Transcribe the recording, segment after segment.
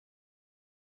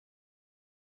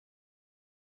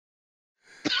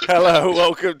Hello,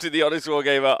 welcome to the Honest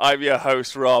Wargamer. I'm your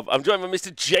host, Rob. I'm joined by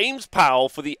Mr. James Powell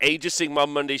for the Age of Sigmar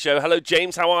Monday show. Hello,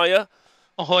 James. How are you?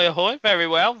 Ahoy, ahoy. Very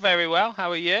well, very well. How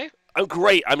are you? I'm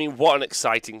great. I mean, what an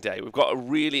exciting day. We've got a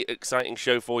really exciting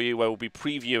show for you where we'll be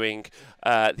previewing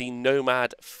the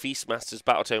Gnomad Feastmasters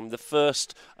Battletome, the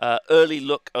first early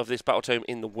look of this Battletome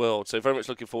in the world. So very much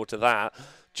looking forward to that.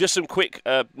 Just some quick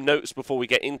notes before we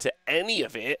get into any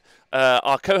of it.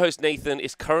 Our co-host Nathan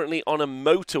is currently on a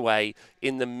motorway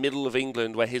in the middle of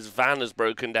England where his van has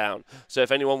broken down. So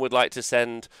if anyone would like to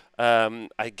send,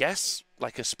 I guess,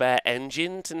 like a spare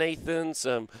engine to Nathan,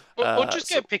 Or just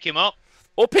go pick him up.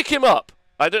 or pick him up.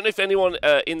 I don't know if anyone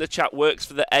in the chat works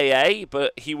for the AA,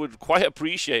 but he would quite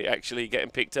appreciate actually getting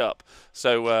picked up.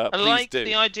 So I please like do.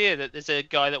 the idea that there's a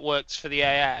guy that works for the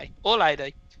AA, or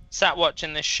lady, sat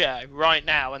watching this show right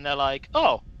now, and they're like,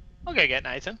 oh, I'll go get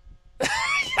Nathan.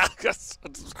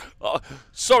 Oh,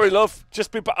 sorry, love.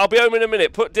 I'll be home in a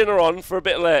minute. Put dinner on for a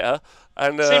bit later,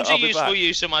 and Seems I'll a be useful back.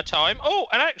 use of my time. Oh,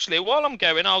 and actually, while I'm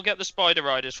going, I'll get the Spider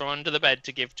Riders from under the bed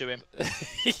to give to him.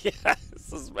 Yes.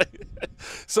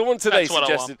 Someone today That's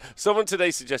what I want.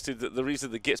 suggested that the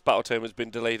reason the Gits Battletome has been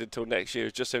delayed until next year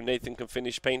is just so Nathan can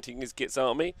finish painting his Gits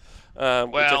army.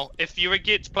 Well, if you're a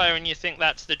Gits player and you think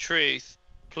that's the truth,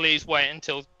 please wait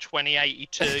until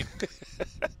 2082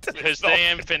 because they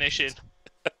ain't finishing.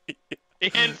 They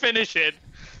ain't finishing.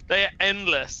 They are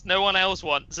endless. No one else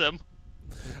wants them.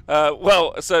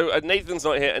 So Nathan's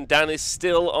not here, and Dan is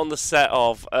still on the set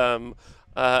of.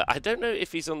 I don't know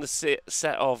if he's on the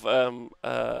set of.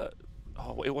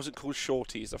 It wasn't called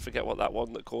Shorties. I forget what that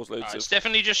one that caused loads of. It's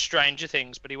definitely just Stranger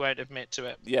Things, but he won't admit to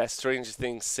it. Yeah, Stranger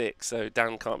Things 6, so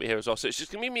Dan can't be here as well. So it's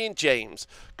just going to be me and James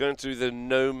going through the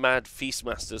Gnomad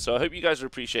Feastmasters. So I hope you guys will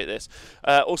appreciate this.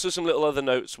 Also, some little other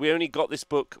notes. We only got this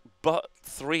book but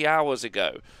 3 hours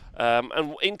ago.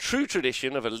 And in true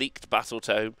tradition of a leaked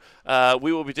Battletome,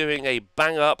 we will be doing a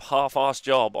bang-up, half-assed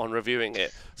job on reviewing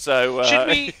it. So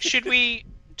should we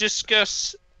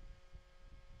discuss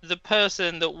the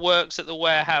person that works at the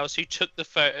warehouse who took the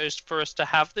photos for us to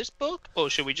have this book, or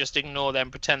should we just ignore them,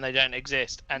 pretend they don't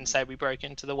exist, and say we broke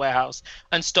into the warehouse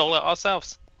and stole it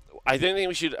ourselves? I don't think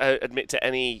we should admit to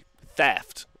any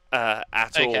theft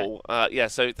at all. Yeah,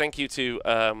 so thank you to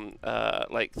the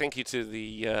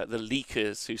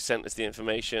leakers who sent us the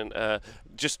information.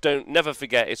 Just never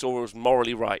forget, it's always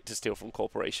morally right to steal from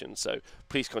corporations. So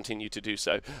please continue to do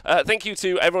so. Thank you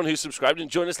to everyone who's subscribed and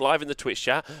joined us live in the Twitch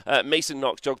chat. Mason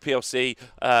Knox, Jog PLC,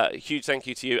 huge thank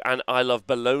you to you, and I Love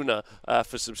Bologna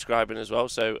for subscribing as well.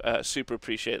 So super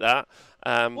appreciate that.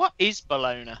 What is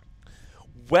Bologna?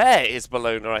 Where is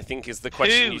Bologna, I think, is the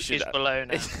question you should... Who is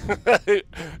Bologna?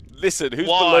 Listen, who's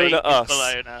Why Bologna us? is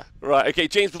Bologna? Right, okay,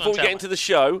 James, before we get into the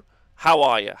show, how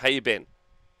are you? How you been?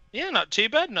 Yeah, not too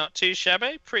bad, not too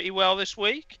shabby. Pretty well this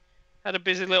week. Had a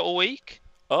busy little week.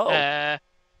 Oh.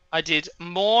 I did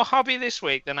more hobby this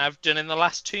week than I've done in the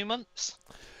last 2 months.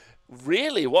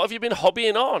 Really? What have you been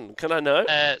hobbying on? Can I know?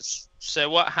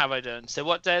 So what have I done? So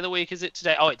what day of the week is it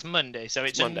today? Oh, it's Monday, so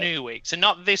it's Monday. A new week. So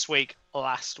not this week,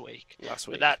 last week. Last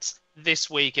week. But that's this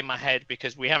week in my head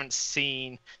because we haven't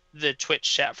seen the Twitch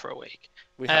chat for a week.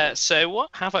 So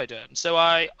what have I done? So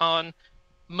I, on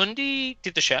Monday,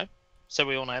 did the show. So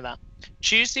we all know that.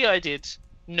 Tuesday, I did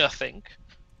nothing.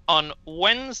 On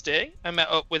Wednesday, I met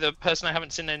up with a person I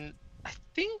haven't seen in, I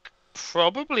think,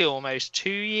 probably almost 2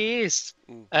 years,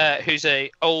 who's a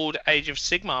old Age of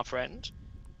Sigmar friend,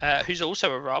 who's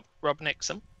also a Rob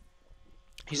Nixon.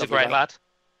 He's Lovely a great lad.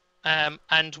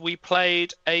 And we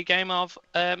played a game of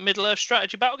Middle-earth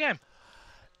strategy battle game.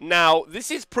 Now,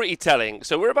 this is pretty telling.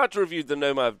 So we're about to review the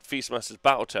Gnomad Feastmasters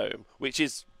Battletome, which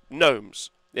is gnomes,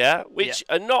 which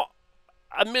are not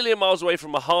a million miles away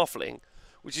from a halfling,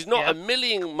 which is not a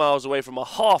million miles away from a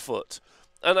half-foot.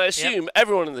 And I assume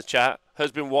everyone in the chat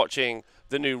has been watching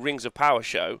the new Rings of Power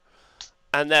show,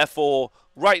 and therefore,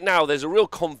 right now, there's a real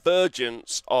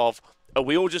convergence of, are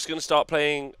we all just going to start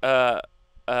playing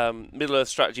Middle-earth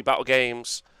strategy battle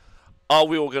games? Are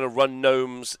we all going to run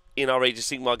gnomes in our Age of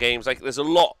Sigmar games? Like, there's a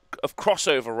lot of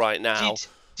crossover right now.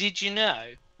 Did you know,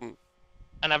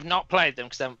 and I've not played them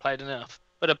because I haven't played enough,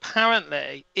 but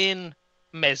apparently in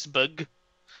Mesbug,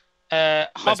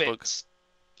 hobbits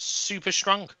super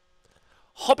strong.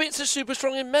 Hobbits are super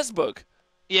strong in Mesbug?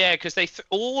 Yeah, because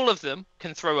all of them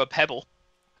can throw a pebble.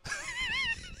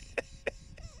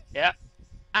 Yeah.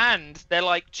 And they're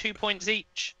like 2 points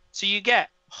each. So you get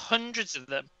hundreds of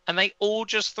them, and they all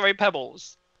just throw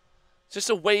pebbles. Just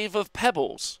a wave of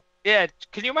pebbles. Yeah,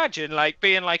 can you imagine like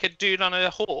being like a dude on a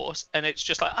horse, and it's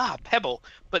just like, pebble.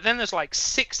 But then there's like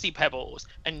 60 pebbles,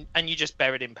 and you just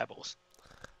buried in pebbles.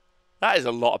 That is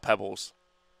a lot of pebbles.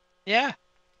 Yeah.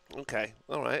 Okay,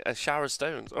 all right. A shower of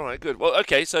stones. All right, good. Well,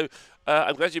 okay. So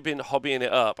I'm glad you've been hobbying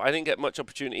it up. I didn't get much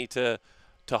opportunity to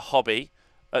hobby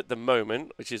at the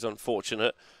moment, which is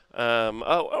unfortunate. Have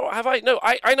I? No,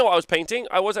 I know what I was painting.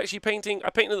 I was actually painting. I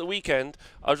painted at the weekend.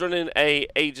 I was running a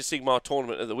Age of Sigmar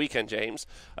tournament at the weekend, James,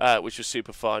 which was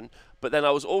super fun. But then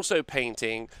I was also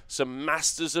painting some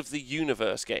Masters of the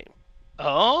Universe game.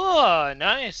 Oh,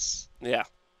 nice. Yeah.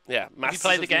 Yeah, Have you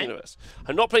played the game? Universe.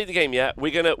 I've not played the game yet.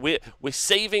 We're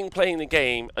saving playing the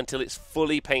game until it's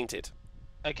fully painted.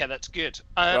 Okay, that's good.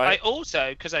 Right. I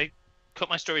also, because I cut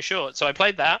my story short, so I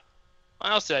played that.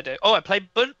 What else did I do? Oh, I played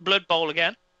Blood Bowl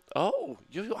again. Oh,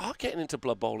 you are getting into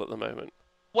Blood Bowl at the moment.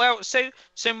 Well, so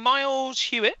Miles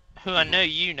Hewitt, who I know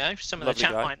you know, some of the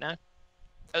chat might know,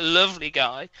 a lovely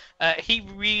guy. He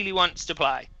really wants to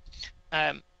play.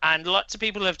 And lots of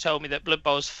people have told me that Blood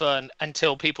Bowl's fun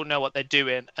until people know what they're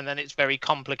doing, and then it's very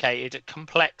complicated,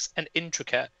 complex, and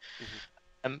intricate.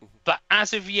 But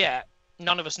as of yet,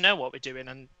 none of us know what we're doing,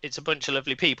 and it's a bunch of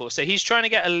lovely people. So he's trying to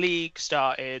get a league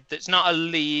started that's not a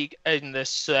league in the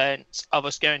sense of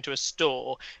us going to a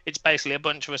store. It's basically a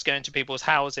bunch of us going to people's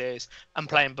houses and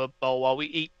playing Blood Bowl while we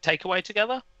eat takeaway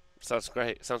together. Sounds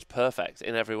great. Sounds perfect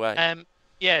in every way.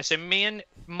 Yeah, so me and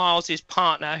Miles'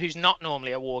 partner, who's not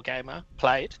normally a wargamer,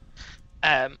 played.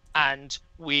 And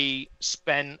we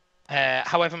spent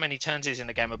however many turns is in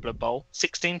a game of Blood Bowl.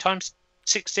 16 times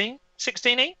 16?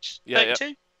 16 each? Yeah,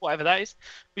 32? Whatever that is.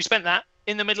 We spent that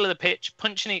in the middle of the pitch,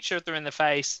 punching each other in the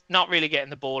face, not really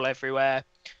getting the ball everywhere.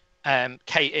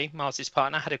 Katie, Miles'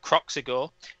 partner, had a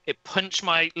Croxigore. It punched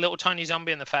my little tiny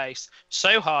zombie in the face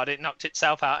so hard it knocked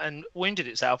itself out and wounded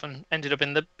itself and ended up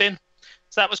in the bin.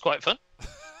 So that was quite fun.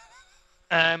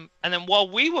 And then while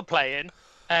we were playing,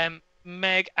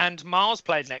 Meg and Miles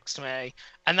played next to me,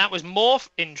 and that was more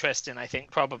interesting, I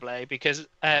think, probably because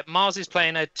Miles is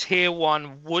playing a tier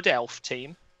 1 Wood Elf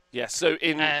team. Yes, so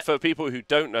for people who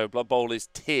don't know, Blood Bowl is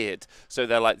tiered. So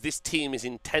they're like, this team is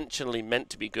intentionally meant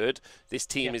to be good, this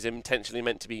team is intentionally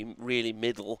meant to be really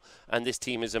middle, and this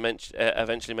team is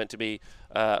eventually meant to be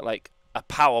like a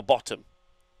power bottom.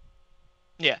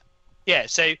 Yeah. Yeah,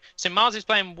 so Mars is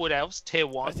playing Wood Elves, tier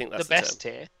 1, I think that's the best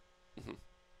tier.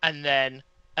 And then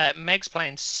Meg's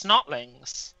playing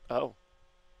Snotlings. Oh.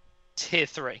 Tier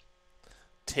 3.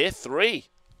 Tier 3?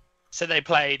 So they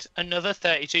played another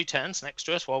 32 turns next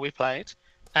to us while we played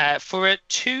for a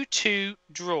 2-2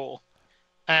 draw.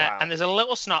 Wow. And there's a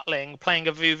little Snotling playing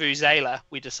a Vuvuzela,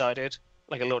 we decided,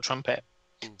 like a little trumpet.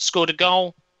 Scored a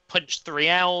goal, punched 3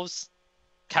 elves,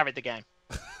 carried the game.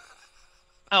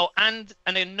 Oh, and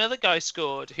another guy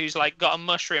scored who's like got a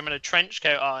mushroom and a trench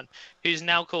coat on, who's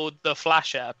now called the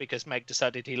Flasher because Meg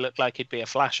decided he looked like he'd be a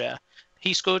Flasher.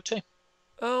 He scored too.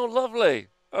 Oh, lovely.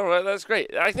 All right, that's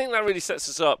great. I think that really sets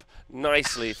us up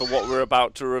nicely for what we're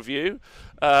about to review.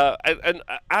 And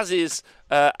as is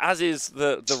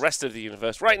the rest of the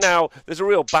universe. Right now, there's a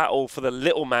real battle for the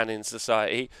little man in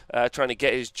society, trying to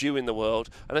get his due in the world.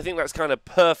 And I think that's kind of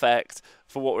perfect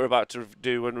for what we're about to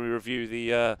do when we review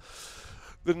the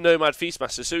Gnomad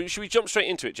Feastmasters. So should we jump straight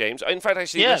into it, James? In fact,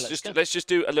 actually, let's just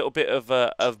do a little bit of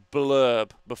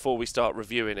blurb before we start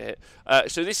reviewing it.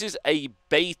 So this is a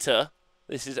beta.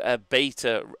 This is a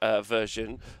beta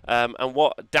version, and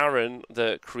what Darren,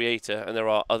 the creator, and there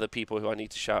are other people who I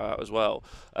need to shout out as well,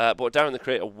 but what Darren, the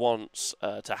creator, wants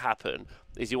to happen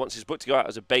is he wants his book to go out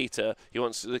as a beta, he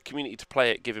wants the community to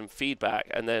play it, give him feedback,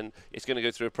 and then it's going to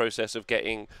go through a process of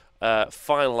getting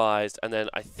finalized, and then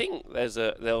I think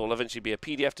there'll eventually be a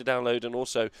PDF to download, and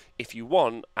also, if you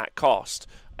want, at cost,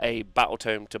 a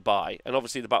Battletome to buy. And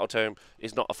obviously the Battletome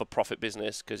is not a for-profit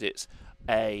business because it's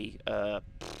an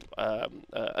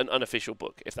unofficial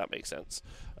book, if that makes sense.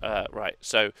 Right,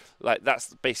 so like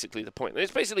that's basically the point. And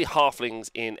it's basically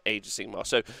halflings in Age of Sigmar.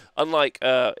 So unlike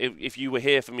if you were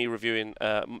here for me reviewing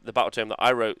the Battletome that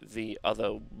I wrote the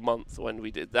other month when we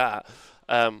did that,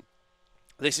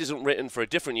 this isn't written for a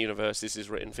different universe. This is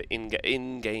written for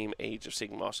in-game Age of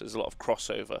Sigmar. So there's a lot of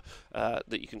crossover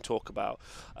that you can talk about.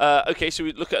 Okay, so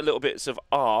we look at a little bits of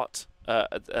art.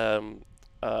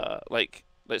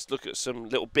 Let's look at some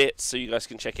little bits so you guys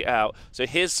can check it out. So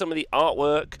here's some of the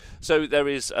artwork. So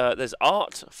there's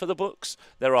art for the books.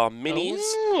 There are minis.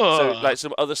 Ooh. So like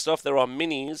some other stuff. There are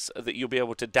minis that you'll be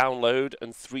able to download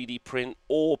and 3D print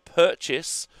or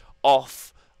purchase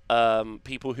off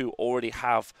people who already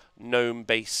have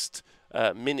gnome-based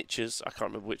miniatures. I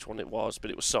can't remember which one it was, but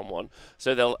it was someone.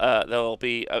 So they'll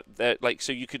be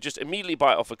so you could just immediately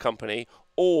buy it off a company,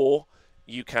 or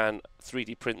you can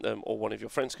 3D print them, or one of your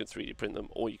friends could 3D print them,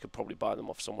 or you could probably buy them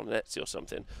off someone on Etsy or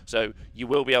something. So you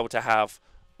will be able to have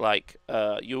like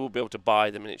you will be able to buy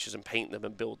the miniatures and paint them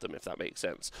and build them, if that makes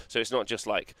sense. So it's not just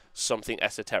like something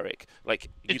esoteric. Like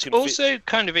you it's can also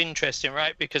kind of interesting,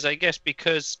 right? Because I guess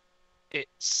because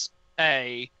it's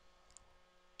a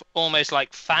almost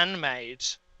like fan-made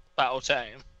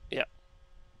Battletome. Yeah.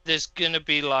 There's gonna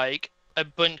be like a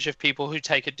bunch of people who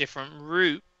take a different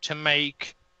route to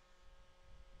make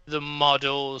the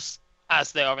models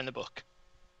as they are in the book.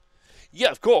 Yeah,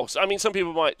 of course. I mean, some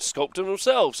people might sculpt them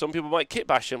themselves. Some people might kit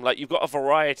bash them. Like, you've got a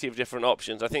variety of different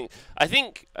options. I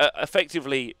think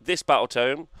effectively this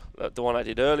Battletome, the one I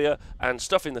did earlier, and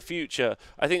stuff in the future,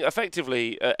 I think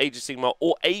effectively Age of Sigmar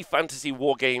or a fantasy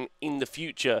war game in the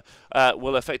future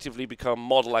will effectively become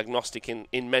model agnostic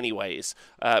in many ways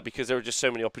because there are just so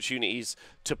many opportunities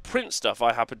to print stuff.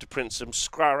 I happened to print some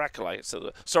Scryracolytes.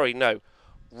 Sorry, no.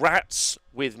 Rats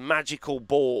with magical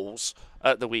balls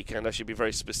at the weekend. I should be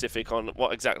very specific on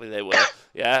what exactly they were.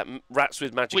 Yeah, rats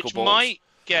with magical balls. Which might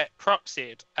get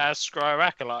proxied as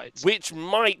Scryracolytes. Which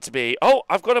might be... Oh,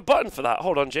 I've got a button for that.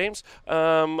 Hold on, James.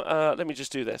 Let me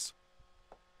just do this.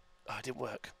 Oh, it didn't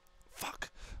work. Fuck.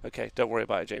 Okay, don't worry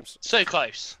about it, James. So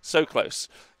close. So close.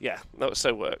 Yeah, that was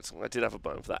so worked. I did have a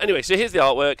button for that. Anyway, so here's the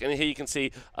artwork, and here you can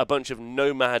see a bunch of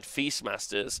Gnomad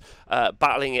Feastmasters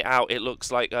battling it out. It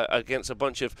looks like against a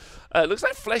bunch of... it looks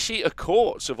like flesh-eater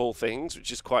courts, of all things,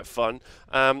 which is quite fun.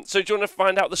 So do you want to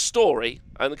find out the story?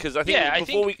 Because I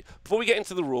think before we get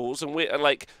into the rules, and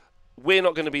we're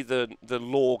not going to be the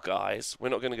lore guys. We're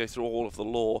not going to go through all of the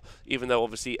lore, even though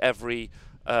obviously every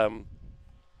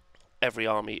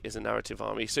army is a narrative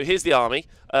army. So here's the army,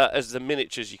 as the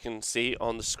miniatures you can see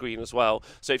on the screen as well.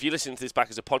 So if you listen to this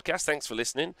back as a podcast, thanks for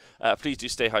listening. Please do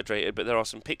stay hydrated, but there are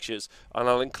some pictures, and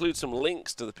I'll include some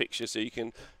links to the pictures so you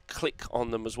can click on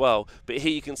them as well. But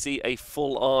here you can see a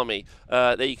full army.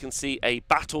 There you can see a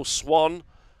Battleswan,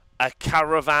 a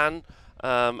caravan,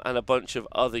 and a bunch of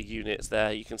other units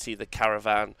there. You can see the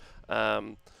caravan.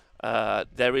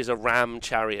 There is a ram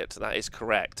chariot, that is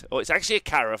correct. Oh, it's actually a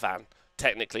caravan.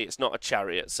 Technically, it's not a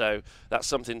chariot, so that's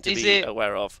something to be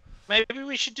aware of. Maybe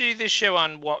we should do this show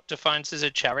on what defines as a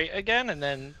chariot again, and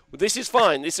then... Well, this is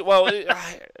fine.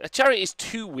 A chariot is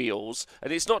two wheels,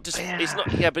 and it's not just... It's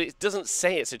not. Yeah, but it doesn't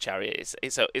say it's a chariot.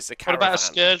 It's a caravan. What about a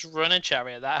Scourge Runner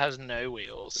chariot? That has no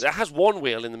wheels. That has one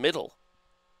wheel in the middle.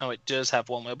 Oh, it does have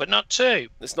one wheel, but not two.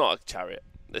 It's not a chariot.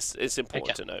 It's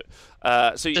important to note.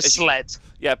 So the sled.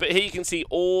 Yeah, but here you can see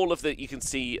all of the. You can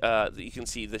see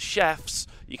the chefs.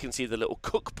 You can see the little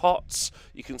cook pots.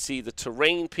 You can see the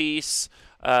terrain piece.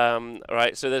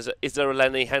 Right. So is there a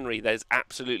Lenny Henry? There's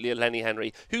absolutely a Lenny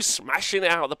Henry who's smashing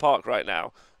it out of the park right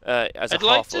now. I'd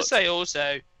like to say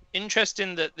also,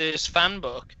 interesting that this fan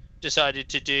book decided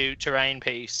to do terrain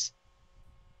piece.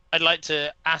 I'd like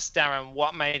to ask Darren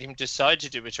what made him decide to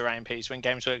do a terrain piece when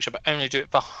Games Workshop only do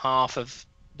it for half of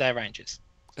their ranges.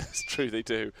 It's true, they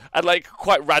do. And,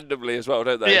 quite randomly as well,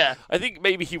 don't they? Yeah. I think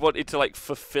maybe he wanted to,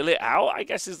 fulfill it out, I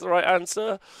guess is the right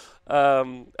answer.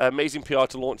 Amazing PR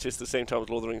to launch this at the same time as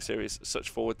Lord of the Rings series. Such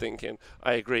forward thinking.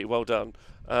 I agree. Well done.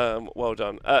 Well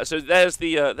done. So there's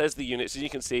the units, and you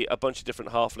can see a bunch of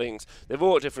different halflings. They've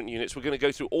all got different units. We're going to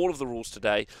go through all of the rules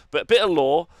today, but a bit of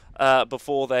lore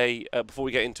before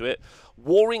we get into it.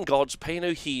 Warring gods pay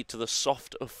no heed to the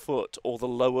soft of foot or the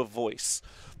lower voice.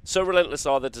 So relentless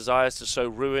are their desires to sow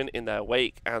ruin in their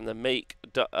wake and make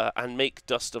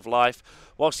dust of life,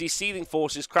 whilst these seething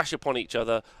forces crash upon each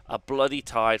other, a bloody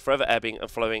tide forever ebbing and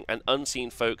flowing, and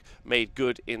unseen folk made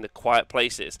good in the quiet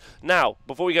places. Now,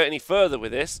 before we go any further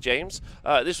with this, James,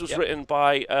 this was written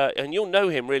by, and you'll know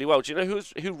him really well. Do you know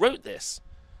who wrote this?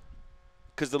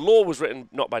 Because the lore was written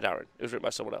not by Darren; it was written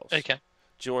by someone else. Okay.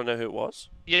 Do you want to know who it was?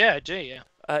 Yeah, I do. Yeah.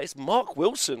 It's Mark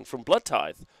Wilson from Blood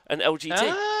Tithe and LGT.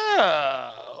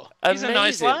 Oh, he's a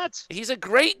nice lad. He's a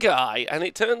great guy, and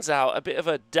it turns out a bit of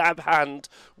a dab hand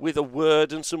with a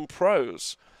word and some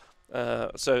prose.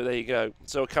 So there you go.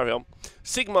 So I'll carry on.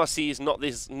 Sigmar sees not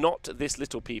this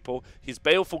little people. His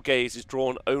baleful gaze is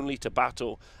drawn only to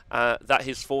battle, that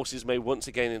his forces may once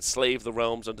again enslave the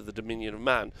realms under the dominion of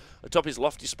man. Atop his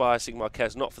lofty spire, Sigmar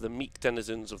cares not for the meek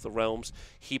denizens of the realms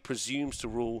he presumes to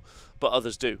rule, but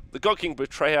others do. The God King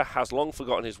betrayer has long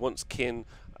forgotten his once kin,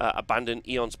 abandoned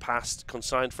eons past,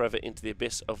 consigned forever into the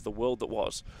abyss of the world that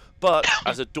was. But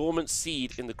as a dormant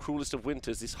seed in the cruelest of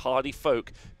winters, this hardy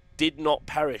folk did not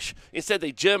perish. Instead,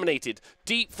 they germinated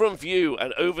deep from view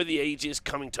and over the ages,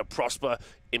 coming to prosper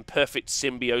in perfect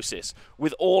symbiosis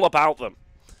with all about them.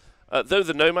 Though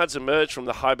the nomads emerged from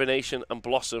the hibernation and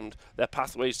blossomed, their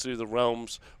pathways through the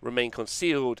realms remain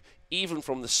concealed, even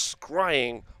from the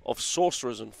scrying of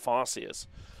sorcerers and farseers.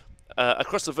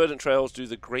 Across the verdant trails do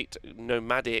the great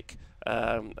nomadic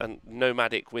and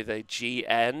nomadic with a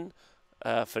GN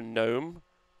for gnome,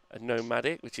 a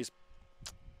nomadic, which is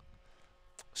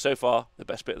so far the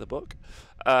best bit of the book.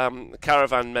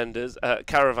 Caravans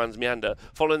meander,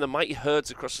 following the mighty herds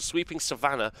across the sweeping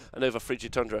savannah and over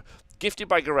frigid tundra. Gifted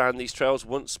by Garan, these trails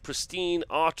once pristine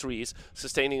arteries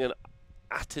sustaining an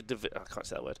I can't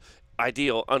say that word.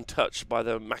 Ideal, untouched by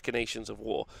the machinations of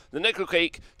war. The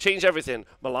Necroquake changed everything.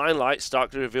 Malign lights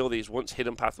starkly reveal these once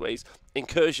hidden pathways.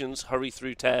 Incursions hurry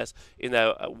through tears in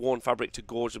their worn fabric to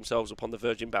gorge themselves upon the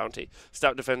virgin bounty.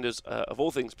 Stout defenders of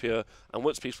all things pure, and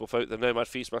once peaceful folk, the Nomad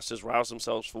Feastmasters rouse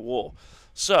themselves for war.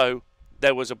 So,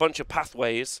 there was a bunch of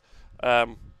pathways,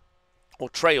 or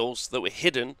trails, that were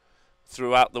hidden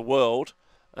throughout the world.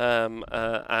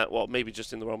 Well, maybe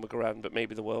just in the realm of Garan, but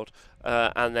maybe the world.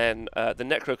 And then the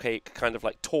Necroquake kind of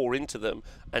like tore into them,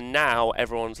 and now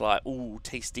everyone's like, ooh,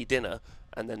 tasty dinner,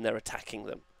 and then they're attacking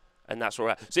them. And that's where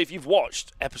we're at. So if you've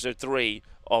watched episode 3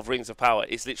 of Rings of Power,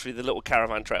 it's literally the little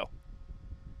caravan trail.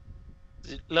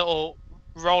 Little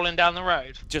rolling down the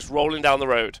road. Just rolling down the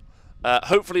road.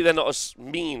 Hopefully they're not as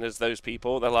mean as those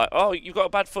people. They're like, oh, you've got a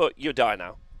bad foot, you die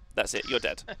now. That's it, you're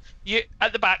dead. You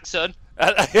at the back, son.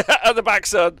 At the back,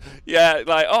 son. Yeah,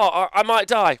 like, oh, I might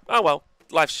die. Oh well,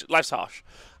 life's harsh.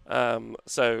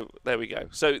 So there we go.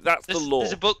 So that's the law.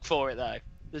 There's a book for it, though.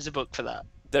 There's a book for that.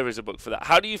 There is a book for that.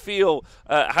 How do you feel?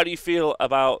 How do you feel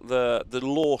about the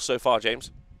lore so far,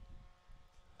 James?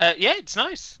 Yeah, it's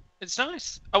nice. It's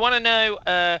nice. I want to know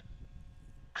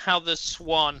how the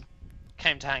swan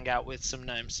came to hang out with some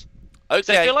gnomes. Okay.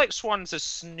 So I feel like swans are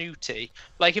snooty.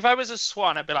 Like if I was a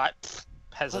swan, I'd be like,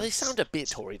 peasants. Well, they sound a bit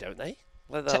Tory, don't they?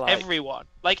 To like... everyone.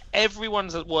 Like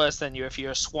everyone's worse than you if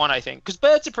you're a swan, I think. Because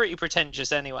birds are pretty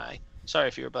pretentious anyway. Sorry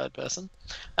if you're a bird person.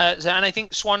 And I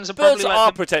think swans are probably birds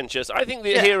are pretentious. I think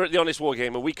that here at the Honest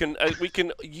Wargamer, we can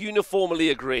uniformly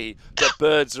agree that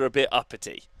birds are a bit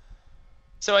uppity.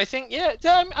 So I think,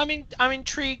 I'm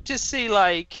intrigued to see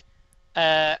like,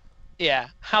 how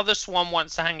the swan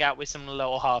wants to hang out with some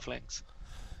little halflings.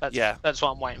 That's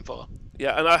what I'm waiting for.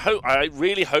 Yeah, and I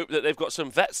really hope that they've got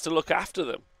some vets to look after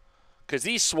them, because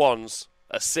these swans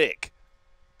are sick.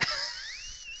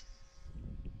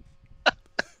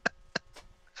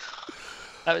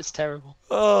 That was terrible.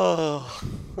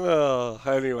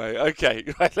 Anyway, okay,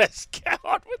 right, let's get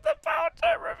on with the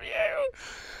Battletome review.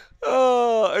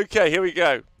 Okay, here we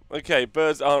go. Okay,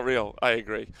 birds aren't real. I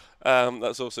agree.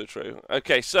 That's also true.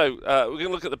 Okay, so we're going to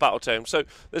look at the Battletome. So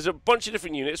there's a bunch of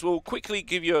different units. We'll quickly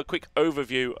give you a quick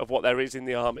overview of what there is in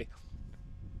the army.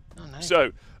 Oh, nice.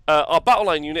 So our battle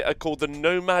line unit are called the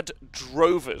Nomad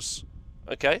Drovers.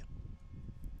 Okay?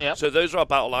 Yeah. So those are our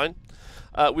battle line.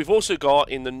 We've also got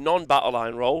in the non-battle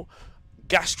line role,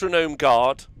 Gastronome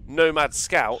Guard, Nomad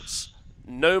Scouts,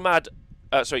 Griffhound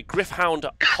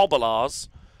Hobblars,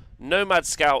 Nomad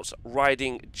Scouts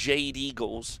riding Jade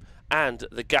Eagles, and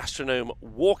the Gastronome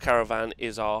War Caravan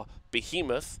is our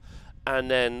behemoth,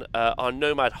 and then our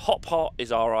Nomad Hop Hot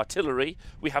is our artillery.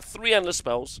 We have 3 endless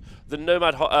spells: the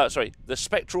the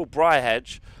Spectral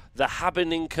Briarhedge, the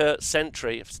Habeninka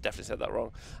Sentry, I've definitely said that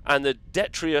wrong, and the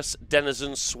Detrius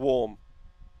Denizen Swarm.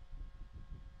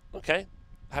 Okay,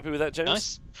 happy with that, James?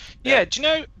 Nice. Yeah. Do you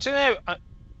know?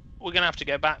 We're gonna have to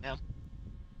go back now.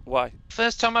 Why?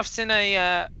 First time I've seen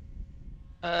a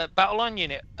battle line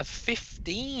unit of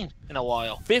 15 in a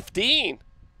while. 15.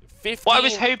 What I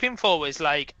was hoping for was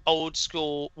like old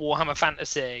school Warhammer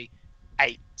Fantasy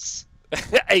 8s.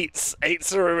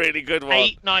 8s are a really good one.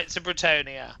 8 Knights of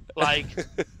Bretonnia, like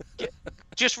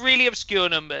just really obscure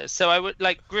numbers. So I would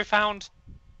like Griffhound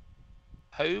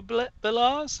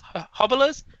Hobblers,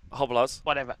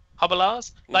 whatever,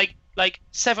 Hobblars, like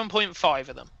 7.5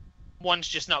 of them. One's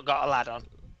just not got a lad on.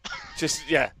 Just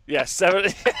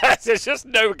 7. There's just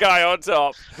no guy on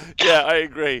top. Yeah, I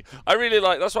agree. I really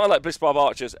like. That's why I like Blitzbarb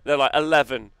Archers. They're like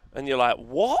 11, and you're like,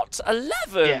 what? 11?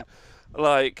 Yeah.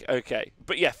 Like, okay,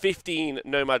 but yeah, 15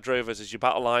 Nomad Drovers is your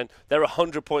battle line. They're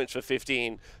 100 points for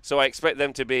 15, so I expect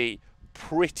them to be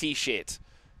pretty shit,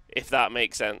 if that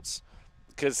makes sense,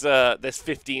 because there's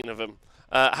 15 of them.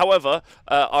 However,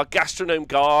 our Gastronome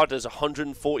Guard is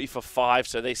 140 for 5,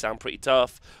 so they sound pretty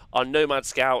tough. Our Nomad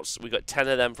Scouts, we got 10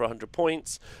 of them for 100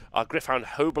 points. Our Griffhound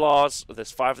Hoblars, there's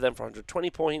 5 of them for 120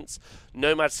 points.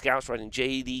 Nomad Scouts riding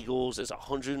Jade Eagles, there's 5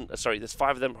 of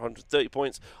them for 130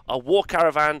 points. Our War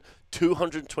Caravan,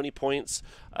 220 points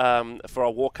for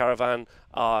our War Caravan.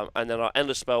 And then our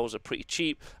Endless Spells are pretty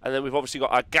cheap. And then we've obviously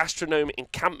got our Gastronome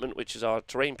Encampment, which is our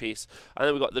terrain piece. And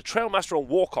then we've got the Trailmaster on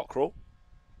War Cockerel.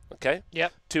 Okay.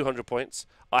 Yep. 200 points.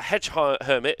 Our Hedge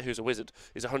Hermit, who's a wizard,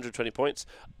 is 120 points.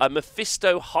 A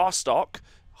Mephisto Harstock,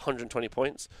 120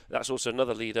 points. That's also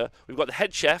another leader. We've got the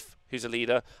head chef, who's a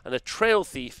leader, and a trail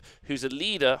thief, who's a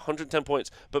leader, 110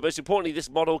 points. But most importantly, this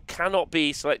model cannot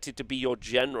be selected to be your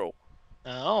general.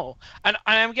 Oh, and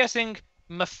I'm guessing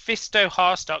Mephisto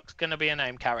Harstock's going to be a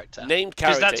named character. Named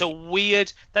character.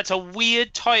 Because that's a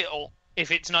weird title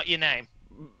if it's not your name.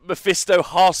 Mephisto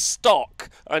Harstock.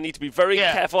 I need to be very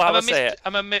careful how I say it.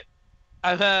 I'm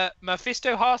a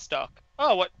Mephisto Harstock.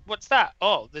 Oh, what's that?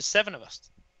 Oh, there's 7 of us.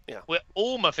 Yeah. We're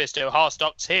all Mephisto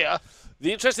Harstocks here.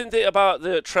 The interesting thing about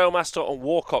the Trailmaster on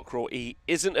Warcockerel, he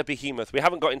isn't a behemoth. We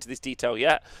haven't got into this detail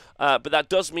yet, but that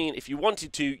does mean if you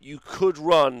wanted to, you could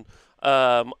run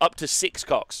up to 6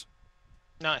 cocks.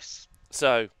 Nice.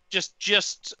 So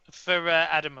just for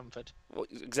Adam Mumford. Well,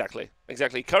 exactly.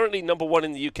 Currently number 1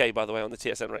 in the UK, by the way, on the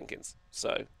TSN rankings.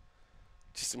 So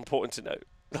just important to note.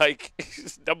 Like,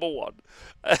 number 1.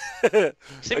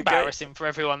 It's embarrassing for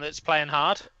everyone that's playing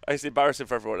hard. It's embarrassing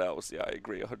for everyone else. Yeah, I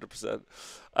agree 100%.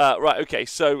 Right, okay,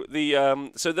 so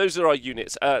so those are our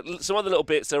units. Some other little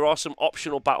bits, there are some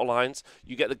optional battle lines.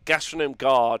 You get the Gastronome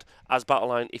Guard as battle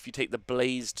line if you take the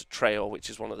Blazed Trail, which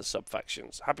is one of the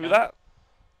sub-factions. Happy with that?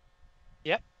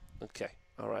 Yep. Okay.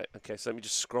 All right. Okay. So let me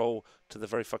just scroll to the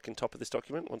very fucking top of this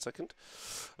document. 1 second.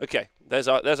 Okay. There's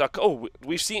our. Oh,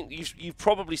 we've seen. You've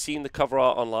probably seen the cover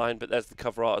art online, but there's the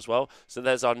cover art as well. So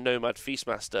there's our Gnomad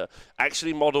Feastmaster,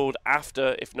 actually modelled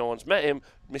after, if no one's met him,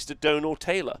 Mr. Donald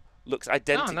Taylor. Looks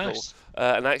identical. Oh, nice.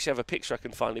 And I actually have a picture I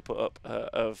can finally put up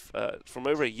of from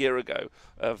over a year ago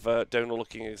of Donald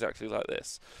looking exactly like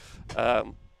this.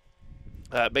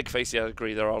 Big face, yeah, I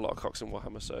agree. There are a lot of cocks in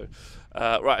Warhammer. So,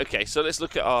 right, okay. So let's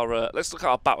look at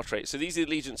our battle traits. So these are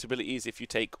allegiance abilities if you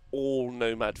take all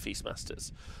Gnomad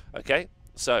Feastmasters. Okay.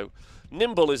 So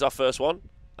nimble is our first one,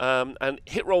 and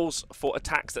hit rolls for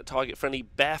attacks that target friendly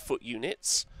barefoot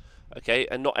units. Okay,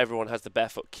 and not everyone has the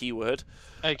barefoot keyword.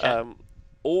 Okay.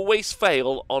 Always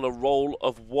fail on a roll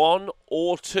of 1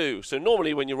 or 2. So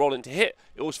normally when you roll into hit,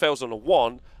 it always fails on a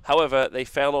 1. However, they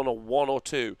fail on a 1 or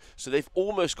 2. So they've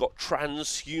almost got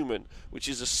transhuman, which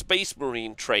is a space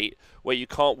marine trait where you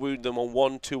can't wound them on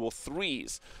 1, 2, or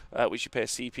 3s, which you pay a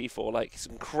CP for. Like, it's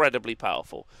incredibly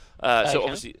powerful. So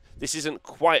obviously this isn't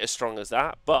quite as strong as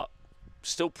that, but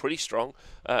still pretty strong,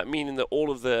 meaning that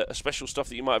all of the special stuff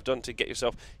that you might have done to get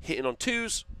yourself hitting on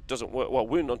 2s doesn't work. Well,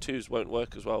 wound on 2s won't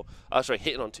work as well. Sorry,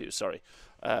 hitting on 2s, sorry,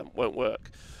 won't work.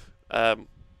 So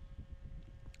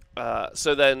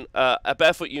then a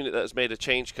barefoot unit that has made a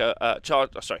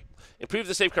improve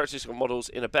the save characteristic of models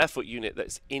in a barefoot unit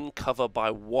that's in cover by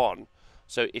 1.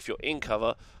 So if you're in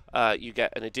cover, you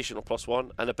get an additional +1,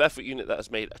 and a barefoot unit that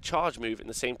has made a charge move in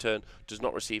the same turn does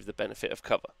not receive the benefit of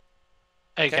cover.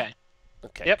 Okay.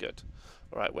 Okay, yep. Good.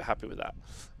 All right, we're happy with that.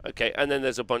 Okay, and then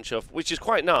there's a bunch of, which is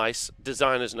quite nice,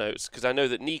 designer's notes, because I know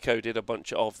that Nico did a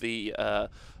bunch of the,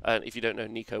 and if you don't know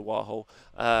Nico Warhol,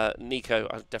 Nico,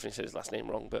 I definitely said his last name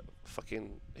wrong, but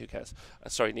fucking, who cares?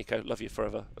 Sorry, Nico, love you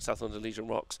forever. South London Legion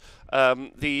rocks.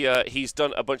 He's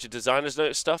done a bunch of designer's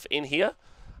notes stuff in here.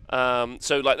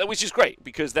 So like that, which is great,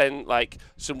 because then like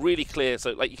some really clear,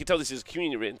 so like you can tell this is a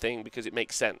community written thing because it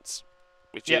makes sense,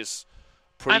 which is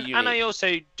pretty unique. And I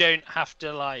also don't have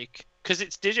to like, because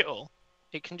it's digital,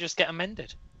 it can just get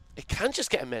amended. It can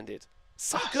just get amended.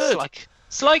 So good.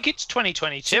 It's like it's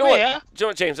 2022. Do you know what? Do you know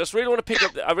what, James? I really want to pick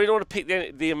up. I really want to pick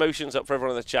the emotions up for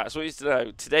everyone in the chat. So I want you to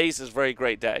know today's is a very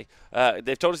great day.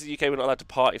 They've told us in the UK we're not allowed to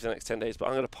party for the next 10 days, but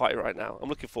I'm going to party right now. I'm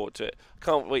looking forward to it. I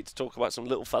can't wait to talk about some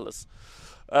little fellas.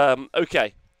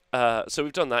 Okay, so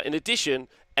we've done that. In addition,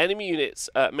 enemy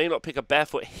units may not pick a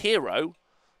barefoot hero.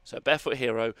 So a barefoot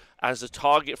hero as a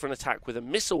target for an attack with a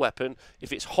missile weapon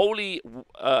if it's wholly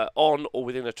on or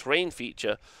within a terrain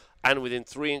feature and within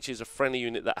 3 inches of friendly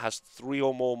unit that has 3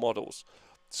 or more models.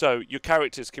 So your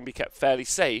characters can be kept fairly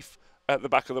safe at the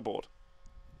back of the board.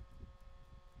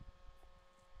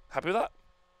 Happy with that?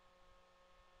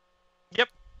 Yep.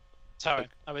 Sorry,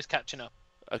 I was catching up.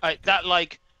 Okay, that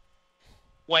like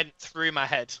went through my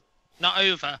head. Not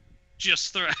over,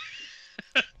 just through.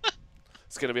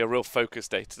 It's going to be a real focus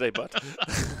day today, bud.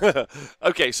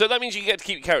 Okay, so that means you get to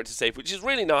keep your characters safe, which is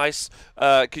really nice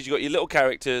because you got your little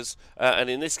characters, and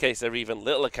in this case, they're even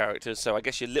littler characters. So I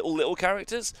guess your little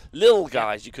characters, little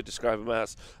guys, you could describe them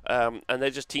as, and they're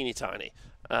just teeny tiny,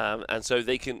 and so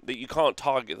you can't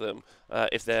target them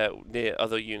if they're near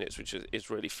other units, which is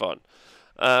really fun.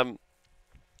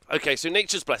 Okay, so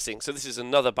Nature's Blessing. So this is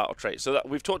another battle trait. So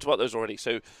we've talked about those already.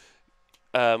 So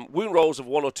wound rolls of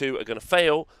 1 or 2 are going to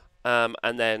fail.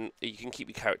 And then you can keep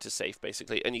your characters safe,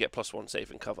 basically, and you get +1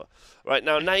 save and cover. Right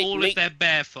now, all if they're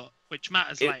barefoot, which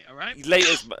matters later, right?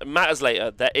 Matters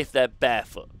later. If they're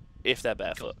barefoot. Cool. If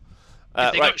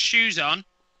they got shoes on,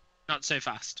 Not so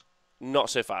fast. Not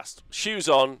so fast. Shoes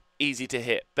on, easy to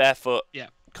hit. Barefoot, Yeah.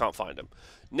 can't find them.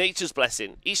 Nature's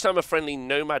Blessing. Each time a friendly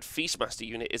Nomad Feastmaster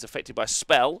unit is affected by a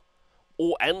spell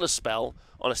or endless spell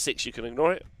on a 6, you can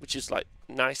ignore it, which is like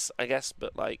nice, I guess,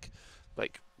 but like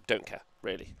don't care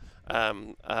really.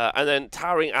 And then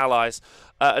Towering Allies.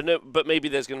 But maybe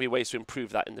there's going to be ways to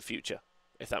improve that in the future,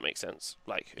 if that makes sense.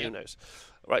 Like, who knows?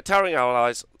 Right, Towering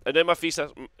Allies. A Nomad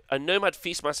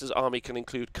Feastmaster's army can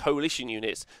include coalition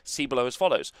units. See below as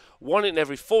follows. 1 in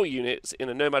every 4 units in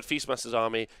a Nomad Feastmaster's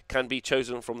army can be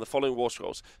chosen from the following war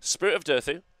scrolls. Spirit of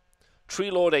Durthu, Tree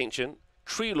Lord Ancient,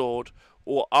 Tree Lord,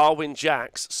 or Arwen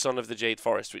Jax, Son of the Jade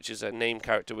Forest, which is a name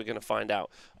character we're going to find out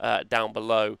down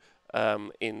below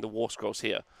in the war scrolls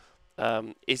here.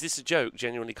 Is this a joke?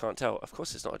 Genuinely can't tell. Of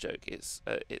course it's not a joke. It's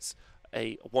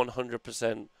a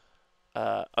 100%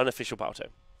 unofficial Battletome,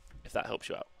 if that helps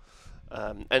you out.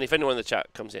 And if anyone in the chat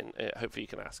comes in, hopefully you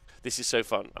can ask. This is so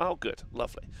fun. Oh, good.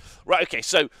 Lovely. Right, okay,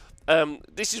 so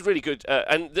this is really good.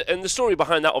 And the story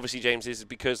behind that, obviously, James, is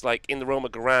because, like, in the realm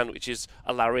of Garan, which is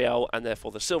Alariel, and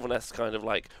therefore the Sylvaneth kind of,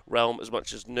 like, realm, as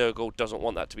much as Nurgle doesn't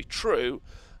want that to be true,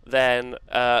 then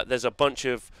there's a bunch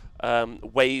of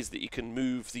ways that you can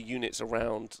move the units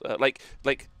around. Like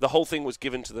the whole thing was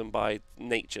given to them by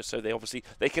nature, so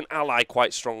they can ally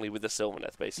quite strongly with the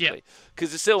Sylvaneth, basically.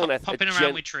 Because the Sylvaneth popping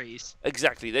around with trees.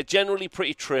 Exactly, they're generally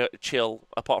pretty chill,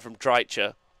 apart from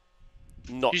Drycha.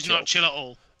 She's not chill at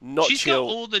all. She's got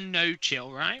all the no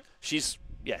chill, right? She's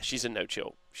a no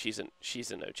chill. She's a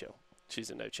no chill. She's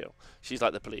a no chill. She's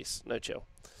like the police, no chill.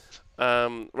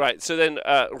 Right, so then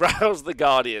rouse the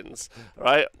Guardians.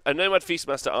 Right, a Nomad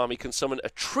Feastmaster army can summon a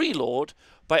Tree Lord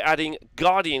by adding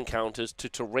Guardian counters to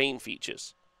terrain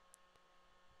features.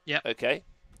 Yeah. Okay.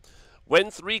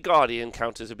 When 3 Guardian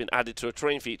counters have been added to a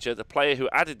terrain feature, the player who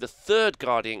added the 3rd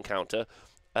Guardian counter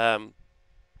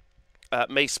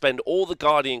may spend all the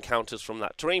Guardian counters from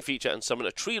that terrain feature and summon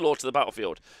a Tree Lord to the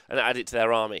battlefield and add it to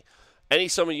their army. Any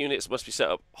summon units must be set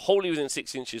up wholly within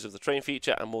 6 inches of the terrain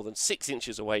feature and more than 6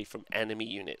 inches away from enemy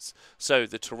units. So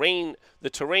the terrain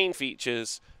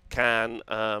features can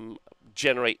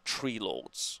generate Tree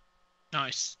Lords.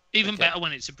 Nice. Even better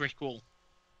when it's a brick wall.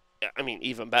 Yeah, I mean,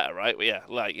 even better, right?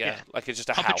 Like it's just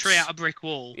a house. Pop a tree out of a brick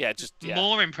wall. Yeah,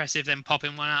 more impressive than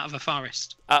popping one out of a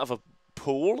forest. Out of a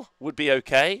pool would be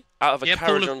okay. Out of a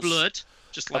pool of blood.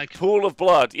 Just like a pool of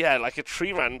blood, like a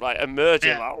tree man, like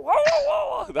emerging, like, whoa,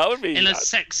 whoa, whoa. That would be in a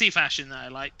sexy fashion, though,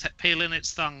 like peeling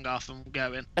its thumb off and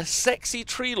going. A sexy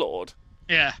Tree Lord.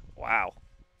 Yeah. Wow.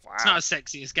 It's not as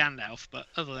sexy as Gandalf, but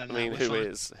other than that, who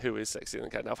is sexier than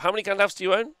Gandalf? How many Gandalfs do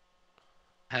you own?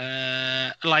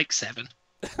 Like 7.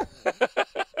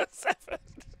 7.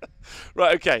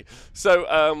 Right, okay. So,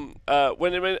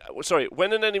 when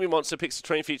an enemy monster picks a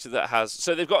terrain feature that has...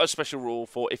 So they've got a special rule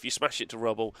for if you smash it to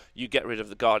rubble, you get rid of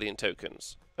the Guardian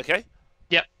tokens. Okay?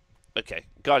 Yep. Okay.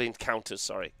 Guardian counters.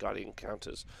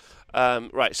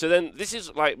 Right, so then this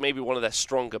is like maybe one of their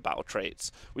stronger battle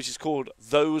traits, which is called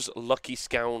Those Lucky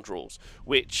Scoundrels,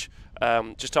 which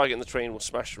just targeting the terrain will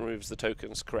smash and removes the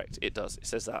tokens. Correct, it does. It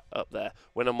says that up there.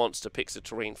 When a monster picks a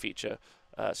terrain feature,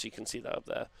 so you can see that up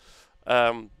there.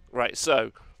 Right,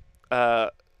 so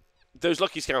those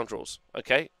lucky scoundrels,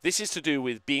 okay? This is to do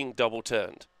with being double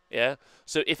turned, yeah?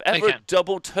 So if ever a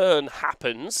double turn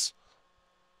happens,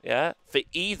 yeah, for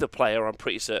either player, I'm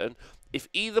pretty certain, if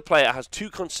either player has 2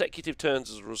 consecutive turns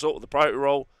as a result of the priority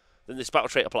roll, then this battle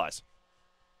trait applies,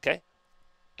 okay?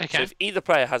 Okay. So if either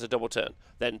player has a double turn,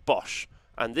 then bosh,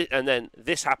 and then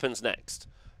this happens next,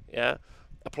 yeah?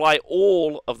 Apply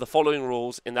all of the following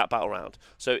rules in that battle round.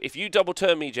 So if you double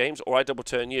turn me, James, or I double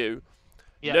turn you,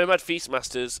 Nomad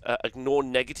Feastmasters ignore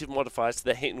negative modifiers to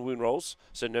their hit and wound rolls,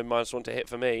 so no -1 to hit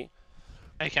for me.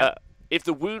 Okay. If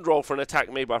the wound roll for an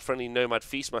attack made by a friendly Nomad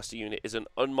Feastmaster unit is an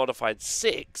unmodified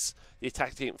 6, the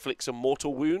attack inflicts a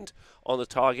mortal wound on the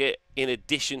target in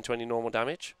addition to any normal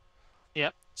damage.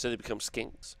 Yep. So they become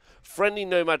skinks. Friendly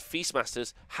Nomad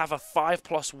Feastmasters have a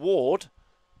 5+ ward.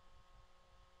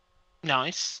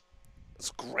 Nice. That's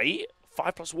great.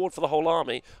 5+ ward for the whole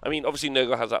army. I mean, obviously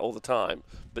Nurgle has that all the time,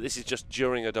 but this is just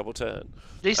during a double turn.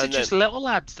 These are just little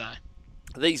lads, though.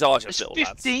 These are just little 15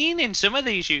 lads. 15 in some of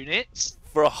these units.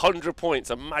 For 100 points,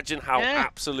 imagine how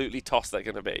absolutely tossed they're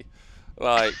going to be.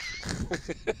 Like...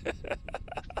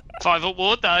 5 up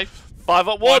ward, though. 5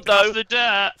 up ward, though. The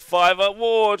dirt. 5 up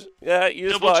ward. Yeah, you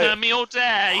just double turn me all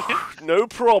day. No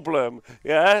problem.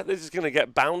 Yeah, this is going to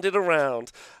get bounded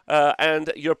around.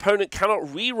 And your opponent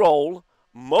cannot re-roll,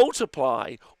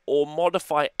 multiply, or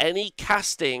modify any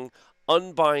casting,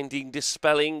 unbinding,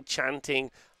 dispelling, chanting,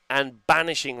 and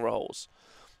banishing rolls.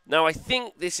 Now, I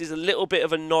think this is a little bit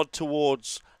of a nod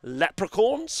towards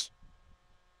leprechauns.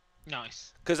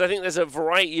 Nice. Because I think there's a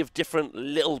variety of different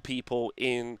little people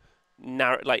in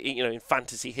in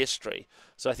fantasy history.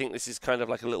 So I think this is kind of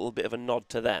like a little bit of a nod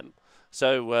to them.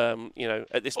 So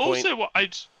at this point, also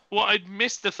what I'd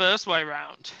missed the first way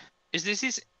round is this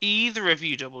is either of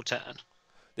you double turn.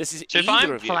 This is so if either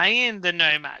I'm of you. playing the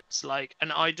Nomads, like,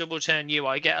 and I double turn you,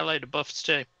 I get a load of buffs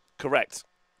too. Correct.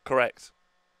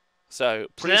 So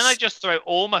then I just throw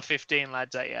all my 15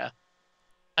 lads at you,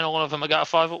 and all of them have got a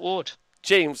 5 at ward.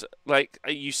 James, like,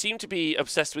 you seem to be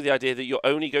obsessed with the idea that you're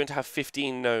only going to have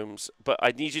 15 gnomes, but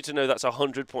I need you to know that's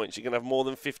 100 points. You're going to have more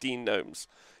than 15 gnomes.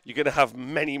 You're going to have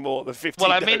many more than 15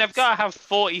 Well, I gnomes. mean, I've got to have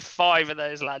 45 of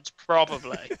those lads,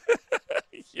 probably.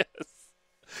 Yes.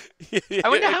 I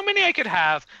wonder how many I could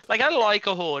have. Like, I like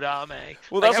a horde army.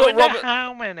 Well, like, that's what Robert.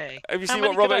 How many? Have you seen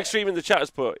what Robert Extreme in the chat has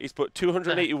put? He's put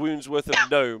 280 wounds worth of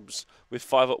gnomes with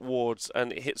 5 up wards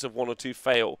and hits of 1 or 2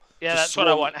 fail. Yeah, that's what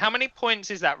I want. How many points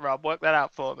is that, Rob? Work that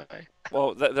out for me.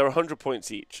 Well, they're 100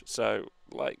 points each, so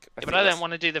like. But I don't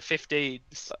want to do the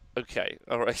 15s. Okay,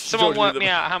 all right. Someone work me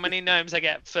out how many gnomes I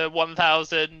get for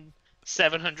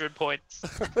 1,700 points.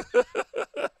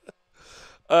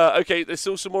 Okay, there's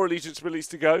still some more Allegiance release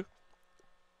to go.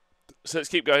 So let's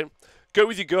keep going. Go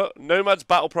with your gut. Nomad's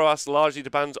battle prowess largely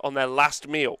depends on their last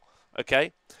meal.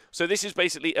 Okay? So this is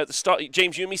basically at the start.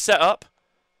 James, you and me set up.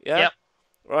 Yeah? Yep.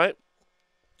 Right?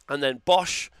 And then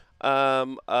Bosch,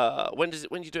 when do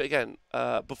you do it again?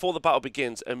 Before the battle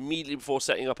begins, immediately before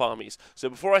setting up armies. So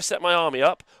before I set my army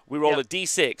up, we roll a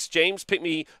D6. James, pick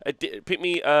me a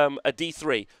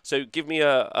D3. So give me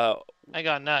a Hang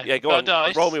on, no. Yeah, go on.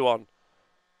 Dice. Roll me one.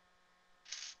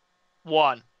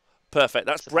 1. Perfect.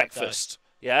 That's breakfast.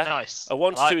 Yeah? Nice. A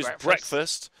 1 to 2 is breakfast.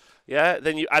 breakfast. Yeah?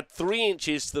 Then you add 3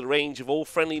 inches to the range of all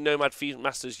friendly Nomad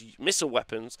Feastmasters missile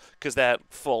weapons because they're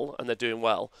full and they're doing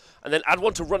well. And then add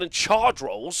 1 to run and charge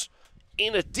rolls.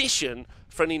 In addition,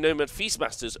 friendly Nomad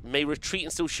Feastmasters may retreat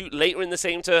and still shoot later in the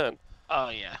same turn. Oh,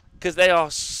 yeah. Because they are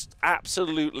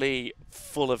absolutely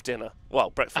full of dinner. Well,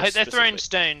 breakfast. I hope they're throwing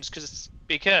stones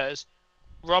because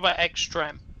Robert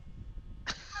Extreme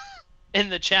in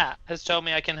the chat has told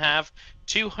me I can have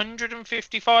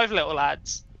 255 little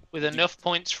lads with enough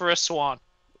points for a swan.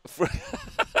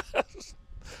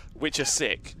 Which are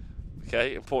sick.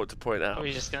 Okay, important to point out. Are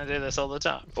we just going to do this all the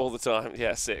time? All the time,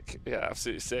 yeah, sick. Yeah,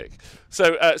 absolutely sick.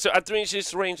 So add 3 inches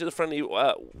to the range of the friendly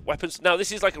weapons. Now,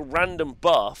 this is like a random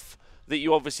buff that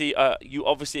you obviously are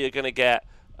going to get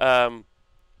at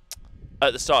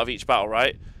the start of each battle,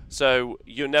 right? So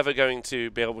you're never going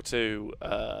to be able to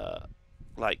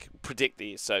predict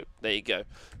these. So there you go.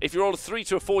 If you roll a 3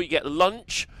 to a 4, you get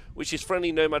lunch, which is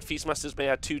friendly Nomad Feastmasters may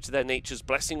add 2 to their nature's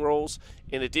blessing rolls.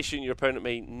 In addition, your opponent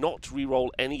may not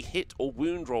re-roll any hit or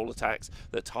wound roll attacks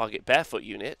that target barefoot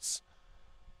units.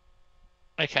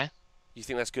 Okay. You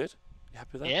think that's good? You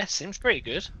happy with that? Yeah, seems pretty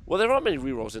good. Well, there aren't many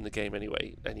re-rolls in the game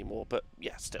anymore, but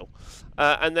yeah, still.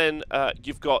 And then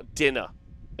you've got dinner.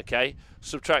 Okay,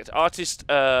 subtract Artist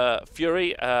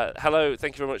Fury. Hello,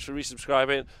 thank you very much for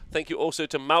resubscribing. Thank you also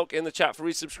to Malk in the chat for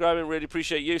resubscribing. Really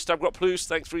appreciate you. Stabgrot Plus,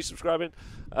 thanks for resubscribing.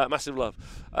 Massive love.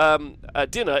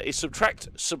 Dinner is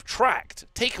subtract,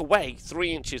 take away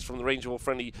 3 inches from the range of all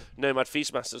friendly Nomad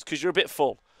Feastmasters because you're a bit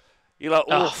full. You're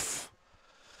like, oof.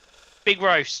 Big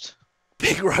roast.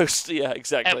 Big roast, yeah,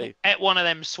 exactly. At one of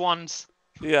them swans.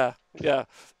 Yeah.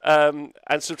 And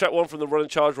subtract 1 from the run and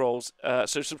charge rolls.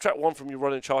 So subtract 1 from your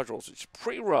run and charge rolls, which is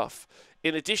pretty rough.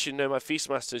 In addition, Nomad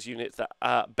Feastmasters units that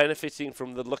are benefiting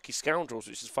from the Lucky Scoundrels,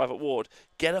 which is 5 up ward,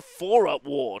 get a 4 up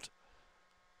ward.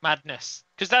 Madness.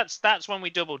 Because that's when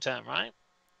we double turn, right?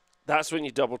 That's when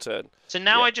you double turn. So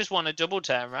now I just want to double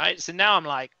turn, right? So now I'm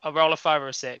like, I roll a 5 or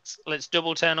a 6. Let's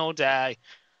double turn all day.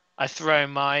 I throw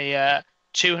my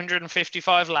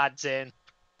 255 lads in.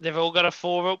 They've all got a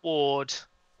 4 up ward.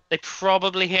 They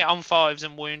probably hit on 5s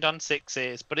and wound on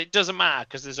 6s, but it doesn't matter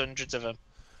because there's hundreds of them.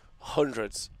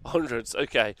 Hundreds.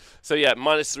 Okay. So yeah,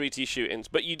 minus 3 to shootings.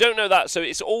 But you don't know that, so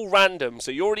it's all random. So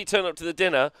you already turn up to the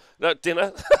dinner.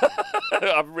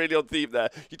 I'm really on theme there.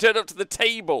 You turn up to the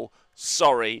table,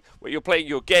 where you're playing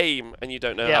your game and you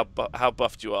don't know how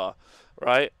buffed you are,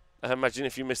 right? Imagine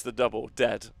if you miss the double,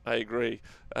 dead. I agree.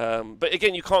 But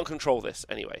again, you can't control this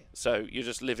anyway, so you're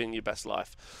just living your best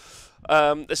life.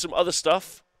 There's some other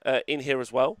stuff in here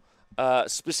as well.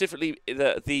 Specifically,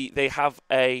 they have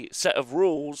a set of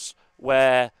rules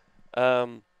where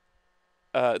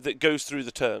that goes through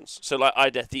the turns. So like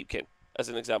Ideth Deepkin, as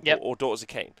an example, or Daughters of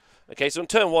Cain. Okay, so on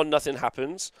turn 1, nothing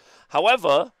happens.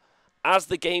 However, as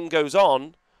the game goes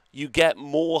on, you get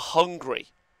more hungry.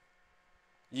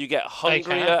 You get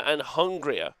hungrier and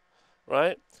hungrier,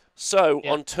 right? So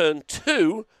on turn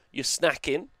 2, you're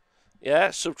snacking,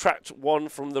 Yeah, subtract 1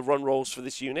 from the run rolls for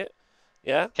this unit.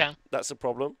 Yeah, that's a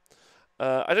problem.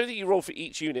 I don't think you roll for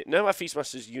each unit. Nomad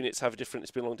Feastmasters units have a different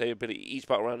It's Been a Long Day ability. Each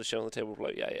battle round is shown on the table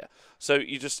below. Yeah. So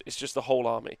it's just the whole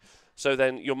army. So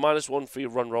then you're -1 for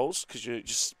your run rolls because you're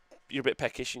a bit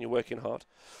peckish and you're working hard.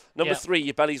 Number 3,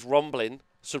 your belly's rumbling.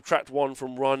 Subtract 1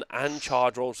 from run and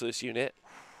charge rolls for this unit.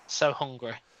 So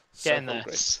hungry. Getting there.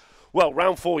 Well,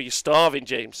 round 4, you're starving,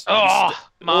 James. Oh,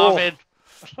 Marvin.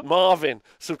 Marvin,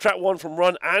 subtract 1 from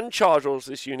run and charge rolls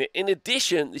this unit. In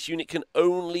addition, this unit can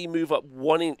only move up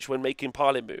 1 inch when making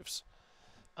piling moves.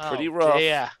 Pretty rough.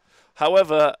 Dear.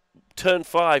 However, turn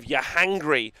 5, you're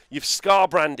hangry. You've scar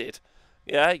branded.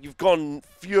 Yeah, you've gone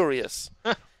furious.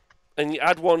 And you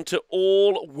add 1 to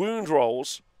all wound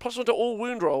rolls, +1 to all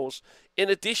wound rolls. In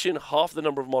addition, half the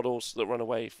number of models that run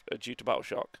away due to battle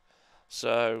shock.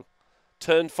 So,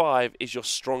 turn 5 is your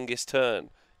strongest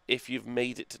turn if you've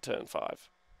made it to turn 5.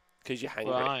 Because you're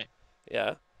hangry. Right.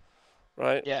 Yeah.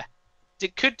 Right? Yeah.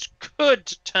 It could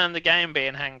turn the game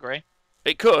being hangry.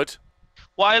 It could.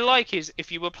 What I like is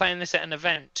if you were playing this at an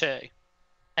event too,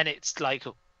 and it's like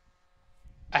a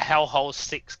Hellhole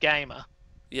 6 gamer.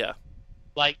 Yeah.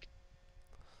 Like,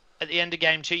 at the end of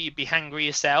game 2, you'd be hangry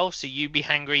yourself, so you'd be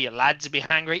hangry, your lads would be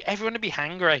hangry, everyone would be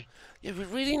hangry. Yeah, we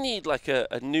really need like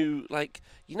a new, like,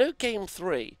 game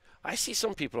 3. I see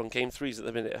some people on game 3s at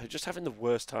the minute who are just having the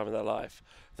worst time of their life.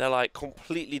 They're like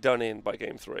completely done in by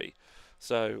game 3.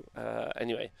 So,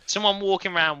 anyway. Someone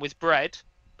walking around with bread,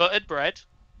 buttered bread.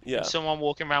 Yeah. And someone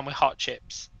walking around with hot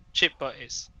chips, chip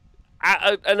butties.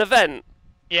 At an event?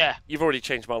 Yeah. You've already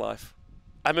changed my life.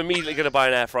 I'm immediately going to buy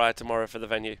an air fryer tomorrow for the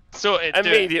venue. Sorted.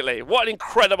 Immediately. What an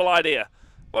incredible idea.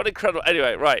 What incredible.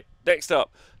 Anyway, right. Next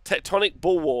up, Tectonic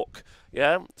Bulwark.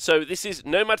 Yeah. So this is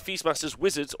Nomad Feastmasters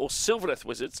Wizards or Sylvaneth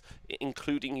Wizards,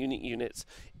 including unique units,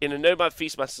 in a Nomad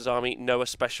Feastmasters army know a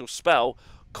special spell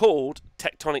called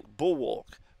Tectonic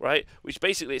Bulwark. Right. Which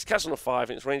basically it's cast on a 5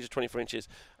 and its range is 24 inches,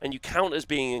 and you count as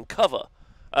being in cover.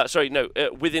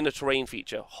 Within a terrain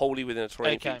feature, wholly within a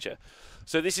terrain feature.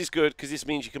 So this is good because this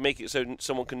means you can make it so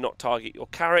someone can not target your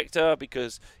character,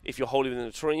 because if you're wholly within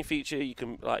a terrain feature, you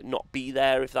can like not be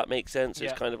there, if that makes sense. So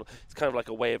it's kind of like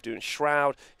a way of doing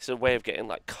shroud. It's a way of getting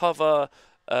like cover.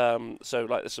 So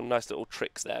like there's some nice little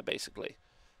tricks there, basically.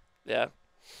 Yeah.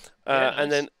 Nice.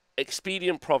 And then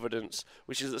Expedient Providence,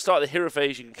 which is at the start of the hero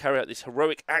phase, you can carry out this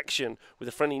heroic action with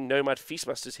a friendly Nomad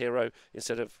Feastmasters hero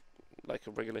instead of like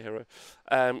a regular hero.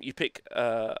 You pick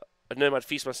a Nomad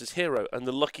Feastmasters hero, and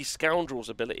the Lucky Scoundrels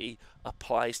ability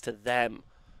applies to them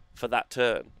for that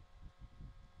turn.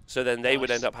 So then they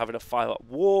would end up having a 5-up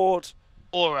ward.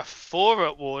 Or a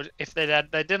 4-up ward if they'd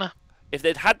had their dinner. If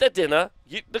they'd had their dinner,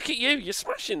 look at you, you're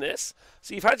smashing this.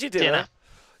 So you've had your dinner.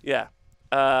 Yeah.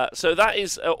 So that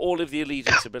is all of the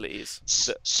allegiance abilities.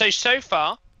 So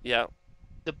far, yeah,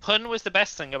 the pun was the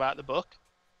best thing about the book.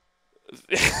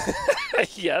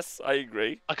 Yes, I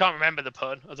agree. I can't remember the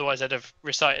pun, otherwise I'd have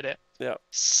recited it. Yeah.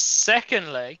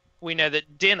 Secondly, we know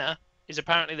that dinner is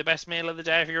apparently the best meal of the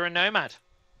day if you're a nomad.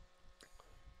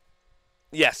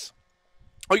 Yes.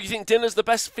 Oh, you think dinner's the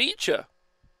best feature?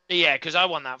 Yeah, because I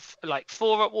want that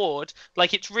 4-up ward.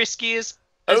 Like, it's risky as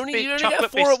you only get a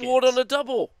 4-up ward on a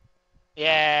double.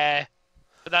 Yeah,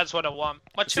 but that's what I want.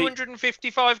 My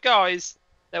 255 guys,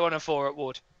 they want a 4-up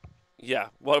ward. Yeah,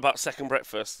 what about second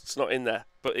breakfast? It's not in there,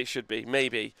 but it should be.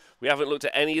 Maybe. We haven't looked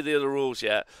at any of the other rules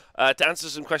yet. To answer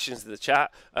some questions in the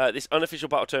chat, this unofficial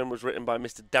Battletome was written by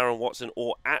Mr. Darren Watson,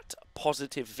 or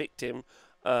 @PositiveVictim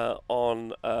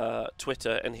on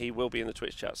Twitter, and he will be in the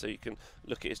Twitch chat, so you can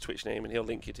look at his Twitch name and he'll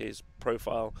link you to his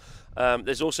profile.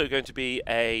 There's also going to be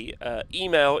a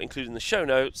email included in the show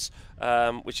notes,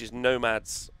 which is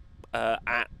nomads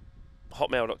at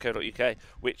hotmail.co.uk,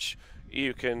 which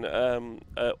you can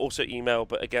also email,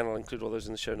 but again, I'll include all those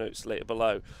in the show notes later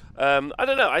below. I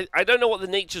don't know. I don't know what the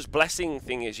Nature's Blessing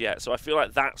thing is yet, so I feel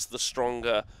like that's the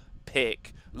stronger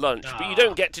pick. Lunch, but you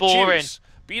don't get to choose.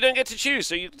 But you don't get to choose,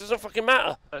 so it doesn't fucking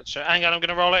matter. That's right. Hang on, I'm going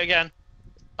to roll it again.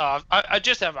 I'm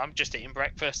just eating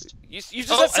breakfast. You just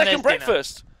had second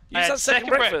breakfast. You just had second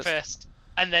breakfast.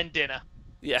 And then dinner.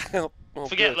 Yeah.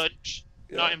 Forget lunch.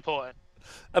 Yeah. Not important.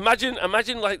 Imagine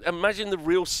the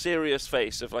real serious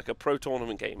face of like a pro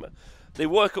tournament gamer. They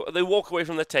walk away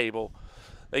from the table.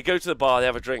 They go to the bar. They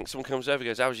have a drink. Someone comes over,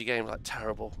 goes, "How was your game?" Like,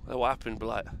 terrible. What happened? But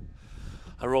like,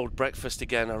 I rolled breakfast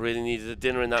again. I really needed a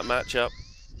dinner in that matchup.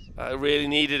 I really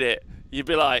needed it. You'd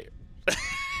be like...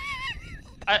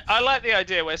 I like the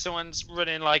idea where someone's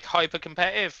running like hyper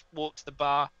competitive, walk to the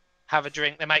bar, have a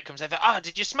drink, their mate comes over,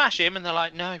 did you smash him? And they're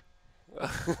like, no.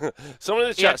 Someone in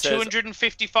the He chat had says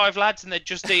 255 lads and they'd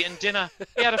just eaten dinner.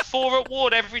 He had a 4 at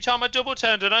ward every time I double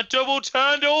turned, and I double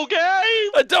turned all game.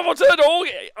 I double turned all.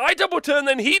 I double turned,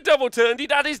 then he double turned.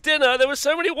 He'd had his dinner. There were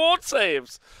so many ward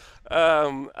saves.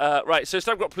 Right, so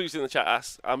Stab Got Blues in the chat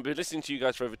asks, I've been listening to you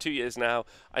guys for over 2 years now.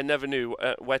 I never knew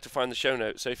where to find the show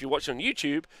notes. So if you're watching on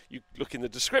YouTube, you look in the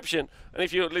description. And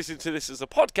if you're listening to this as a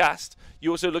podcast,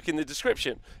 you also look in the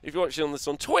description. If you're watching this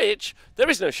on Twitch, there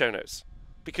is no show notes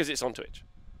because it's on Twitch.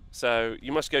 So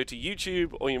you must go to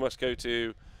YouTube or you must go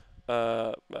to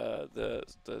the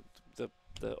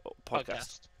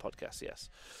podcast. Podcast, yes.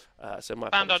 So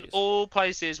my Found on apologies. all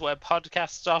places where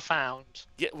podcasts are found.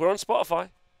 Yeah, we're on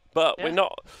Spotify. But we're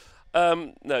not.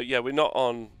 We're not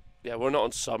on. Yeah, we're not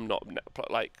on some. Not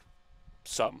like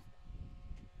some.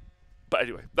 But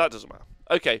anyway, that doesn't matter.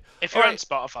 Okay. If you're on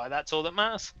Spotify, that's all that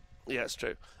matters. Yeah, it's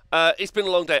true. It's been a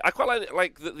long day. I quite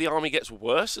like that the army gets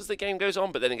worse as the game goes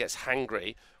on, but then it gets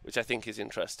hangry, which I think is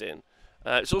interesting.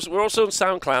 We're also on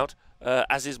SoundCloud,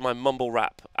 as is my mumble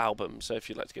rap album. So if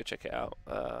you'd like to go check it out.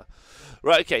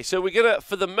 Right. Okay. So we're gonna,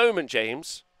 for the moment,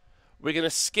 James, we're gonna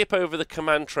skip over the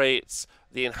command traits,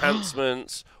 the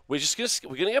enhancements. we're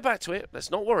gonna get back to it. Let's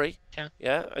not worry. Yeah.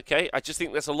 Yeah. Okay. I just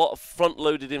think there's a lot of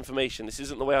front-loaded information. This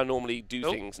isn't the way I normally do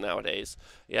things nowadays.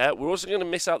 Yeah. We're also gonna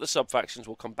miss out the sub-factions.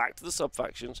 We'll come back to the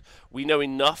sub-factions. We know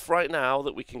enough right now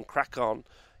that we can crack on.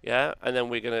 Yeah, and then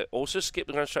we're going to also skip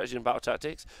the grand strategy and battle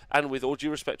tactics. And with all due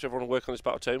respect to everyone who work on this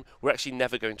Battletome, we're actually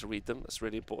never going to read them. That's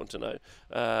really important to know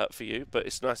for you, but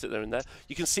it's nice that they're in there.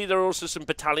 You can see there are also some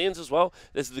battalions as well.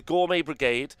 There's the Gourmet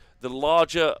Brigade, the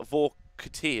larger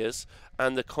Vorketeers,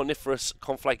 and the Coniferous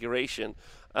Conflagration.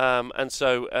 And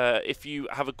so if you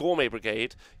have a Gourmet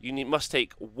Brigade, you must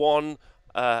take one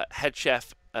head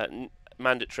chef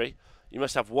mandatory. You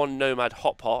must have one Nomad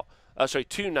Hot Pot.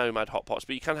 Two Nomad Hot Pots,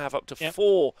 but you can have up to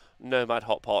 4 Nomad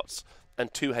Hot Pots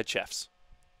and 2 head chefs.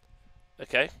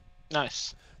 Okay?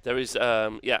 Nice. There is,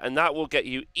 and that will get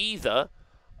you either,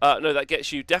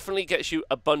 definitely gets you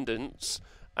Abundance,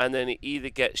 and then it either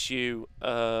gets you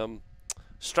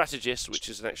Strategist, which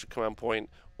is an extra command point,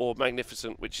 or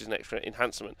Magnificent, which is an extra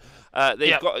enhancement.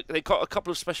 They've got a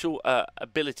couple of special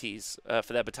abilities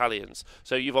for their battalions.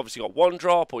 So you've obviously got 1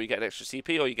 drop, or you get an extra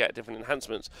CP, or you get different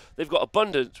enhancements. They've got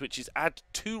Abundance, which is add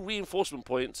 2 reinforcement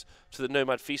points to the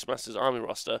Gnomad Feastmasters army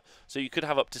roster. So you could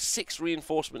have up to 6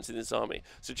 reinforcements in this army.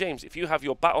 So James, if you have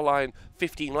your battle line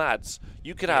 15 lads,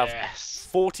 you could have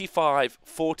 45,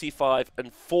 45,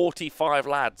 and 45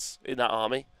 lads in that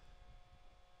army.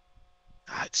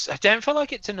 I don't feel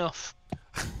like it's enough.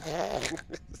 I'd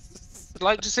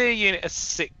like to see a unit of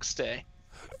 60.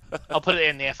 I'll put it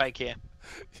in the FAQ.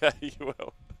 Yeah, you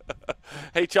will.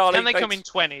 Hey, Charlie. Can they come in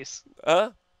 20s?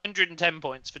 110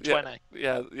 points for 20.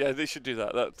 Yeah, they should do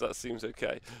that. That seems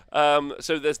okay.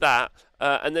 So there's that.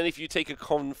 And then if you take a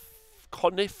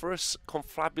Coniferous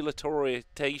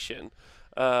Confabulatoriation,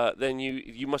 then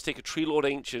you must take a Tree Lord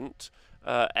Ancient,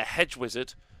 a Hedge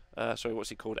Wizard, what's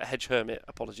he called? A Hedge Hermit,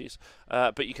 apologies.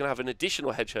 But you can have an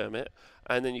additional Hedge Hermit,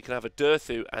 and then you can have a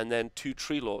Durthu, and then 2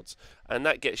 Tree Lords. And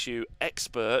that gets you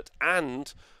Expert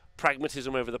and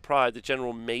Pragmatism over the Pride. The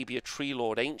General may be a Tree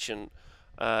Lord Ancient,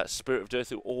 Spirit of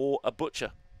Durthu, or a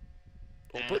Butcher.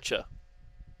 Butcher.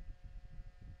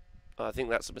 I think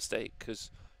that's a mistake,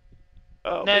 because...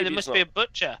 no, there must be a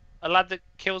Butcher. A lad that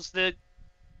kills the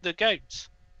goats.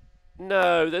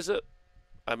 No, there's a...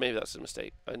 maybe that's a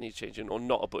mistake. I need to change it, or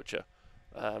not a Butcher.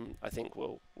 I think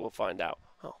we'll find out.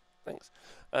 Oh, thanks.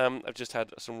 I've just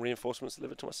had some reinforcements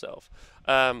delivered to myself.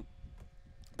 But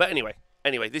anyway,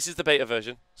 this is the beta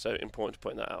version, so important to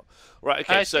point that out. Right,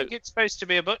 okay, I think it's supposed to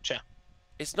be a Butcher.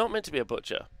 It's not meant to be a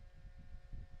Butcher.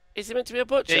 Is it meant to be a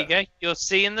Butcher? There you go. You'll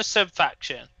see in the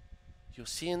sub-faction. You'll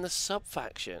see in the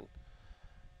sub-faction.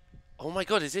 Oh my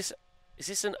god, is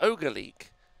this an ogre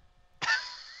leak?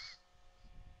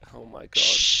 Oh my god.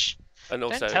 Shh. And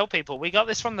also, don't tell people. We got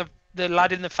this from the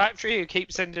lad in the factory who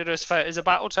keeps sending us photos of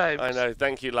Battletomes. I know.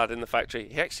 Thank you, lad in the factory.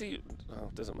 He actually... Oh,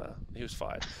 doesn't matter. He was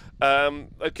fired.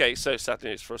 Okay, so sad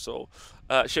news for us all.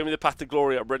 Show me the path to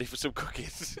glory. I'm ready for some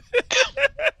cookies.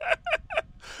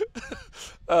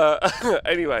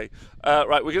 Anyway,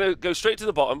 right, we're going to go straight to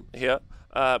the bottom here.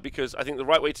 Because I think the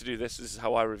right way to do this is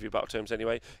how I review Battletomes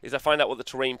anyway, is I find out what the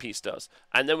terrain piece does.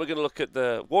 And then we're going to look at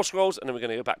the War Scrolls, and then we're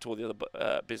going to go back to all the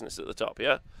other business at the top,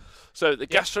 yeah? So, the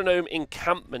Gastronome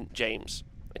Encampment, James,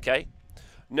 okay?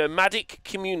 Nomadic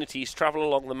communities travel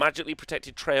along the magically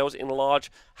protected trails in large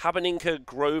Habeninka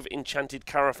Grove enchanted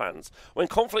caravans. When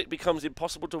conflict becomes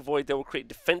impossible to avoid, they will create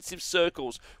defensive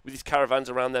circles with these caravans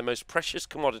around their most precious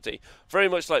commodity. Very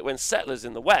much like when settlers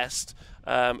in the West,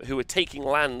 who were taking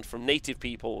land from native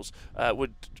peoples,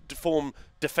 would form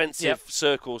defensive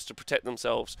circles to protect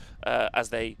themselves as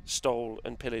they stole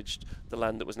and pillaged the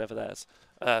land that was never theirs.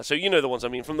 So you know the ones I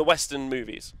mean from the Western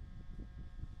movies.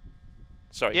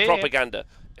 Sorry, propaganda.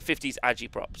 50s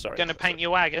agitprop. Sorry. Gonna paint your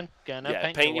wagon.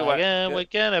 Gonna paint your wagon. wagon. We're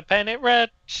gonna paint it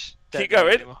red. Keep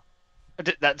going.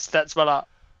 That's my lot.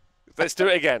 Let's do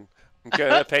it again. I'm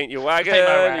gonna paint your wagon.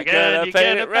 You're gonna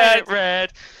paint it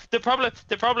red. The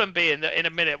problem being that in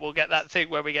a minute we'll get that thing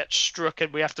where we get struck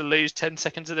and we have to lose 10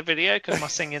 seconds of the video because my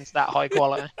singing's that high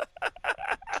quality.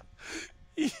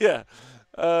 Yeah.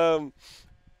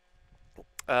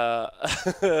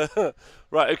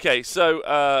 Right. Okay. So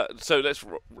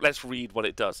let's read what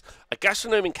it does. A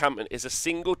gastronome encampment is a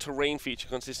single terrain feature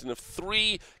consisting of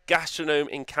 3 gastronome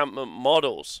encampment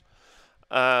models.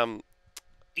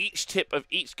 Each tip of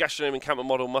each gastronome encampment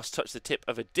model must touch the tip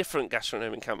of a different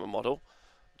gastronome encampment model.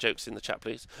 Jokes in the chat,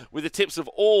 please. With the tips of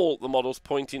all the models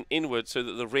pointing inward so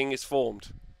that the ring is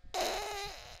formed.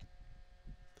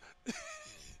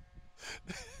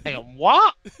 Hang on,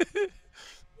 what?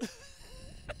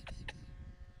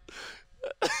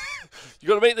 You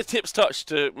got to make the tips touch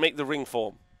to make the ring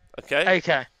form. Okay.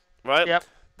 Okay. Right. Yep.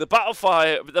 The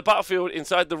battlefield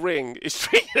inside the ring is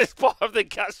treated as part of the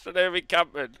gastronome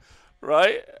encampment.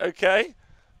 Right. Okay.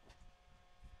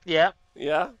 Yeah.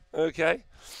 Yeah. Okay.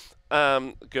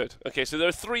 Good. Okay. So there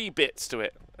are 3 bits to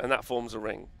it, and that forms a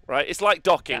ring. Right. It's like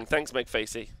docking. Yeah. Thanks, Meg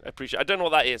Facey. I appreciate. I don't know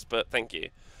what that is, but thank you.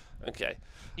 Okay.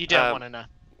 You don't want to know.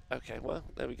 Okay. Well,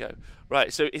 there we go.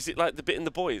 Right. So is it like the bit in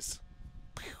The Boys?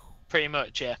 Pretty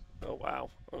much, yeah. Oh,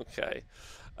 wow. Okay.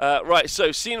 Right,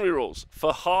 so scenery rules.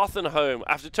 For Hearth and Home,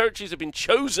 after territories have been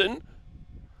chosen,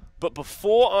 but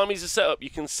before armies are set up, you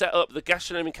can set up the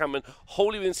gastronome encampment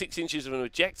wholly within 6 inches of an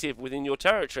objective within your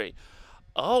territory.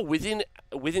 Oh, within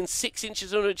 6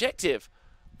 inches of an objective.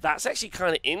 That's actually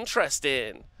kind of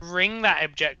interesting. Ring that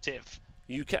objective.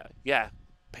 You can, yeah.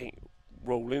 Paint.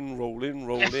 Rolling, rolling,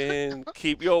 rolling.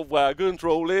 Keep your wagons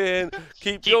rolling.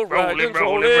 Keep your wagons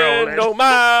rolling.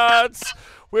 Nomads,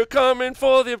 we're coming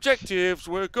for the objectives.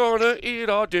 We're gonna eat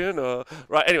our dinner.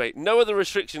 Right, anyway, no other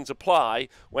restrictions apply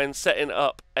when setting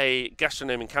up a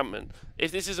gastronome encampment.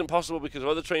 If this isn't possible because of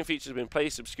other terrain features have been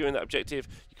placed obscuring that objective,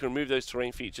 you can remove those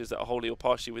terrain features that are wholly or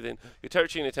partially within your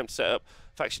territory and attempt to set up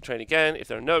faction terrain again. If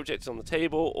there are no objectives on the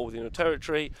table or within your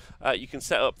territory, you can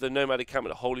set up the nomad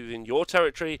encampment wholly within your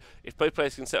territory. If both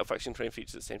players can set up faction terrain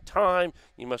features at the same time,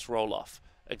 you must roll off.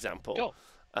 Example. Cool.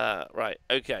 Right,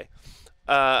 okay.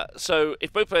 So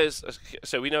if both players,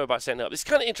 so we know about setting up. This is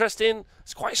kind of interesting.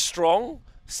 It's quite strong,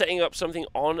 setting up something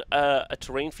on a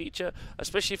terrain feature,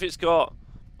 especially if it's got.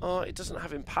 It doesn't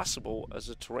have impassable as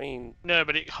a terrain. No,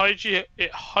 but it hides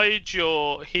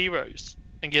your heroes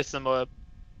and gives them a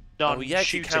non-shooty. Oh yeah,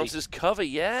 it counts as cover.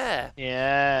 Yeah.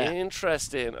 Yeah.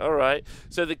 Interesting. All right.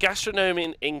 So the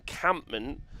gastronome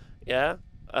encampment. Yeah.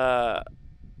 So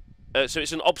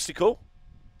it's an obstacle.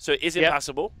 So it is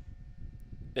impassable.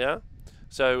 Yeah.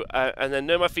 So, and then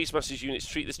Nomad Feastmasters units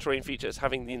treat this terrain feature as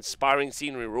having the inspiring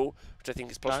scenery rule, which I think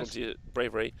is possible to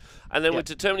bravery. And then with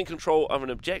determining control of an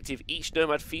objective, each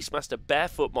Nomad Feastmaster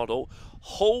barefoot model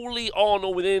wholly on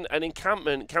or within an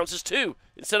encampment counts as 2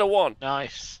 instead of 1.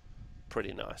 Nice.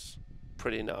 Pretty nice.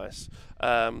 Pretty nice.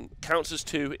 Counts as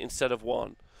 2 instead of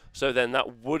 1. So then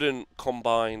that wouldn't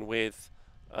combine with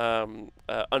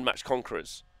Unmatched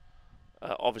Conquerors.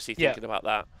 Obviously thinking about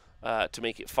that. To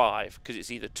make it 5, because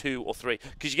it's either 2 or 3.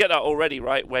 Because you get that already,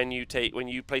 right? When you play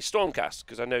Stormcast,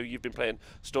 because I know you've been playing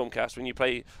Stormcast. When you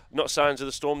play not Signs of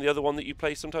the Storm, the other one that you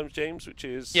play sometimes, James, which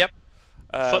is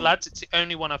Footlads. It's the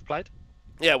only one I've played.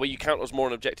 Yeah, where you count as more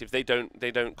an objective. They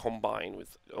don't combine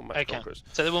with Unmatched Conquerors.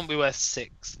 So they wouldn't be worth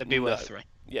 6. They'd be worth 3.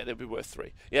 Yeah, they'd be worth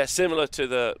 3. Yeah, similar to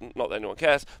the, not that anyone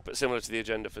cares, but similar to the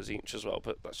agenda for Zinch as well,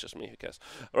 but that's just me, who cares.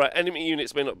 Alright, enemy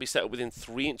units may not be set up within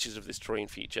 3 inches of this terrain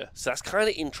feature. So that's kind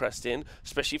of interesting,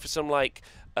 especially for some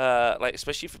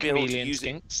especially for being able to use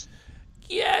it.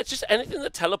 Yeah, just anything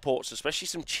that teleports, especially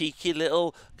some cheeky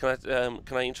little, can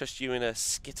I interest you in a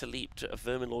Skitterleap, a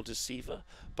Verminlord Deceiver,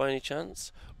 by any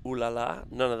chance? Ooh la la,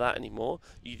 none of that anymore.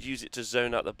 You'd use it to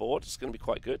zone out the board. It's going to be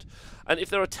quite good. And if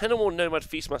there are 10 or more Nomad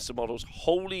Feastmaster models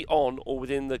wholly on or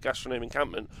within the gastronome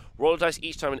encampment, roll a dice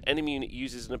each time an enemy unit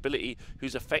uses an ability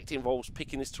whose effect involves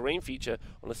picking this terrain feature.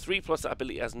 On a 3+, that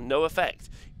ability has no effect.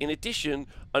 In addition,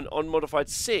 an unmodified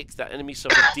 6, that enemy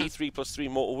suffers D3+3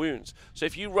 mortal wounds. So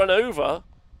if you run over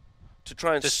to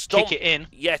try and kick it in.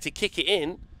 Yeah, to kick it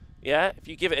in. Yeah, if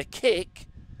you give it a kick,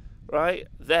 right,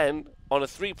 then on a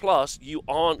 3+, you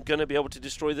aren't going to be able to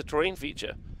destroy the terrain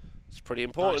feature. It's pretty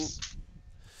important.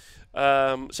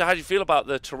 Nice. So how do you feel about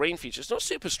the terrain feature? It's not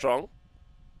super strong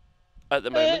at the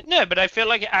moment. No, but I feel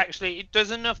like it does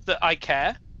enough that I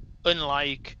care.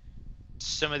 unlike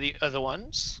some of the other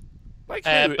ones. Like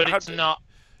who? But it's not.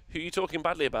 Who are you talking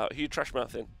badly about? Who are you trash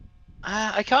mouthing?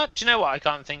 I can't. Do you know what? I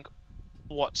can't think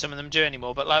what some of them do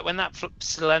anymore. But like when that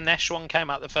Slanesh one came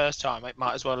out the first time, it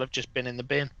might as well have just been in the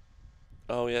bin.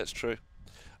 Oh yeah, it's true.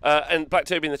 And Black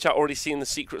Toby in the chat already seen the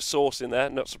secret sauce in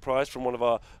there. Not surprised from one of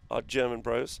our German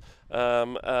bros.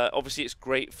 Obviously, it's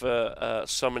great for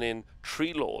summoning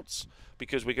tree lords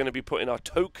because we're going to be putting our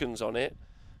tokens on it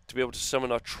to be able to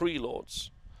summon our tree lords.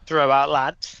 Throw out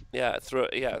lads. Yeah,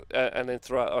 and then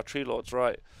throw out our tree lords.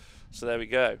 Right. So there we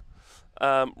go.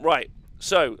 Right.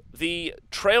 So the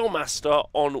Trailmaster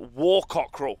on War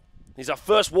Cockerel. He's our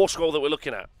first war scroll that we're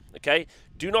looking at. Okay.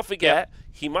 Do not forget,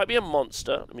 he might be a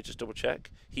monster. Let me just double check.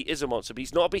 He is a monster, but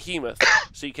he's not a behemoth.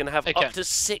 So you can have up to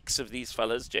 6 of these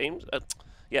fellas, James.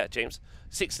 James.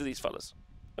 6 of these fellas.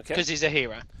 Okay. Because he's a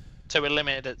hero. So we're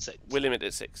limited at 6. We're limited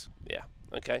at 6. Yeah.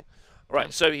 Okay.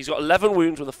 Right. So he's got 11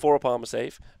 wounds with a 4-up armor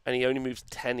save, and he only moves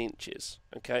 10 inches.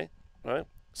 Okay. Right.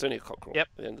 It's only a cockerel at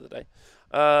the end of the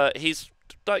day. He's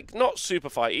like not super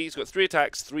fighty. He's got 3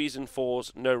 attacks, 3s and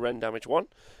 4s, no rend damage 1.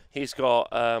 He's got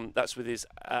that's with his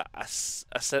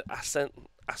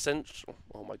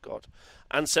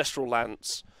ancestral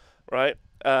lance, right?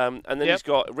 And then he's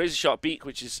got razor sharp beak,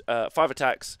 which is 5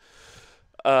 attacks,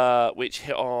 which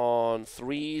hit on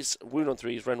 3s, wound on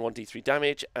 3s, rend 1 d3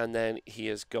 damage, and then he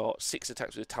has got 6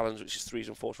 attacks with talons, which is 3s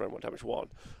and 4s, rend 1 damage 1.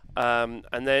 And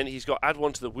then he's got add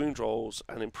 1 to the wound rolls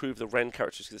and improve the rend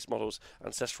characteristics of this model's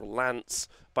ancestral lance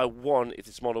by 1 if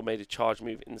this model made a charge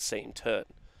move in the same turn.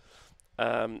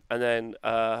 And then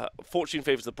Fortune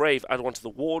Favors the Brave, add 1 to the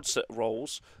wards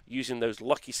rolls using those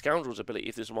Lucky Scoundrels ability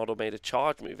if this model made a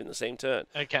charge move in the same turn.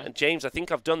 Okay. And James, I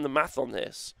think I've done the math on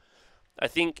this. I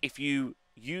think if you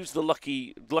use the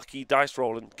lucky dice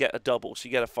roll and get a double, so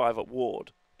you get a 5-up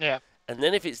ward. Yeah. And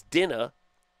then if it's dinner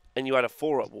and you add a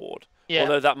 4-up ward, yeah.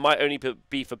 although that might only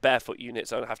be for barefoot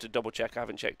units, I have to double check. I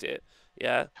haven't checked it.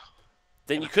 Yeah.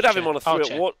 Then you could have him on a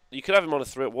 3-up ward. You could have him on a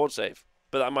 3-up ward save,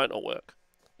 but that might not work.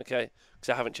 Okay.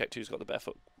 Because I haven't checked who's got the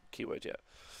barefoot keyword yet.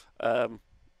 And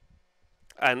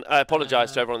I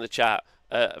apologise to everyone in the chat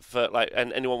for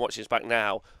and anyone watching this back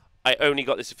now. I only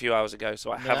got this a few hours ago,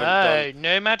 so I haven't done.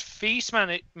 Nomad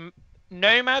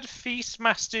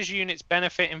Feastmasters units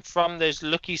benefiting from those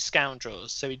Lucky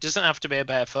Scoundrels, so he doesn't have to be a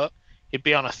barefoot. He'd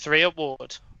be on a 3-up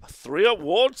ward. A 3-up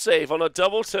ward save on a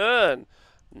double turn.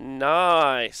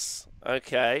 Nice.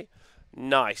 Okay.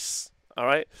 Nice. All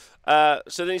right.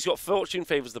 So then he's got Fortune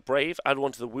Favors the Brave. Add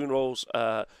 1 to the wound rolls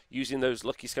using those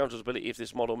Lucky Scoundrels ability if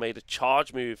this model made a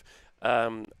charge move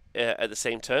at the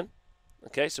same turn.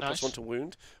 Okay, so nice. +1 to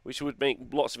wound, which would make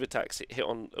lots of attacks hit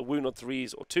on a wound on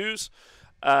 3s or 2s.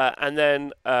 And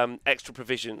then extra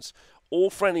provisions. All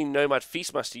friendly Nomad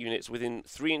Feastmaster units within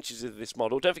 3 inches of this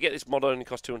model. Don't forget this model only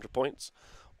costs 200 points.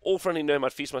 All friendly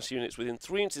Nomad Feastmaster units within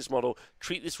 3 inches of this model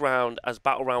treat this round as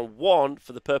battle round 1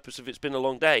 for the purpose of it's been a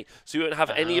long day. So you won't have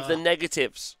any of the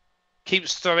negatives.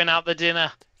 Keeps throwing out the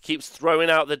dinner. Keeps throwing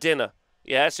out the dinner.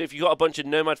 Yeah, so if you've got a bunch of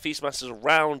Nomad Feastmasters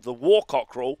around the War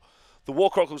Cockerel, the War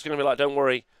Cockerel's going to be like, don't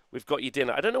worry, we've got your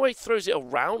dinner. I don't know where he throws it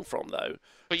around from, though.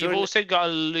 But you've also got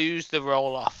to lose the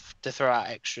roll-off to throw out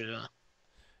extra.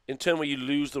 In turn where you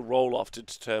lose the roll-off to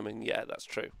determine, yeah, that's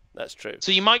true. That's true.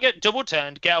 So you might get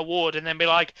double-turned, get a ward, and then be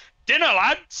like, dinner,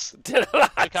 lads! Dinner,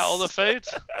 lads! Take out all the food.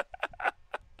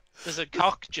 There's a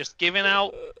cock just giving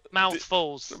out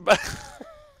mouthfuls.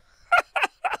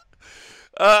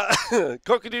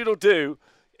 Cock-a-doodle-doo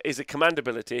is a command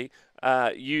ability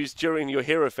used during your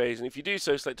hero phase, and if you do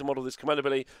so, select to model this command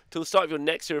ability till the start of your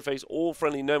next hero phase. All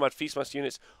friendly Nomad Feastmaster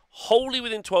units wholly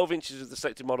within 12 inches of the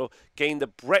selected model gain the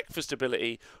breakfast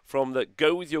ability from the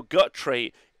Go With Your Gut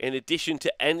trait, in addition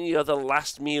to any other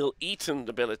last meal eaten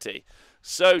ability.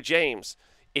 So, James,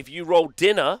 if you roll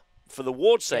dinner for the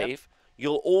ward save,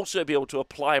 you'll also be able to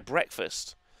apply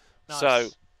breakfast. Nice. So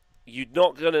you're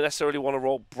not going to necessarily want to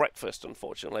roll breakfast,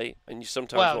 unfortunately, and you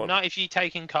sometimes want... not if you're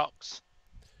taking cocks.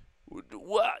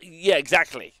 Well, yeah,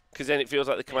 exactly, because then it feels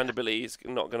like the command ability is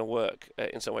not going to work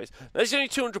in some ways. Now, there's only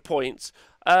 200 points.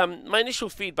 My initial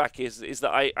feedback is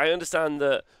that I understand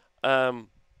that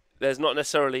there's not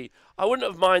necessarily... I wouldn't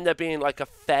have mind there being like a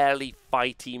fairly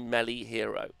fighty melee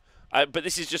hero. But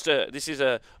this is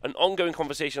an ongoing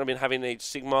conversation I've been having in Age of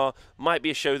Sigmar. Might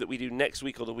be a show that we do next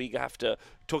week or the week after,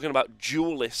 talking about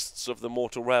duelists of the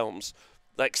Mortal Realms,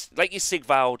 like your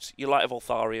Sigvalds, your Light of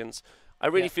Altharians. I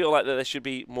really feel like that there should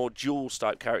be more duels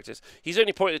type characters. He's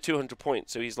only pointed at 200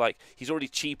 points, so he's already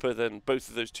cheaper than both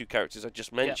of those two characters I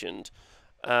just mentioned.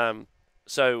 And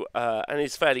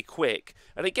he's fairly quick.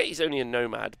 And I get he's only a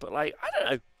nomad, but I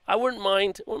don't know. I wouldn't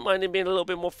mind him being a little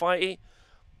bit more fighty.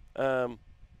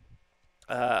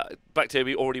 Black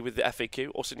Toby already with the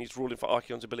FAQ. Also needs ruling for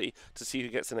Archeon's ability to see who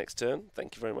gets the next turn.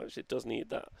 Thank you very much. It does need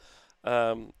that.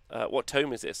 What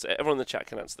tome is this? Everyone in the chat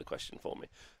can answer the question for me.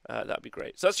 That'd be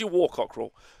great. So that's your War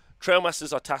Cockerel.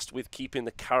 Trailmasters are tasked with keeping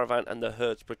the caravan and the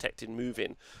herds protected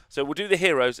moving. So we'll do the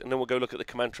heroes and then we'll go look at the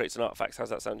command traits and artifacts. How's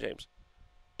that sound, James?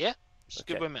 Yeah, it's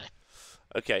good with me.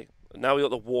 Okay, now we got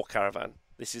the War Caravan.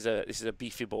 This is a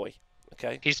beefy boy.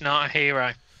 Okay. He's not a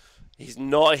hero. He's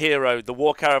not a hero. The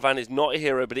War Caravan is not a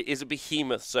hero, but it is a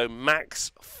behemoth. So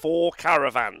max 4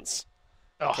 caravans.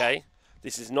 Okay.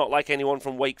 This is not like anyone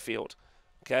from Wakefield.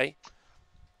 Okay.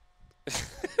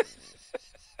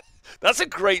 That's a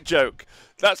great joke.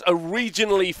 That's a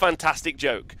regionally fantastic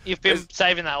joke. You've been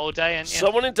saving that all day, haven't you?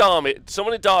 Someone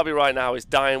in Derby right now is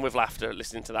dying with laughter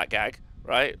listening to that gag,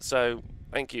 right? So,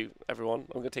 thank you, everyone.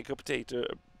 I'm going to take a cup of tea to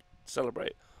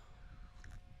celebrate.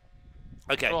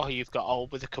 Okay. Oh, you've got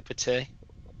old with a cup of tea.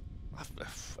 Do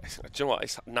you know what?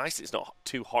 It's nice it's not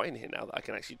too hot in here now that I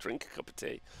can actually drink a cup of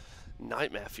tea.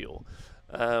 Nightmare fuel.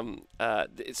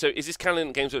 So is this canon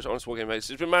in Games Workshop Honest Wargamer? It's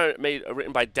been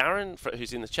written by Darren,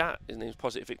 who's in the chat. His name's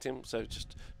Positive Victim. So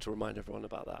just to remind everyone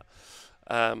about that.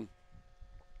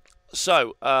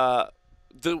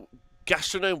 The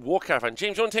Gastronome War Caravan.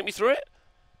 James, you want to take me through it?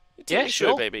 Yeah,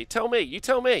 sure, baby. Tell me. You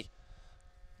tell me.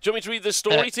 Do you want me to read the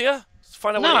story to you?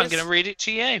 Find out no, what it I'm is? going to read it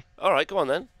to you. All right, go on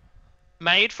then.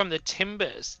 Made from the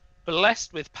timbers,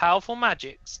 blessed with powerful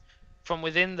magics from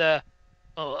within the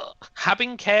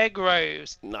Habincare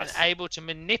groves, nice. and able to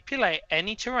manipulate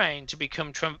any terrain to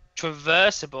become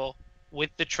traversable with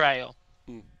the trail.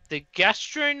 The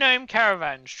Gastronome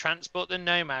caravans transport the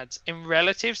nomads in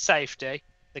relative safety.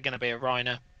 They're going to be a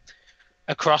rhino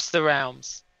across the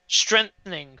realms,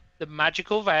 strengthening the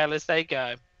magical veil as they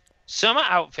go. Some are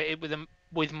outfitted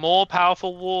with more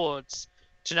powerful wards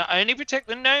to not only protect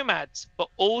the nomads, but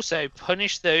also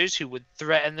punish those who would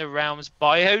threaten the realm's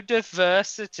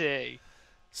biodiversity.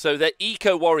 So they're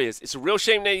eco-warriors. It's a real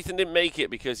shame Nathan didn't make it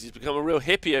because he's become a real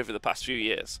hippie over the past few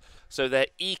years. So they're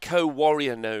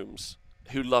eco-warrior gnomes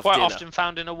who love Quite dinner. often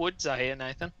found in the woods, I hear,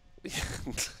 Nathan.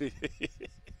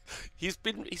 He's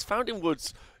found in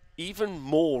woods even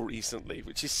more recently,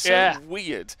 which is so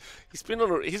weird. He's been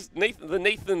on the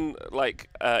Nathan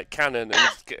canon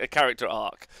and character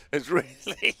arc is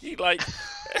really like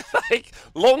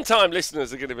long time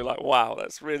listeners are going to be like, wow,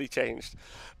 that's really changed.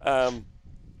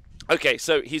 Okay,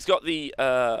 so he's got the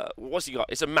what's he got?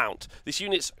 It's a mount. This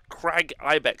unit's crag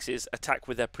ibexes attack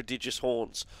with their prodigious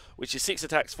horns, which is 6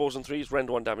 attacks, 4s and 3s, rend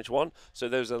 1, damage 1. So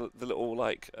those are the little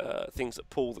things that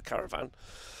pull the caravan.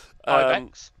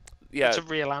 Ibex. Yeah, it's a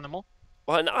real animal.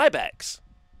 Well, an ibex.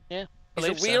 Yeah, it's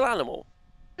a real animal.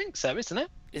 I think so, isn't it?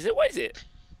 Is it? What is it?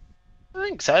 I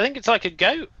think so. I think it's like a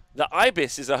goat. The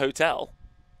ibis is a hotel.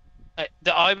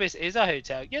 The ibis is a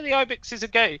hotel. Yeah, the ibex is a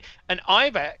goat. An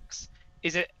ibex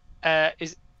is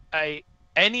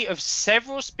any of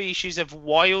several species of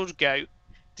wild goat,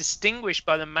 distinguished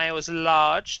by the male's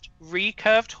large,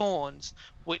 recurved horns,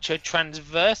 which are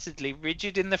transversely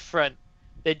rigid in the front.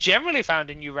 They're generally found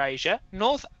in Eurasia,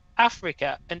 North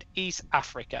Africa, and East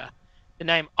Africa. The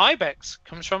name ibex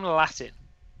comes from Latin.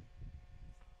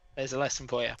 There's a lesson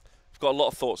for you. I've got a lot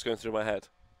of thoughts going through my head.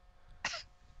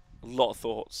 A lot of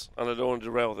thoughts, and I don't want to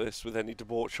derail this with any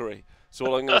debauchery. So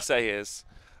all I'm going to say is,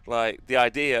 like, the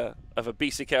idea of a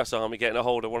Beast of Chaos army getting a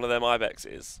hold of one of them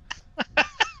ibexes,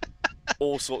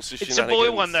 all sorts of shenanigans. It's a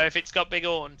boy one though if it's got big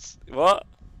horns. What?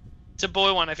 It's a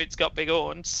boy one if it's got big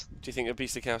horns. Do you think a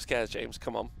Beast of Chaos scares, James?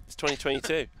 Come on, it's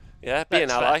 2022. Yeah, be an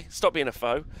ally. Stop being a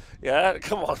foe. Yeah,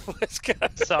 come on, let's go.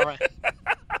 Sorry.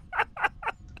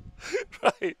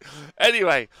 Right.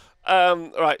 Anyway,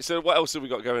 right. So what else have we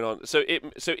got going on? So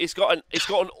it's got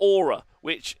an aura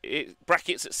which it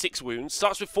brackets at 6 wounds.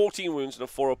 Starts with 14 wounds and a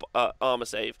 4 armor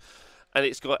save, and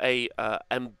it's got a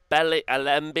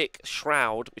alembic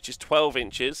shroud which is 12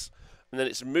 inches, and then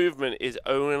its movement is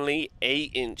only 8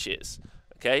 inches.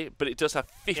 Okay, but it does have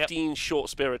 15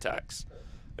 short spear attacks.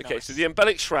 Okay, nice. So the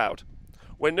Embellic Shroud.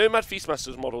 When Nomad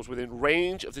Feastmasters models within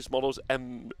range of this model's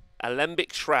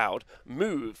alembic shroud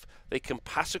move, they can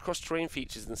pass across terrain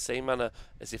features in the same manner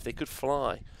as if they could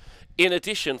fly. In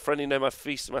addition, friendly Nomad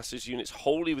Feastmasters units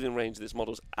wholly within range of this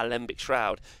model's alembic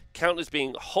shroud count as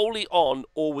being wholly on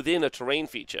or within a terrain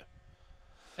feature.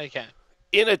 Okay.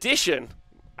 In addition,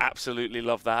 absolutely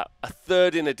love that. A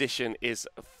third in addition is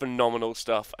phenomenal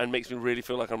stuff and makes me really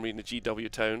feel like I'm reading a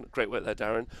GW tone. Great work there,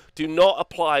 Darren. Do not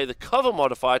apply the cover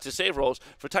modifier to save rolls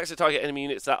for attacks that target enemy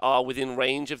units that are within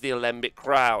range of the alembic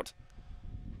crowd.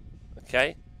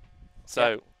 Okay?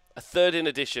 So, a third in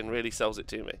addition really sells it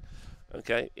to me.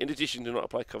 Okay? In addition, do not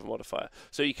apply cover modifier.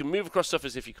 So you can move across stuff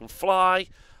as if you can fly.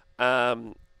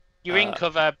 You're in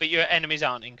cover, but your enemies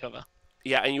aren't in cover.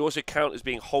 Yeah, and you also count as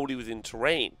being wholly within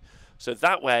terrain. So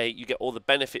that way you get all the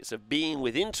benefits of being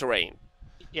within terrain.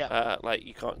 Yeah. Like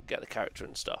you can't get the character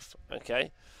and stuff.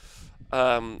 Okay.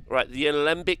 Right, the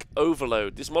Alembic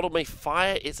Overload. This model may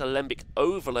fire its Alembic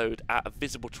Overload at a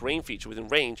visible terrain feature within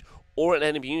range or an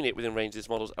enemy unit within range of this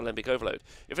model's Alembic Overload.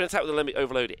 If an attack with Alembic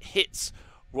Overload hits,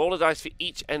 roll a dice for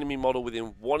each enemy model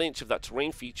within 1 inch of that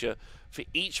terrain feature. For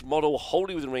each model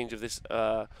wholly within range of this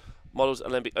model's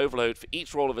Alembic Overload, for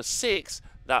each roll of a 6,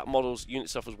 that model's unit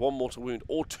suffers 1 mortal wound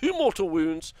or 2 mortal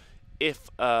wounds if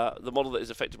the model that is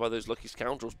affected by those lucky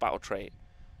scoundrels battle trait.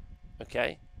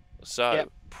 Okay? So,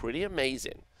 pretty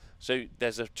amazing. So,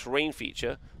 there's a terrain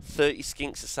feature. 30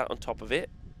 skinks are sat on top of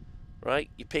it. Right?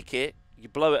 You pick it. You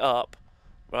blow it up.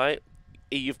 Right?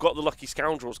 You've got the lucky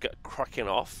scoundrels get cracking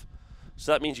off.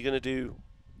 So, that means you're going to do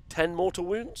 10 mortal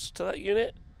wounds to that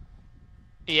unit.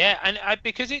 Yeah, and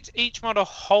because it's each model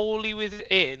wholly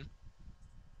within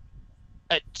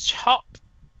a top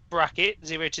bracket,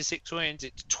 0 to 6 wounds,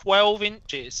 it's 12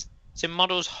 inches. So,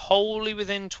 models wholly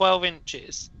within 12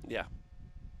 inches. Yeah.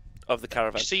 Of the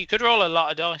caravan. So you could roll a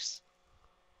lot of dice.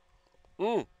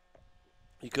 You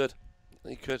could.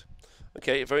 You could.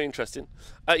 Okay, very interesting.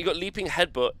 You got Leaping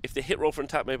Headbutt. If the hit roll for an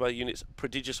attack made by the unit's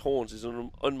Prodigious Horns is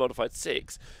an unmodified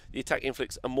 6, the attack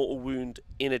inflicts a mortal wound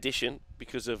in addition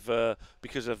because of the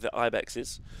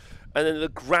ibexes. And then the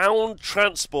Ground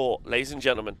Transport, ladies and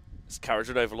gentlemen, it's Carriage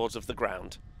and Overlords of the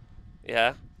Ground.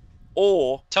 Yeah.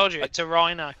 Or told you, it's a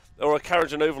rhino. Or a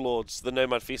Carriage and Overlords, the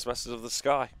Nomad Feastmasters of the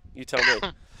Sky. You tell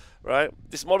me. Right?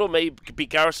 This model may be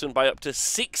garrisoned by up to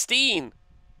 16.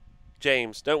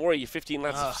 James, don't worry, your 15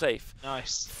 lads are safe.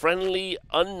 Nice. Friendly,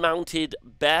 unmounted,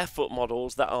 barefoot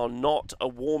models that are not a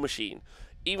war machine.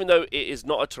 Even though it is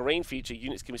not a terrain feature,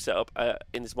 units can be set up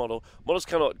in this model. Models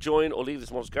cannot join or leave this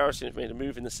model's garrison if made a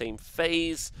move in the same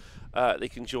phase. They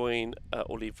can join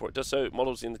or leave before it does so.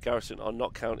 Models in the garrison are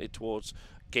not counted towards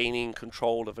gaining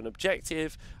control of an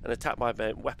objective. An attack by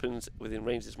weapons within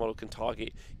range of this model can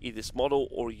target either this model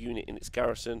or a unit in its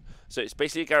garrison. So it's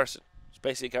basically a garrison. It's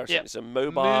basically a garrison. Yep. It's a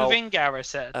mobile... moving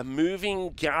garrison. A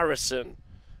moving garrison.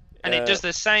 And it does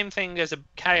the same thing as a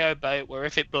KO boat, where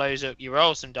if it blows up, you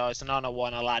roll some dice, and on a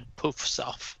 1, a lad poofs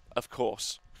off. Of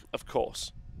course. Of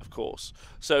course. Of course.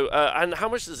 So, and how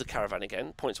much does a caravan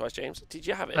again, points-wise, James? Did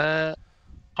you have it?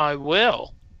 I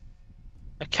will.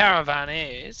 A caravan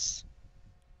is...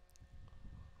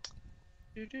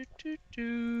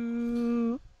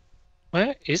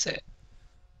 Where is it?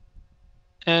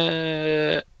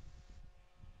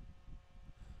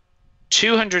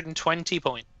 220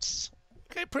 points.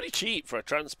 Okay, pretty cheap for a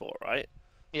transport, right?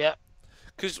 Yeah.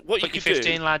 Because what put you your could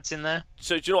 15 do, lads in there.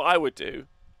 So do you know what I would do?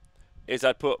 Is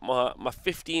I'd put my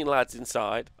 15 lads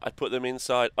inside. I'd put them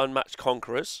inside Unmatched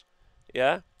Conquerors.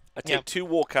 Yeah? I'd take 2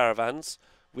 war caravans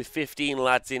with 15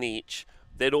 lads in each.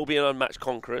 They'd all be in Unmatched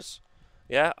Conquerors.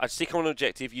 Yeah? I'd stick on an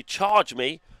objective. You charge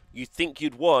me. You think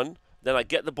you'd won. Then I'd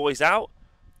get the boys out.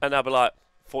 And I'd be like,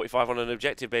 45 on an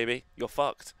objective, baby. You're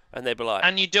fucked. And they'd be like...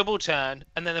 And you double turn.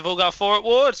 And then they've all got 4 at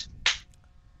ward.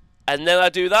 And then I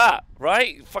do that,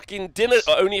 right? Fucking dinner.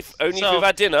 Only if we've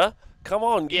had dinner. Come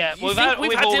on. Yeah, we've had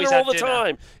dinner all the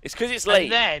time. It's because it's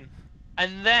late.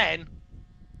 And then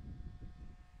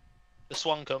the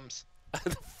swan comes.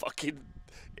 The fucking...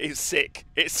 It's sick.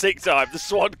 It's sick time. The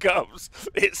swan comes.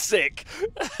 It's sick.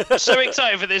 I'm so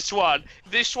excited for this one.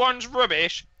 This swan's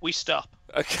rubbish. We stop.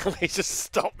 Okay, we just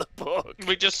stop the book.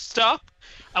 We just stop,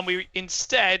 and we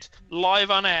instead, live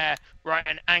on air, write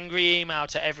an angry email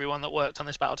to everyone that worked on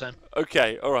this Battletome.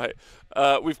 Okay, all right.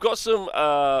 We've got some.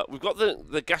 We've got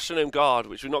the Gastronome Guard,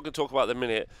 which we're not going to talk about in a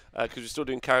minute because we're still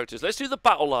doing characters. Let's do the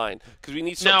battle line because we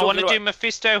need to. No, I want to do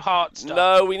Mephisto Heart stuff.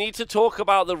 No, we need to talk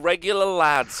about the regular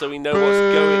lads so we know what's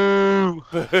going.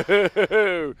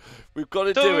 Boo! We've got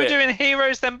to do it. We're doing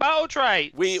heroes then battle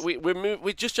traits.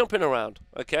 We're just jumping around,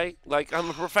 okay? Like I'm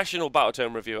a professional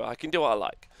Battletome reviewer. I can do what I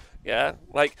like. Yeah,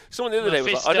 like someone the other day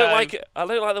was like, I don't like it. I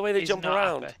don't like the way they jump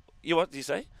around. Happy. What do you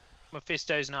say?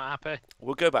 Mephisto's not happy.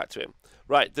 We'll go back to him.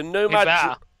 Right, the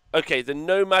Nomad. Okay, the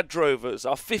Nomad Drovers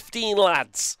are 15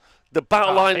 lads. The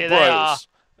battle line bros.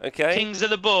 Okay. Kings of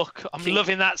the book. I'm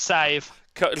loving that save.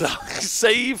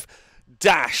 Save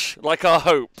dash like our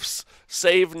hopes.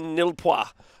 Save nil point.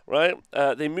 Right.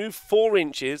 They move 4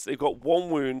 inches. They've got 1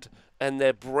 wound, and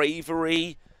their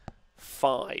bravery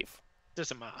 5.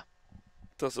 Doesn't matter.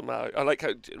 Doesn't matter. I like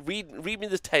how read me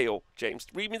the tale, James.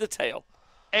 Read me the tale.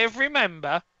 Every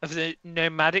member of the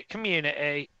nomadic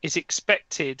community is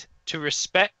expected to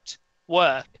respect,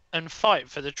 work, and fight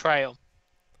for the trail.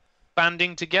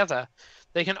 Banding together,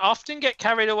 they can often get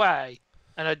carried away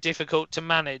and are difficult to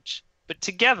manage, but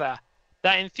together,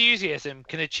 that enthusiasm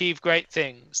can achieve great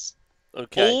things.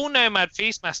 Okay. All Nomad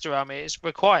Feastmaster armies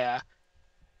require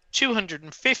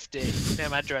 250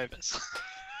 Nomad Drovers.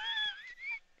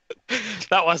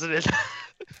 That wasn't it.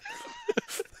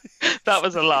 That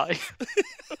was a lie.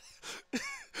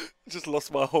 Just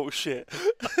lost my whole shit.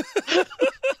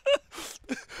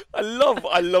 I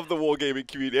love the wargaming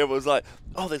community. Everyone's like,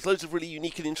 oh, there's loads of really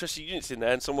unique and interesting units in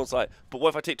there. And someone's like, but what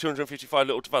if I take 255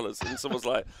 little fellas? And someone's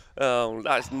like, oh,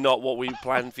 that's not what we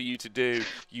planned for you to do,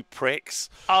 you pricks.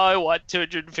 I want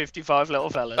 255 little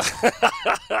fellas.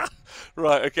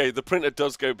 Right, okay, the printer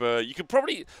does go burr.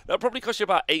 That'll probably cost you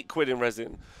about £8 in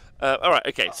resin. All right,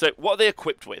 okay, so what are they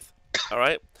equipped with? All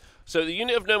right. So the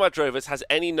unit of Nomad Drovers has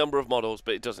any number of models,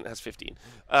 but it doesn't. It has 15.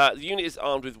 The unit is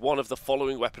armed with one of the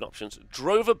following weapon options: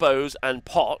 Drover bows and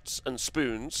pots and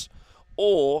spoons,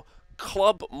 or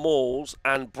club mauls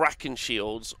and bracken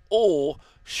shields, or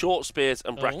short spears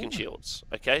and bracken shields.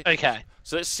 Okay? Okay.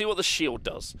 So let's see what the shield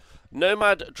does.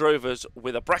 Nomad Drovers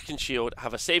with a bracken shield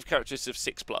have a save characteristic of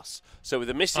 6+. So with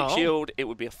a mystic shield, it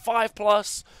would be a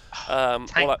 5+.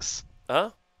 Tanks.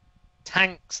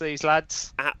 Tanks, these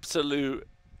lads. Absolute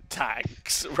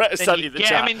tanks. Then you get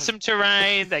them in some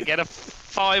terrain, they get a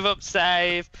 5+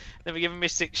 save, then we give them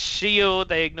Mystic Shield,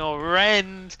 they ignore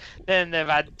Rend, then they've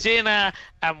had dinner,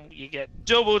 and you get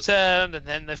double turned, and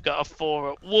then they've got a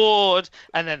 4 ward,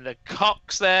 and then the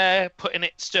cock's there, putting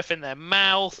stuff in their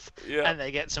mouth, and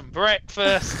they get some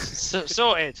breakfast.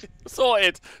 Sorted.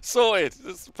 Sorted.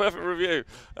 That's a perfect review.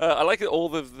 I like it. All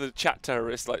the chat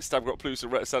terrorists like Stabgrot Plus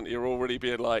and Reticenti are already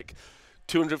being like,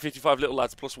 255 little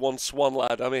lads plus one swan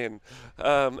lad. I'm in.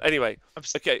 Anyway,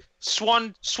 okay.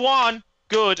 Swan,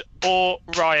 good or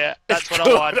riot. That's what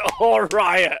I want. Good or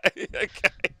riot. Okay.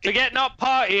 Forget not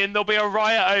partying. There'll be a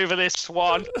riot over this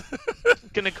swan.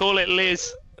 Gonna call it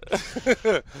Liz.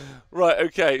 Right.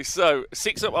 Okay. So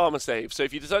 6+ armor save. So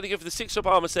if you decide to go for the 6+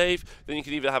 armor save, then you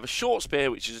can either have a short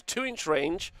spear, which is a 2-inch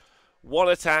range, 1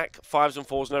 attack, 5s and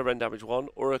 4s, no rend damage 1,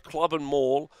 or a club and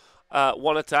maul.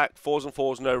 1 attack, 4s and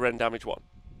 4s, no rend damage 1.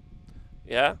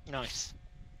 Yeah? Nice.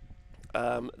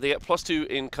 They get +2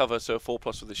 in cover, so 4+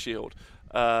 with the shield.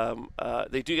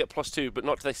 They do get +2, but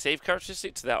not to their save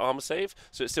characteristic, to their armor save,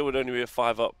 so it still would only be a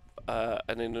 5+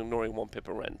 and then ignoring 1 pip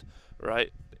and rend,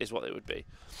 right? Is what they would be.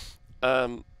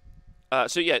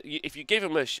 So yeah, if you gave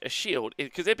them a shield,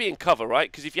 because they'd be in cover,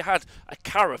 right? Because if you had a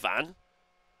caravan,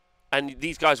 and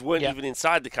these guys weren't even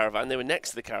inside the caravan, they were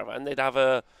next to the caravan, they'd have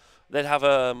a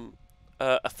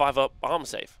 5+ armor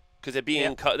save because they'd be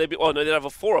in. They'd have a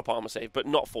 4+ armor save, but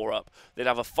not 4+. They'd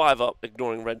have a 5+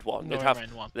 ignoring rend 1. They'd have a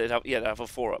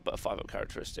 4+ but a 5+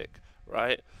 characteristic,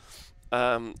 right?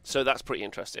 So that's pretty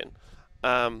interesting.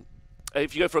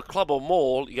 If you go for a club or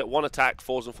maul, you get 1 attack,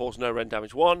 4s and 4s, no rend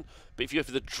damage 1. But if you go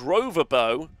for the drover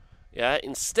bow,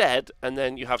 instead, and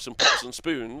then you have some pots and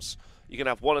spoons, you can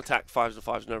have 1 attack, 5s and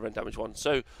 5s, no rend damage 1.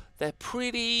 So they're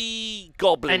pretty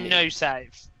goblin. And no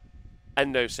saves.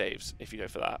 And no saves if you go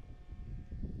for that.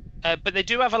 But they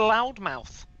do have a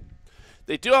loudmouth.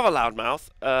 They do have a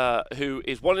loudmouth, who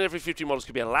is 1 in every 15 models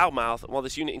can be a loudmouth. And while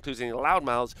this unit includes any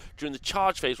loudmouths, during the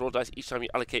charge phase, roll dice each time you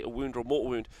allocate a wound or a mortal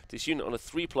wound to this unit on a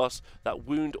 3+, that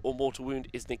wound or mortal wound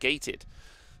is negated.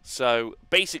 So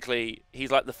basically,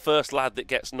 he's like the first lad that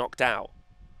gets knocked out.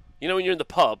 You know when you're in the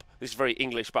pub, this is very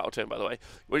English Battletome, by the way,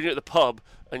 when you're at the pub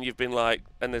and you've been like,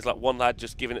 and there's like one lad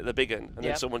just giving it the big un, and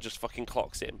then someone just fucking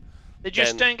clocks him. They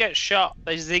just don't get shot.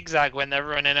 They zigzag when they're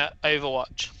running at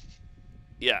Overwatch.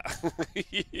 Yeah.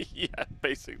 Yeah,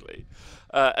 basically.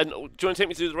 And do you want to take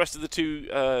me through the rest of the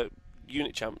 2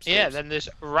 unit champs? Yeah, then there's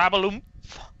Rabalumph.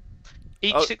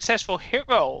 Each successful hit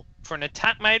roll for an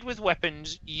attack made with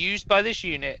weapons used by this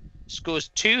unit scores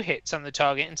 2 hits on the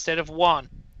target instead of 1.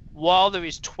 While there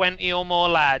is 20 or more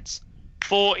lads.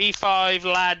 45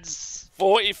 lads.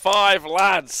 45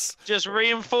 lads. Just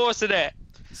reinforcing it.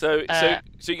 So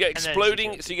you get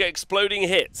exploding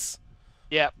hits.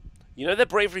 Yep. You know they're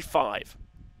bravery 5.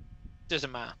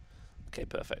 Doesn't matter. Okay,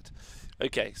 perfect.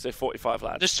 Okay, so 45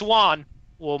 lads. The Swan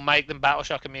will make them battle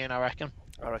shock immune, I reckon.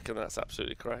 I reckon that's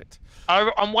absolutely correct.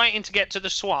 I'm waiting to get to the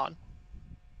Swan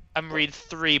and read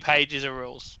 3 pages of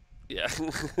rules. Yeah.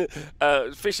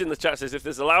 Fish in the chat says, if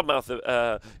there's a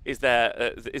loudmouth, is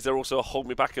there also a hold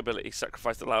me back ability?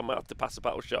 Sacrifice the loudmouth to pass a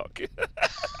battle shock.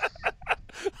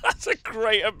 That's a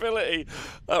great ability.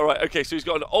 All right, okay, so he's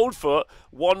got an old foot.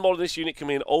 One model in this unit can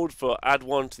be an old foot. Add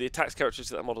one to the attacks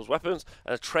characteristic of that model's weapons,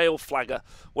 and a trail flagger.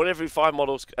 One every 15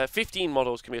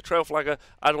 models can be a trail flagger.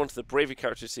 Add one to the bravery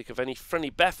characteristic of any friendly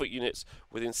barefoot units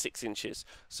within 6 inches.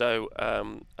 So,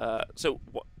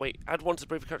 wait, add one to the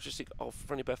bravery characteristic of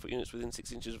friendly barefoot units within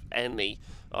 6 inches of any.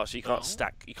 Oh, so you can't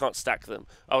stack. You can't stack them.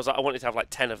 I wanted to have like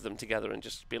 10 of them together and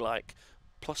just be like.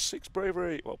 +6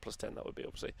 bravery. Well, +10 that would be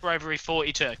obviously. Bravery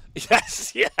 42.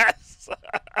 Yes, yes.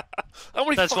 How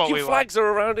many fucking flags are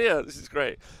around here? This is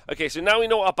great. Okay, so now we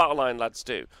know what our battle line lads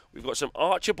do. We've got some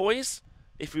archer boys,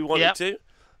 if we wanted to,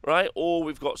 right? Or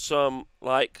we've got some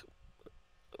like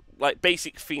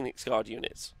basic Phoenix Guard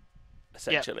units,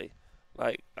 essentially,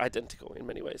 like identical in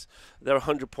many ways. They're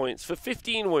 100 points for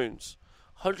 15 wounds.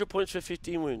 100 points for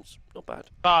 15 wounds. Not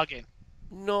bad. Bargain.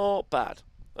 Not bad.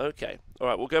 Okay. All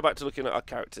right. We'll go back to looking at our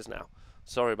characters now.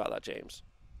 Sorry about that, James.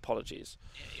 Apologies.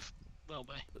 Yeah, will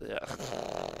be. Yeah.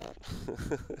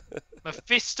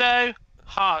 Mephisto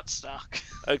Heartstock.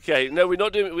 Okay. No, we're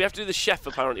not doing. We have to do the chef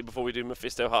apparently before we do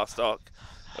Mephisto Heartstock.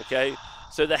 Okay.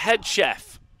 So the head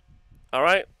chef. All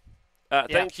right.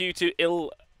 Thank you to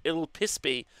Il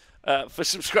Pispy for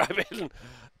subscribing.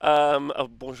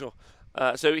 Bonjour.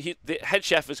 So the head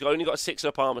chef has only got a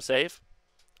 6-up armor save,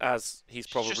 as he's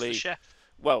probably. Just the chef.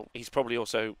 Well, he's probably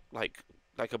also like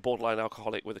a borderline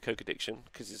alcoholic with a coke addiction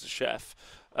because he's a chef.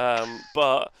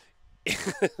 But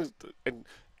and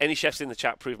any chefs in the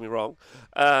chat prove me wrong.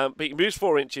 But he moves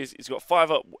 4 inches. He's got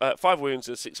 5 wounds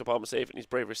and a 6-up armor save, and he's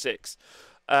bravery 6.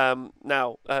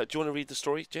 Now, do you want to read the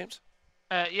story, James?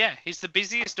 Yeah, he's the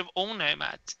busiest of all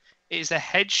nomads. It is the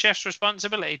head chef's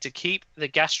responsibility to keep the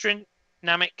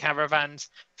gastronomic caravans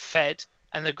fed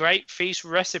and the great feast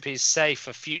recipes safe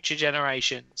for future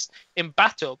generations. In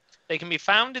battle, they can be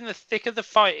found in the thick of the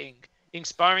fighting,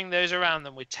 inspiring those around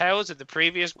them with tales of the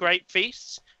previous great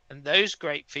feasts and those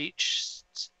great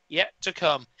feasts yet to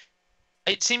come.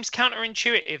 It seems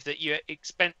counterintuitive that you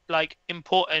expect, like,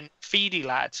 important feedy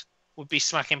lad would be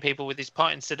smacking people with his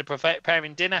pot instead of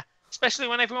preparing dinner, especially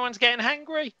when everyone's getting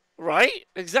hangry. Right?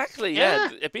 Exactly. Yeah.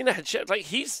 Being a head chef,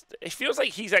 like it feels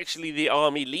like he's actually the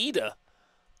army leader.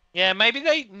 Yeah, maybe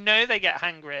they know they get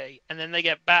hungry and then they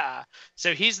get better.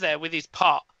 So he's there with his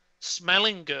pot,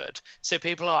 smelling good. So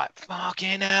people are like,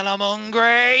 fucking hell, I'm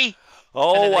hungry.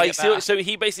 Oh, I see. So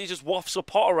he basically just wafts a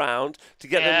pot around to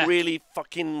get them really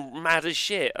fucking mad as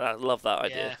shit. I love that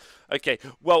idea. Yeah. Okay,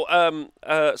 well,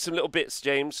 some little bits,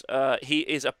 James. He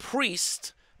is a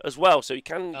priest as well, so he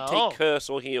can take curse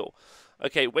or heal.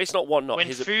 Okay, waste not, want not.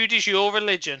 When food is your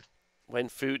religion. When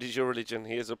food is your religion,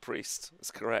 he is a priest.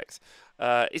 That's correct.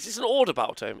 Is this an order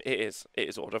Battletome? It is. It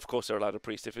is order. Of course, they're allowed a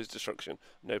priest if it's destruction.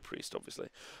 No priest, obviously.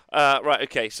 Right,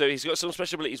 okay. So he's got some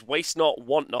special abilities. Waste not,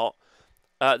 want not.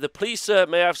 The police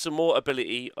may have some more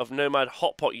ability of Nomad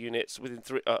hotpot units within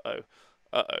 3... Uh-oh.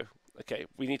 Okay,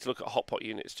 we need to look at hotpot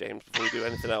units, James, before we do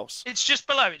anything else. It's just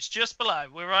below. It's just below.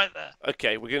 We're right there.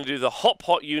 Okay, we're going to do the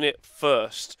hotpot unit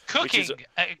first. Cooking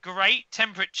at great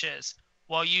temperatures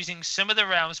while using some of the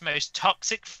realm's most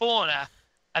toxic fauna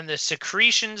and the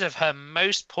secretions of her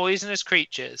most poisonous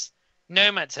creatures.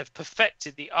 Nomads have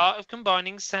perfected the art of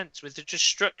combining scents with the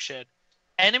destruction.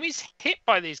 Enemies hit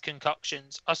by these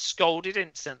concoctions are scalded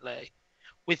instantly,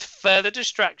 with further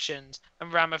distractions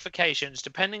and ramifications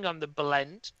depending on the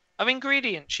blend of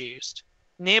ingredients used.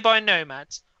 Nearby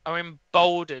nomads are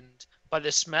emboldened by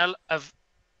the smell of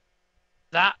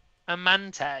that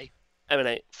amante.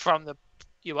 Emanate. From the...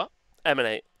 You what?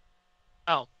 Emanate.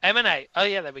 Oh, emanate. Oh,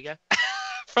 yeah, there we go.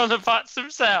 From the parts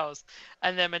themselves,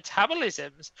 and their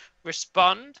metabolisms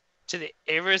respond to the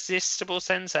irresistible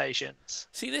sensations.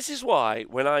 See, this is why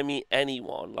when I meet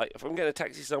anyone, like if I'm getting a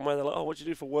taxi somewhere, they're like, oh, what do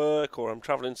you do for work? Or I'm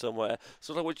traveling somewhere.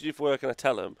 So I'm like, what do you do for work? And I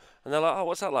tell them. And they're like, oh,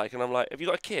 what's that like? And I'm like, have you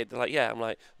got a kid? They're like, yeah. I'm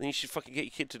like, then you should fucking get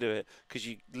your kid to do it. Because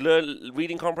you learn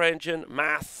reading comprehension,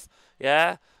 math,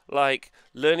 yeah? Like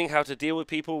learning how to deal with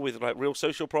people with like real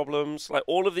social problems. Like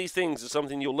all of these things are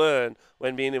something you'll learn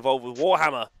when being involved with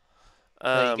Warhammer.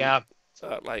 There you go.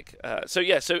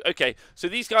 So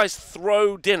these guys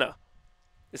throw dinner.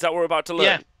 Is that what we're about to learn?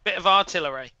 Yeah, bit of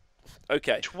artillery.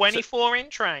 Okay.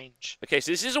 24-inch range. Okay,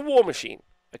 so this is a war machine.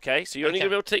 Okay, so you're only going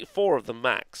to be able to take 4 of them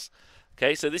max.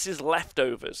 Okay, so this is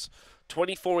leftovers.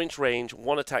 24-inch range,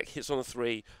 1 attack, hits on a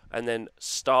 3, and then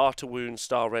star to wound,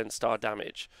 star rend, star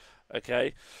damage.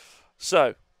 Okay,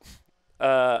 so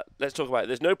let's talk about it.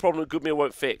 There's no problem good meal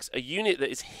won't fix. A unit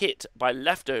that is hit by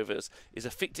leftovers is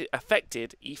affected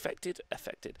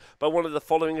by one of the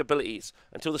following abilities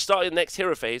until the start of the next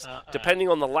hero phase, depending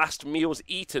on the last meals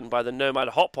eaten by the Nomad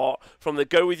Hotpot from the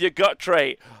Go With Your Gut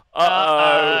trait.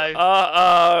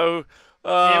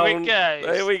 Here it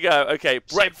goes. Here we go. Okay,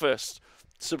 breakfast.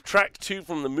 Subtract 2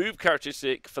 from the move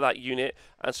characteristic for that unit,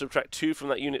 and subtract 2 from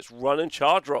that unit's run and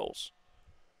charge rolls.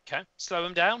 Okay, slow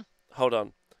him down. Hold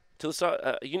on. Till the start,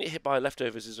 a unit hit by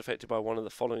leftovers is affected by one of the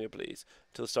following abilities.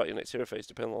 Till the start of your next hero phase,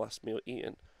 depending on the last meal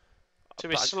eaten. So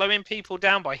we're slowing people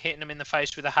down by hitting them in the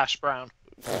face with a hash brown.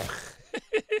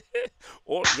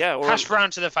 or hash brown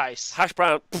to the face. Hash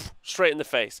brown, straight in the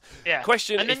face. Yeah.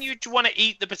 Question. And then you want to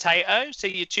eat the potato, so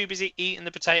you're too busy eating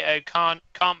the potato.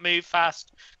 Can't move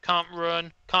fast. Can't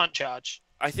run. Can't charge.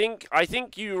 I think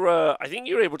you're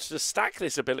able to just stack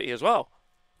this ability as well.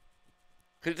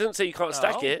 Because it doesn't say you can't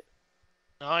stack it.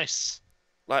 Nice.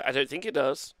 Like, I don't think it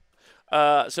does.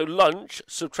 So lunch,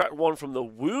 subtract 1 from the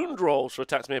wound rolls for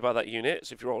attacks made by that unit.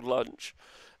 So if you rolled lunch.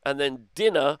 And then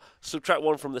dinner, subtract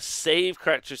 1 from the save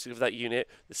characteristic of that unit.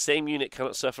 The same unit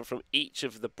cannot suffer from each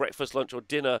of the breakfast, lunch, or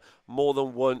dinner more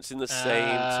than once in the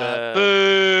same turn.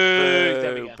 Boo!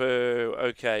 There we go. Boo.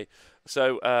 Okay.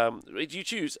 So do you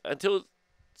choose until?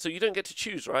 So you don't get to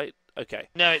choose, right? Okay.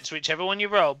 No, it's whichever one you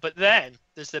roll. But then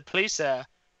there's the police there.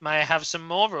 May I have some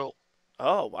more rule?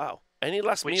 Oh wow. Any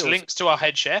last meals? Which links to our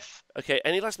head chef. Okay.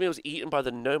 Any last meals eaten by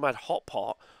the Nomad Hot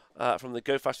Pot from the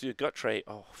Go Fast with Your Gut trait?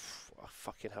 Oh,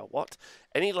 fucking hell! What?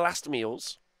 Any last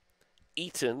meals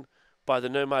eaten by the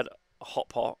Nomad Hot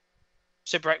Pot?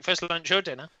 So breakfast, lunch, or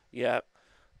dinner? Yeah.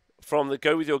 From the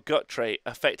Go With Your Gut trait,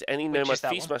 affect any Nomad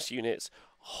Feastmaster units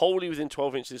wholly within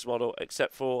 12 inches of this model,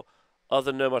 except for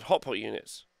other Nomad Hot Pot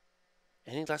units.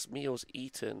 Any last meals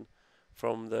eaten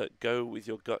from the Go With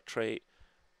Your Gut trait?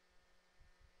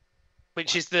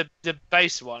 Which is the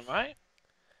base one, right?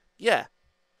 Yeah.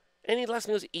 Any last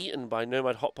meals eaten by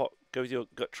Nomad Hot Pot Go With Your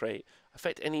Gut trait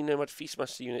affect any Nomad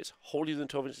Feastmaster units wholly within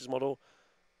 12 inches of this model,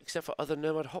 except for other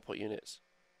Nomad Hot Pot units.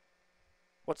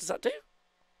 What does that do?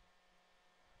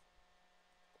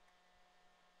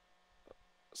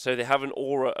 So they have an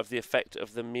aura of the effect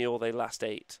of the meal they last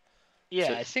ate. Yeah,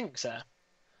 so, I think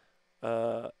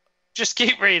so. Just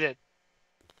keep reading.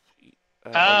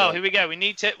 Here we go. We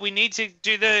need to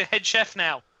do the head chef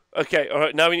now. Okay, all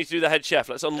right. Now we need to do the head chef.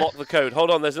 Let's unlock the code.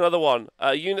 Hold on. There's another one.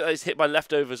 A unit that is hit by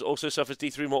leftovers also suffers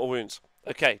D3 mortal wounds.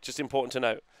 Okay, just important to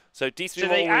note. So D3 so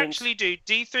mortal they wounds. Actually do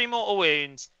D3 mortal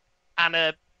wounds and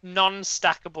a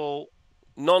non-stackable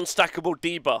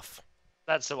debuff.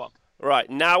 That's the one. Right,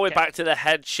 now we're back to the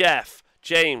head chef.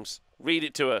 James, read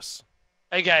it to us.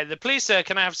 Okay, the police sir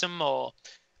can I have some more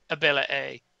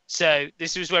ability. So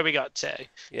this is where we got to.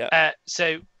 Yeah.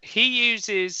 So he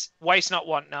uses waste not,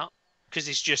 want not, because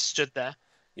he's just stood there.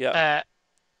 Yeah.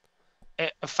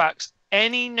 It affects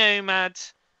any Nomad.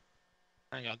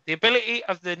 Hang on. The ability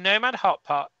of the Nomad Hot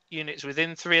Pot units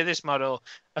within 3 of this model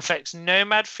affects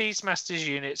Nomad Feastmasters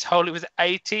units wholly with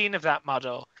 18 of that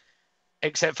model,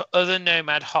 except for other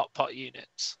Nomad Hot Pot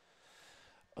units.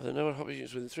 The Nomad Hot Pot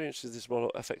units within 3 inches of this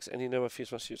model affects any Nomad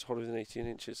Feastmaster units wholly within 18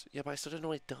 inches. Yeah, but I still don't know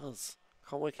what it does.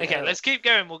 Can't work it out. Okay, let's keep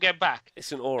going. We'll get back.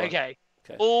 It's an aura. Okay.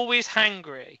 Always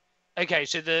hangry. Okay,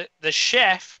 so the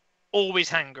chef, always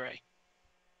hangry.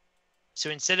 So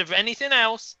instead of anything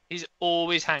else, he's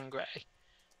always hangry.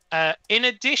 In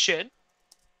addition,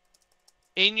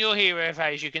 in your hero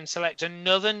phase, you can select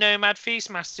another Nomad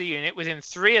Feastmaster unit within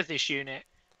 3 of this unit.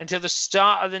 Until the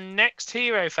start of the next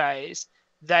hero phase,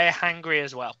 they're hangry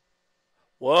as well.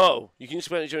 Whoa! You can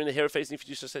spend it during the hero phase, and if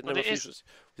you just set Nomad Feastmasters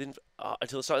within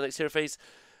until the start of the next hero phase,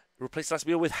 replace the last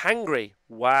meal with hangry.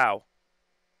 Wow.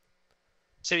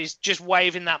 So he's just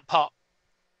waving that pot,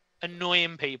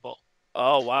 annoying people.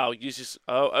 Oh wow!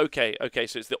 Okay.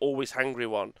 So it's the always hangry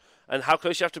one. And how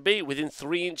close you have to be? Within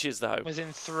 3 inches, though.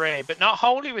 Within 3, but not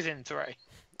wholly within 3.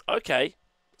 Okay,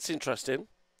 it's interesting.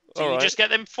 So you just get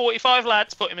them 45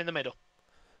 lads, put him in the middle.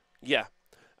 Yeah,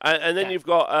 and then you've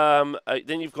got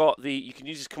you can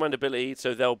use his command ability.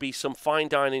 So there'll be some fine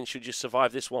dining should you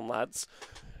survive this one, lads.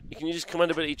 You can use his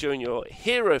command ability during your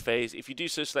hero phase. If you do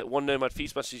so, select one Nomad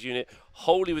Feastmasters unit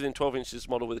wholly within 12 inches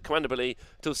model with a command ability.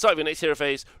 Till the start of your next hero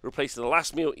phase, replace the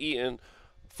last meal eaten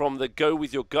from the Go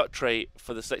With Your Gut trait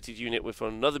for the selected unit with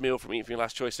another meal from eating from your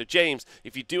last choice. So James,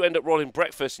 if you do end up rolling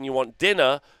breakfast and you want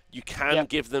dinner, you can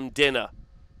give them dinner.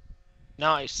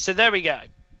 Nice. So there we go.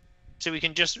 So we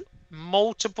can just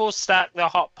multiple stack the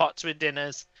hot pots with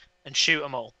dinners and shoot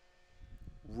them all.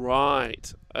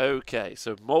 Right. Okay.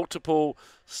 So multiple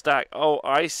stack. Oh,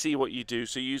 I see what you do.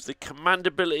 So you use the command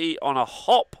ability on a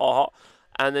hot pot,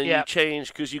 and then you change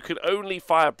because you can only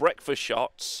fire breakfast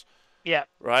shots. Yeah.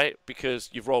 Right? Because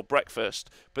you've rolled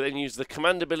breakfast. But then use the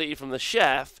command ability from the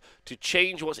chef to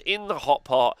change what's in the hot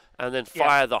pot and then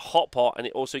fire the hot pot, and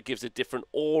it also gives a different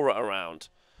aura around.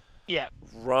 Yeah.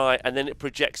 Right, and then it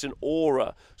projects an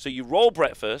aura. So you roll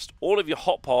breakfast, all of your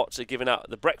hot pots are giving out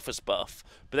the breakfast buff,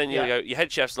 but then your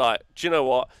head chef's like, do you know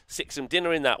what? Stick some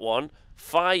dinner in that one,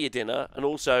 fire your dinner, and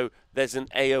also there's an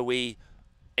AoE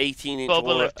 18-inch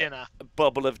Bubble of dinner.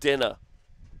 Bubble of dinner.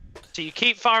 So you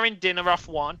keep firing dinner off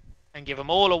one and give them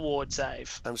all a ward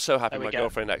save. I'm so happy my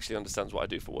girlfriend actually understands what I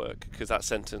do for work, because that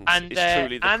sentence is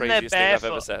truly the and craziest thing I've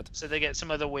ever said. So they get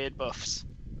some other weird buffs.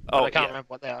 Oh, I can't remember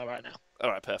what they are right now. All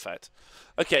right, perfect.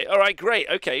 Okay, all right, great.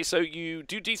 Okay, so you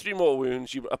do D3 more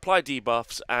wounds, you apply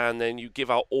debuffs, and then you give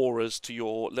out auras to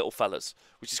your little fellas,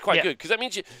 which is quite good, because that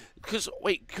means you. Because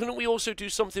wait, couldn't we also do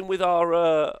something with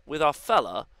our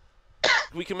fella?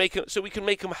 We can make so we can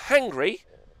make them hangry.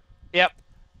 Yep.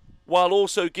 While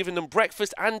also giving them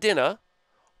breakfast and dinner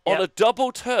on a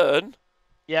double turn.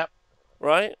 Yep.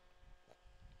 Right.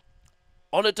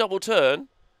 On a double turn.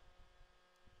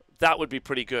 That would be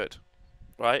pretty good,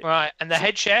 right? Right, and the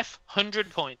head chef,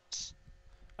 100 points.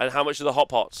 And how much are the hot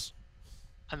pots?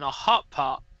 And the hot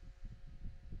pot,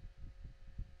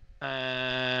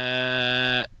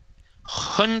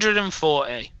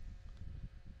 140.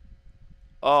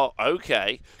 Oh,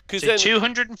 okay. So then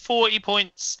 240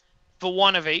 points for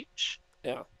one of each.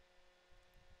 Yeah.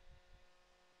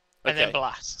 And then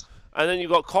blast. And then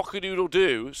you've got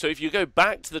Cock-a-doodle-doo. So if you go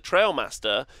back to the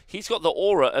Trailmaster, he's got the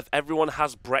aura of everyone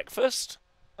has breakfast.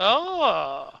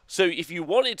 Oh. So if you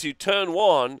wanted to, turn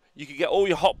one, you could get all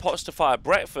your hot pots to fire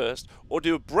breakfast, or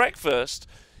do a breakfast.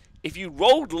 If you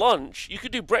rolled lunch, you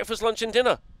could do breakfast, lunch, and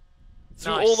dinner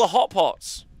through all the hot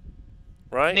pots.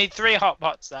 Right? You need 3 hot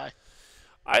pots, though.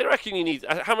 I reckon you need...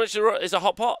 How much is a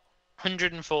hot pot?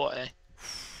 140.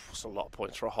 That's a lot of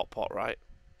points for a hot pot, right?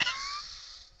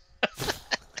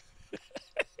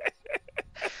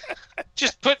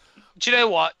 Just put... Do you know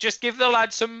what? Just give the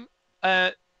lads some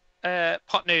pot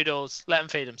noodles. Let them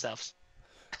feed themselves.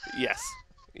 Yes.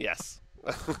 Yes.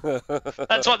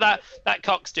 That's what that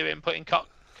cock's doing, putting cock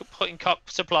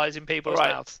supplies in people's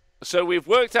mouths. So we've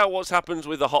worked out what's happened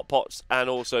with the hot pots and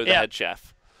also the head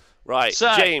chef. Right,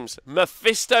 so, James,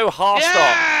 Mephisto Harstock.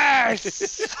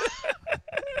 Yes!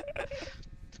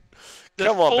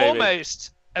 Come on, baby. The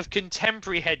foremost of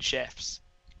contemporary head chefs.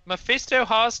 Mephisto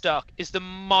Harstock is the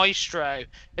maestro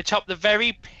atop the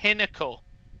very pinnacle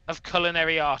of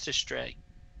culinary artistry.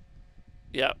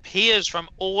 Yeah. Peers from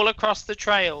all across the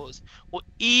trails will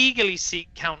eagerly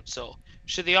seek counsel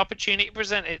should the opportunity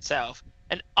present itself,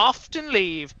 and often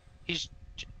leave his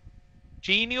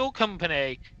genial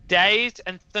company dazed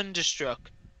and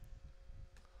thunderstruck.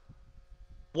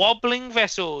 Wobbling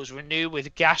vessels renew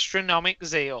with gastronomic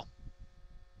zeal.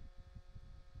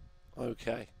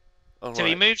 Okay. All so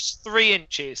he moves 3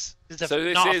 inches.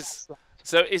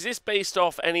 So is this based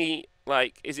off any,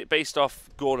 like, is it based off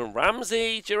Gordon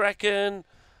Ramsay, do you reckon?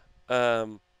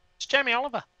 It's Jamie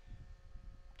Oliver.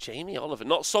 Jamie Oliver,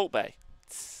 not Salt Bay.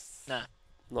 No.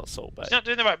 Not Salt Bay. He's not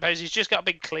doing the right pose, he's just got a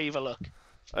big cleaver look.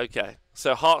 Okay,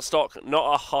 so Harstock,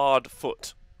 not a hard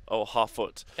foot. Or half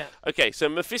foot. Yeah. Okay, so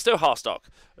Mephisto Harstock.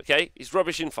 Okay, he's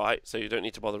rubbish in fight, so you don't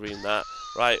need to bother reading that.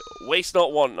 Right, waste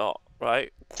not, want not.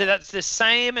 Right. So that's the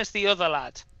same as the other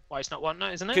lad. Waste not, want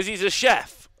not, isn't it? Because he's a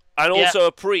chef and also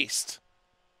a priest.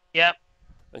 Yep.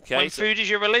 Okay. When food is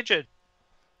your religion.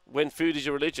 When food is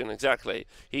your religion, exactly.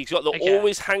 He's got the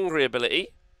always hangry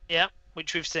ability. Yeah,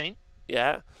 which we've seen.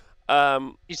 Yeah.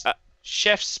 He's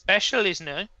chef special is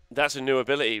new. That's a new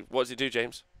ability. What does it do,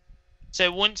 James? So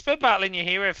once per battle in your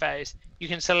hero phase, you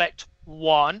can select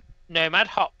one Nomad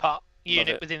Hot Pot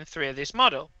unit within 3 of this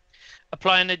model.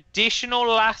 Apply an additional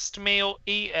last meal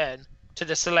eaten to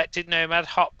the selected Nomad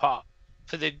Hot Pot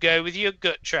for the go with your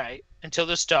gut trait until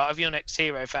the start of your next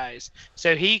hero phase.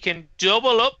 So he can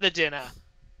double up the dinner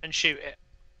and shoot it.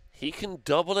 He can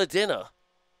double a dinner?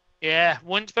 Yeah,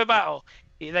 once per battle.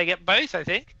 They get both, I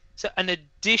think. So an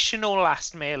additional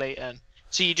last meal eaten.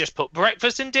 So you just put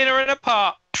breakfast and dinner in a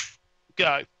pot.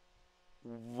 Go.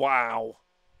 Wow.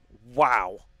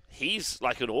 Wow. He's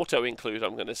like an auto include,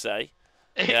 I'm going to say.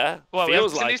 Yeah. Well,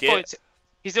 feels like it. Points.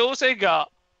 He's also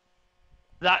got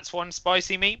that's one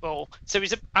spicy meatball. So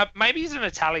he's maybe he's an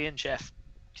Italian chef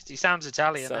because he sounds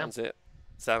Italian. Sounds now. it.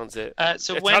 Sounds it.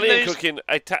 So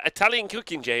Italian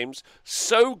cooking, James,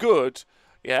 so good,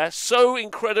 so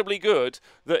incredibly good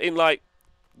that in like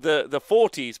the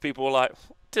 40s, people were like,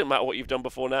 "Didn't matter what you've done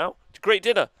before now. It's a great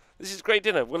dinner. This is great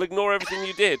dinner. We'll ignore everything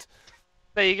you did."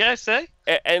 There you go. See.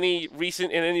 In any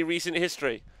recent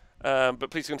history, but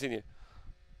please continue.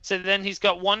 So then he's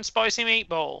got one spicy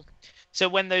meatball. So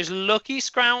when those lucky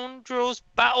scoundrels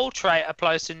battle trait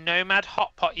applies to Nomad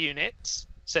Hot Pot units,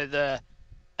 so the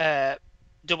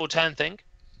double turn thing.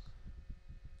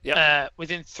 Yeah.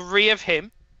 Within 3 of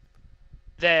him,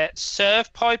 Their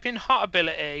Serve Piping Hot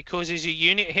ability causes a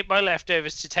unit hit by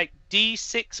leftovers to take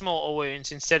D6 mortal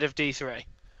wounds instead of D3.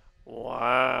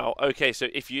 Wow. Okay, so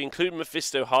if you include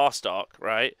Mephisto Harstark,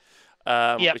 right,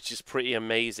 which is pretty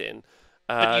amazing.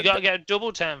 But you got to get a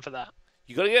double turn for that.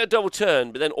 You got to get a double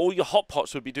turn, but then all your hot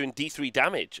pots would be doing D3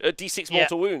 damage, D6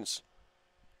 mortal wounds.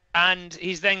 And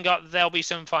he's then got There'll Be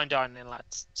Some Fine Dining,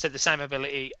 lads. So the same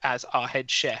ability as our head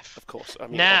chef. Of course. I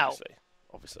mean, now,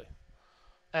 obviously.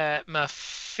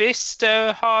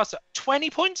 Mephisto Harstark, 20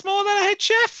 points more than a head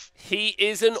chef? He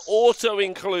is an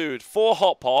auto-include. 4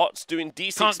 hot pots doing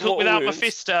D6 Can't cook without wounds.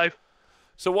 Mephisto.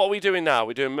 So what are we doing now?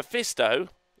 We're doing Mephisto,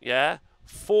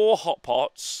 4 hot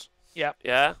pots. Yep.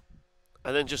 Yeah?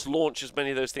 And then just launch as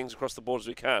many of those things across the board as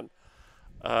we can.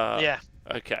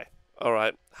 Okay. All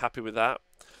right. Happy with that.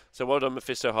 So well done,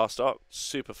 Mephisto Harstark.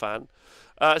 Super fan.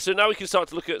 So now we can start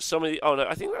to look at some of the... Oh, no.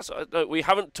 I think that's... No, we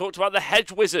haven't talked about the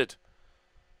Hedge Wizard.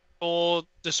 Or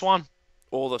the Swan.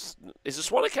 Is the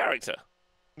Swan a character?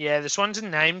 Yeah, the Swan's a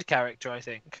named character, I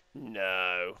think.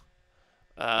 No.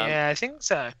 Yeah, I think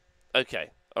so. Okay.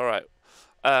 All right.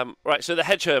 Right, so the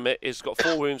Hedge Hermit has got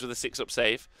 4 wounds with a 6-up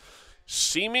save.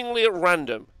 Seemingly at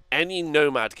random, any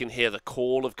nomad can hear the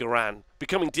call of Garan.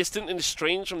 Becoming distant and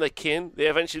estranged from their kin, they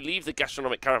eventually leave the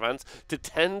gastronomic caravans to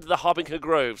tend the Harbinger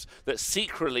groves that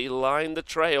secretly line the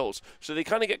trails. So they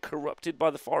kind of get corrupted by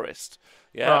the forest.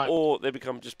 Yeah, right. Or they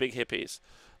become just big hippies.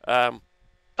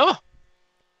 Oh!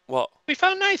 What? We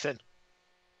found Nathan.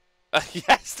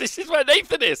 Yes, this is where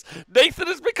Nathan is. Nathan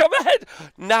has become a head.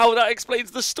 Now that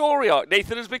explains the story arc.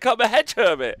 Nathan has become a hedge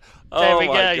hermit. There we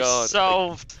my go. God.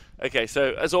 Solved. Okay,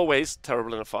 so as always,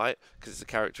 terrible in a fight because it's a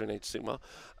character in Age of Sigmar.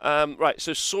 Right,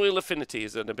 so Soil Affinity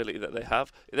is an ability that they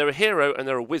have. They're a hero and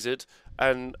they're a wizard,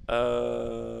 and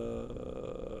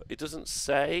it doesn't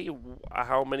say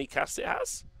how many casts it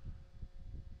has.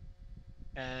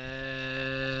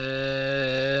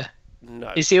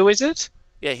 No. Is he a wizard?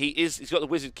 Yeah, he is. He's got the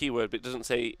wizard keyword, but it doesn't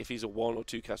say if he's a 1 or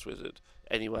 2 cast wizard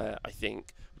anywhere, I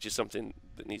think, which is something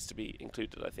that needs to be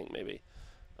included, I think, maybe.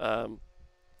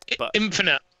 But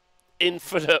Infinite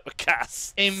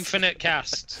cast. Infinite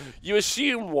cast. You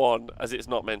assume 1, as it's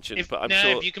not mentioned, but I'm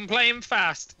sure... if you can play him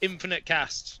fast, infinite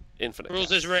cast. Infinite Rules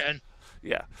cast. as written.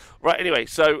 Yeah. Right, anyway,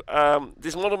 so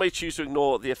this model may choose to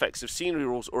ignore the effects of scenery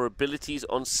rules or abilities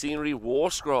on scenery war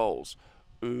scrolls.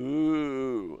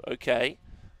 Ooh, okay.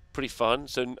 Pretty fun.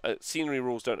 So scenery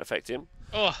rules don't affect him.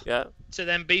 Oh. Yeah. So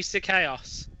then Beast of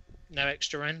Chaos. No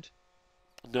extra end.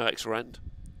 No extra end.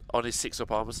 On his 6-up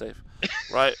armor save.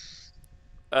 Right.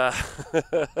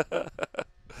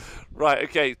 Right,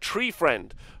 okay. Tree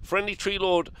Friend. Friendly Tree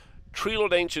Lord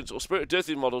Ancients, or Spirit of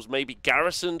Dirty models may be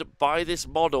garrisoned by this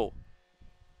model.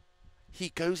 He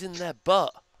goes in their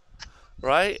butt.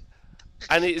 Right?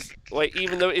 And it's,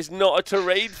 even though it's not a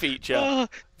terrain feature,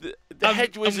 the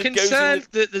Hedge Wizard I'm goes concerned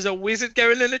that there's a wizard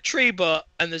going in a tree butt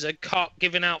and there's a cock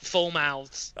giving out full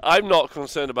mouths. I'm not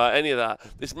concerned about any of that.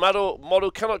 This model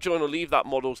cannot join or leave that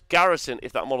model's garrison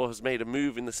if that model has made a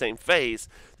move in the same phase.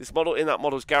 This model in that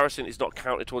model's garrison is not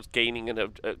counted towards gaining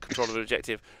control of an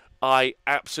objective. I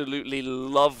absolutely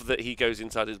love that he goes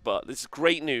inside his butt. This is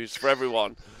great news for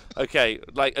everyone. Okay,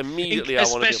 immediately I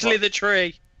want to be especially the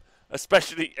tree.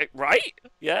 Especially, right?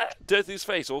 Yeah? Dirty's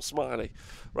face, all smiley.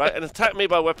 Right? An attack made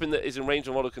by a weapon that is in range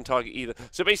of model can target either.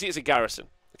 So basically it's a garrison.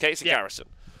 Okay? It's a garrison.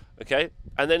 Okay?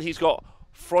 And then he's got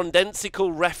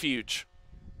Frondensical Refuge.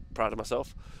 Proud of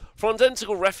myself.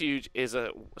 Frondensical Refuge is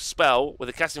a spell with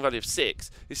a casting value of 6.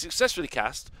 It's successfully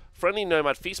cast. Friendly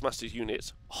Gnomad Feastmasters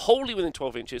units, wholly within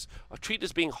 12 inches, are treated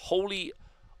as being wholly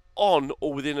on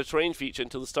or within a terrain feature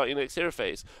until the start of your next hero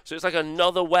phase. So it's like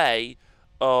another way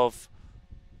of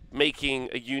making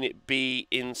a unit be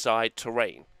inside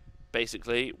terrain,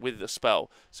 basically, with the spell.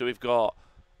 So we've got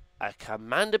a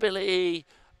command ability,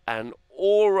 an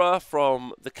aura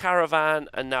from the caravan,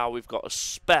 and now we've got a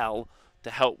spell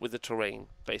to help with the terrain,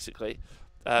 basically.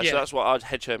 So that's what our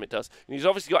Hedge Hermit does. And he's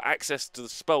obviously got access to the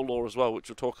spell lore as well, which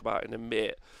we'll talk about in a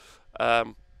minute. I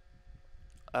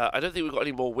don't think we've got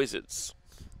any more wizards.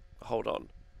 Hold on.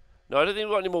 No, I don't think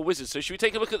we've got any more wizards. So should we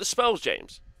take a look at the spells,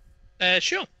 James?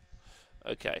 Sure.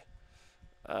 Okay.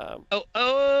 No,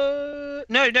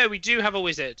 we do have a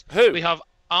wizard. Who? We have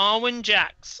Arwen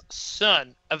Jax,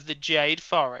 son of the Jade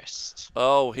Forest.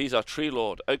 Oh, he's our tree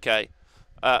lord. Okay.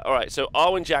 Alright, so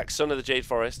Arwen Jax, son of the Jade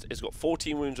Forest, has got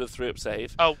 14 wounds with a 3-up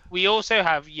save. Oh, we also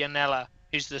have Yanela,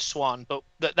 who's the swan, but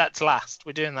that's last.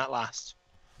 We're doing that last.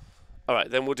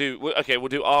 Alright, then we'll do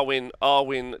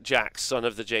Arwen Jax, son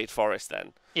of the Jade Forest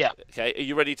then. Yeah. Okay, are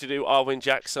you ready to do Arwen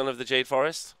Jax, son of the Jade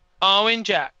Forest? Arwen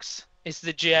Jax is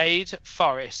the Jade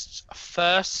Forest's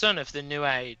first son of the New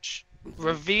Age.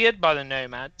 revered by the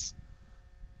Nomads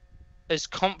as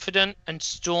confident and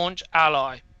staunch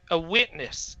ally, a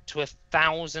witness to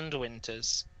 1,000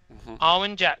 winters.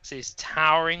 Arwen Jax's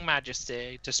towering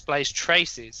majesty displays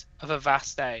traces of a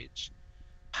vast age.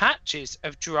 Patches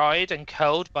of dried and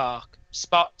curled bark,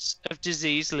 spots of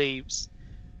diseased leaves,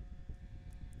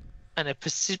 and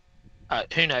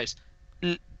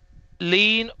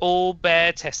lean all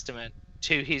bear testament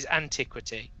to his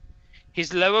antiquity.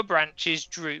 His lower branches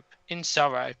droop in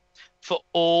sorrow for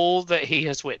all that he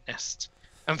has witnessed,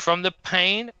 and from the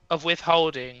pain of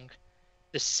withholding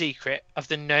the secret of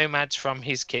the Nomads from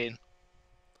his kin.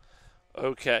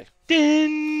 Okay.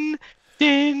 Din,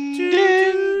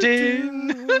 din, din,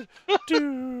 din.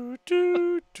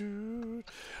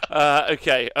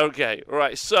 Okay.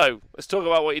 Right, so let's talk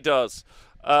about what he does.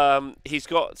 He's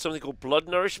got something called Blood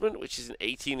Nourishment, which is an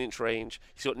 18-inch range.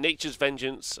 He's got Nature's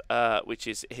Vengeance, which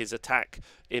is his attack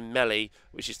in melee,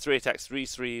 which is 3 attacks, 3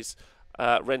 threes,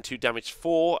 Rend 2 damage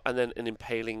 4, and then an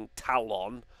Impaling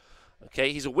Talon.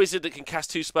 Okay, he's a wizard that can cast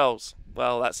 2 spells.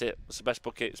 Well, that's it. It's the best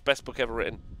book. It's the best book ever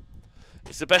written.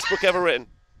 It's the best book ever written.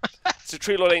 It's a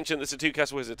Tree Lord Ancient that's a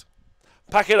 2-cast wizard.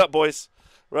 Pack it up, boys.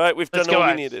 Right, we've done all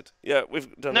we needed. Yeah,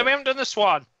 we've done it. No, we haven't done the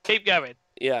Swan. Keep going.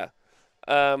 Yeah.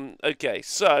 Okay,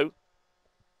 so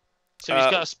he's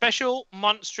got a special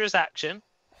monstrous action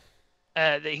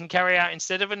that he can carry out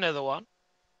instead of another one.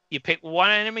 You pick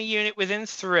one enemy unit within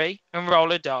 3 and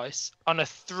roll a dice. On a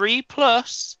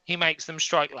 3+, he makes them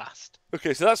strike last.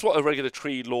 Okay, so that's what a regular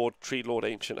Tree Lord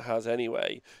Ancient has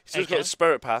anyway. He's also got a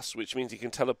Spirit Pass, which means he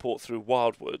can teleport through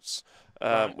Wildwoods,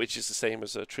 which is the same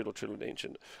as a Tree Lord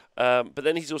Ancient. But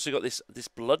then he's also got this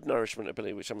Blood Nourishment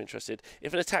ability, which I'm interested.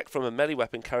 If an attack from a melee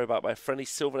weapon carried out by a friendly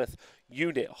Sylvaneth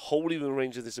unit wholly within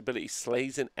range of this ability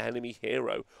slays an enemy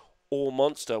hero or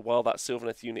monster while that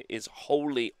Sylvaneth unit is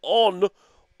wholly on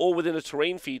or within a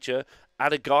terrain feature,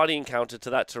 add a Guardian counter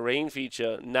to that terrain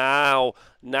feature. Now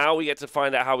we get to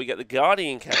find out how we get the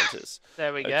Guardian counters.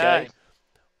 There we go.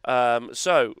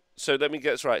 So let me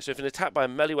get this right. So if an attack by a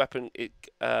melee weapon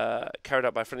carried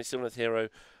out by a friendly Sylvaneth hero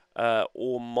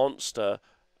or monster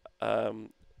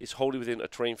is wholly within a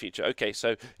terrain feature. Okay,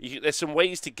 so there's some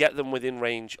ways to get them within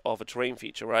range of a terrain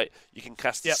feature, right? You can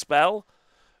cast a spell.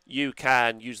 You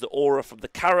can use the aura from the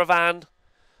caravan.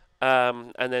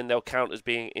 And then they'll count as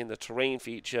being in the terrain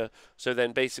feature. So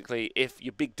then basically, if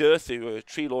your Big Durthu or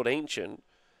Tree Lord Ancient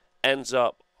ends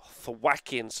up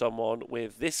thwacking someone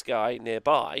with this guy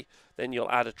nearby, then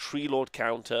you'll add a Tree Lord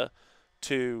counter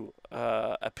to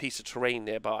a piece of terrain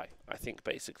nearby, I think,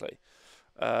 basically.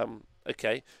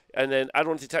 Okay, and then add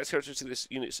one to the attacks characteristic of this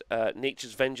unit's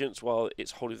Nature's Vengeance while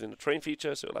it's wholly within the terrain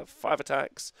feature, so it'll have 4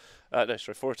 attacks.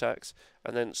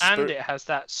 And then and it has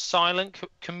that silent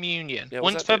communion.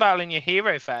 Once per battle in your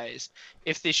hero phase,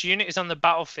 if this unit is on the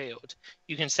battlefield,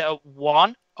 you can set up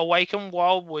 1 Awaken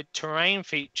Wildwood terrain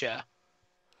feature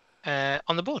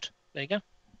on the board. There you go.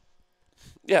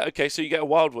 Yeah, okay, so you get a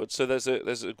Wildwood. So there's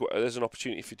an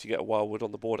opportunity for you to get a Wildwood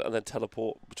on the board and then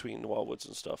teleport between the Wildwoods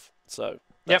and stuff. So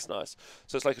that's nice.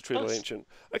 So it's like a Tree Lord Ancient.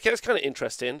 Okay, that's kind of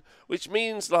interesting. Which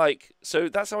means so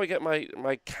that's how I get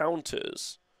my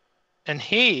counters. And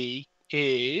he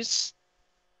is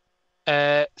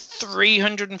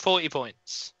 340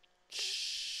 points.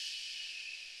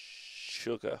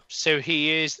 Sugar. So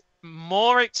he is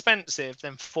more expensive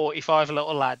than 45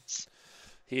 little lads.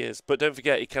 He is, but don't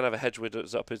forget he can have a hedge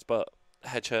wizard up his butt,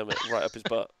 hedge hermit right up his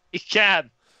butt. He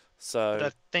can. So but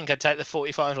I think I'd take the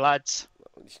 45 lads,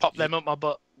 pop them up my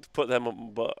butt. Put them up my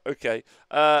butt. Okay.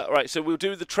 Right. So we'll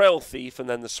do the Trail Thief and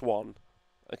then the Swan.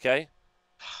 Okay.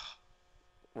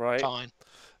 Right. Fine.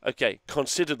 Okay,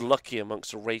 considered lucky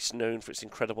amongst a race known for its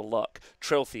incredible luck,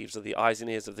 trail thieves are the eyes and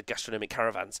ears of the gastronomic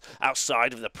caravans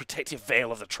outside of the protective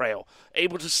veil of the trail,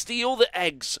 able to steal the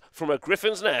eggs from a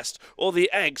griffin's nest or the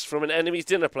eggs from an enemy's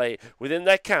dinner plate within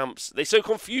their camps. They sow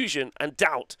confusion and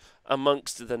doubt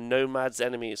amongst the nomads'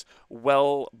 enemies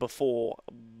well before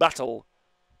battle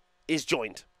is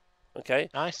joined.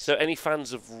 Okay? Nice. So any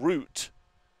fans of Root,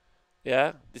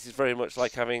 yeah, this is very much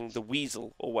like having the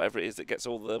weasel or whatever it is that gets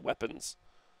all the weapons.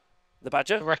 The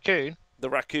badger? The raccoon? The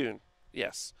raccoon,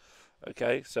 yes.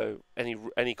 Okay, so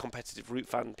any competitive Root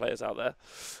fan players out there.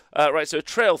 Right, so a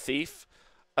Trail Thief.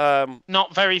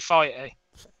 Not very fighty.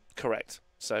 Correct.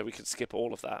 So we can skip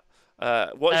all of that.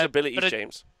 What is abilities,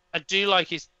 James? I do like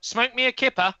his smoke me a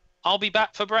kipper, I'll be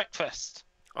back for breakfast.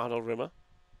 Arnold Rimmer.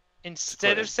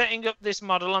 Instead of setting up this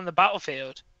model on the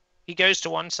battlefield, he goes to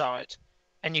one side,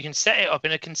 and you can set it up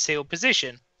in a concealed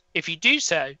position. If you do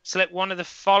so, select one of the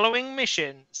following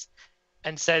missions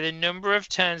and say the number of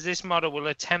turns this model will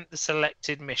attempt the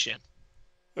selected mission.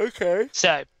 Okay.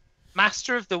 So,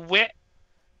 Master of the wit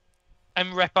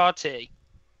and repartee.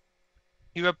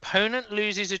 Your opponent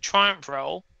loses a triumph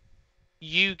roll.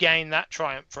 You gain that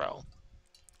triumph roll.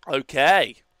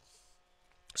 Okay.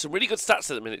 Some really good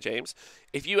stats at the minute, James.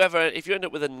 If you end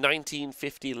up with a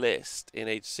 1950 list in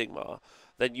Age of Sigmar,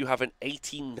 then you have an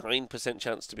 89%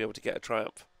 chance to be able to get a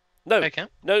triumph. No, okay.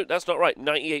 No, that's not right.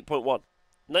 98.1.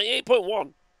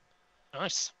 98.1.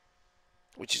 Nice.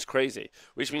 Which is crazy.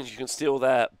 Which means you can steal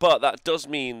there. But that does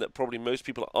mean that probably most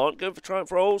people aren't going for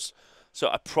triumph rolls. So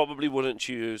I probably wouldn't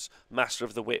choose Master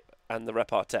of the Whip and the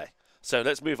Repartee. So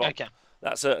let's move on. Okay.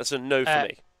 That's a no for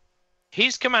me.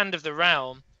 His command of the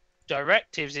realm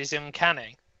directives is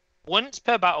uncanny. Once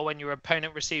per battle, when your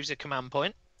opponent receives a command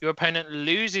point, your opponent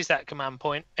loses that command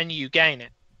point and you gain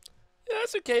it. Yeah,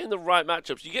 that's okay in the right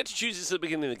matchups. You get to choose this at the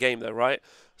beginning of the game, though, right?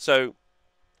 So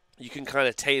you can kind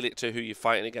of tailor it to who you're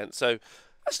fighting against. So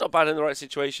that's not bad in the right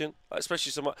situation. Like,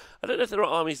 especially some. I don't know if there are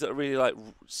armies that are really like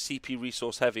CP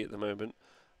resource heavy at the moment,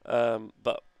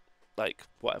 but like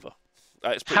whatever.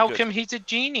 It's pretty How good. come he's a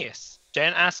genius?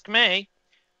 Don't ask me.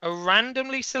 A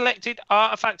randomly selected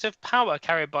artifact of power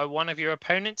carried by one of your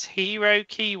opponent's hero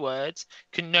keywords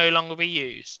can no longer be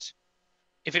used.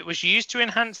 If it was used to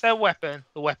enhance their weapon,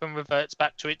 the weapon reverts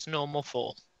back to its normal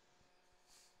form.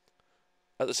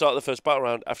 At the start of the first battle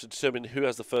round, after determining who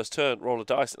has the first turn, roll a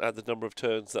dice and add the number of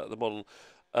turns that the model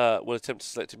will attempt to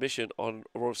select a mission. On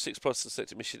a roll of 6+, the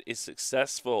selected mission is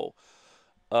successful.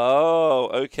 Oh,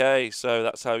 okay. So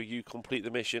that's how you complete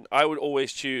the mission. I would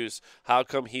always choose how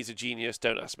come he's a genius.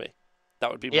 Don't ask me.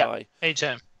 That would be my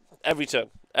every turn.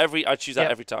 I choose that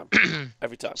every time.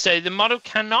 Every time. So the model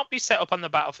cannot be set up on the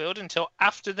battlefield until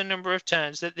after the number of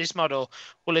turns that this model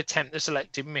will attempt the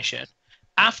selected mission.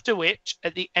 After which,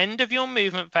 at the end of your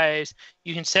movement phase,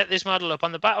 you can set this model up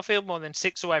on the battlefield more than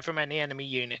 6 away from any enemy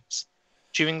units.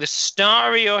 During the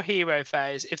start of your hero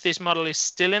phase, if this model is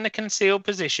still in a concealed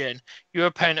position, your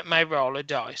opponent may roll a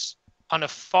dice. On a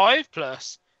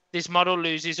 5+, this model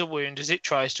loses a wound as it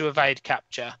tries to evade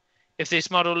capture. If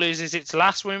this model loses its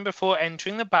last wound before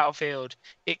entering the battlefield,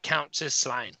 it counts as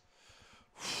slain.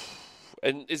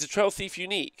 And is the Trail Thief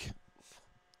unique?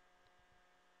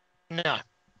 No.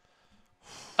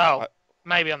 Oh,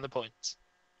 maybe on the points.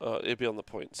 It'd be on the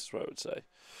points, is what I would say.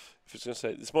 If it's going to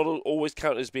say, this model always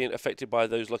counts as being affected by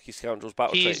those lucky scoundrels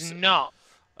battle traits. He's not,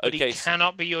 but he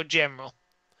cannot be your general.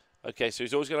 Okay, so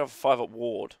he's always going to have a 5-up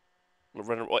ward.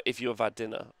 If you have had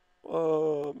dinner.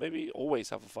 Maybe always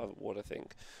have a 5-up ward, I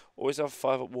think. Always have a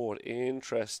 5-up ward.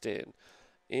 Interesting.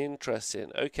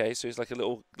 Okay, so it's like a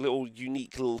little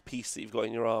unique little piece that you've got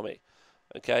in your army.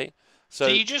 Okay? So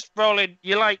you just roll it,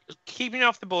 you're like keeping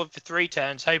off the board for 3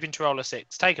 turns, hoping to roll a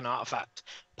 6, take an artifact,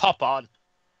 pop on,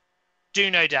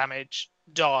 do no damage,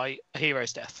 die, a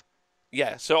hero's death.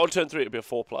 Yeah, so on turn 3 it'll be a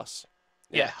 4+.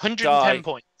 Yeah, 110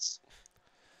 points.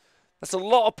 That's a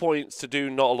lot of points to do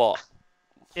not a lot.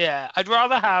 Yeah, I'd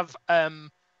rather have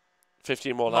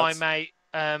 15 more lads. My mate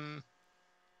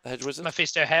the Hedge Wizard?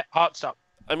 Mephisto Heartstop.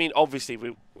 I mean, obviously,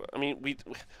 we're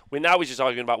now just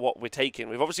arguing about what we're taking.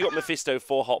 We've obviously got Mephisto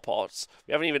 4 hot pots.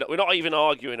 We're not even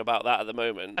arguing about that at the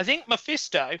moment. I think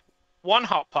Mephisto 1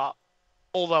 hot pot,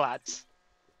 all the lads.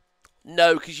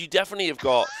 No, because you definitely have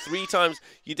got 3 times.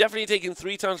 You're definitely taking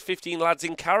 3 times 15 lads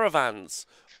in caravans,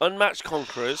 unmatched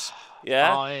conquerors.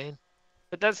 Yeah, fine.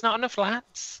 But that's not enough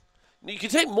lads. You can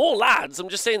take more lads. I'm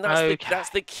just saying that's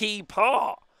the key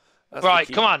part.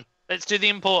 Right, come on. Let's do the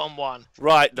important one.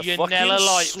 Right, the fucking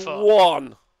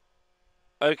Swan.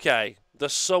 Okay, the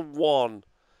Swan.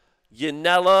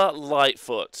 Yanella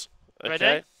Lightfoot. Okay.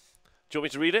 Ready? Do you want me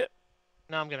to read it?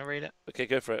 No, I'm going to read it. Okay,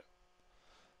 go for it.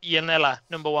 Yanella,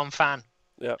 #1 fan.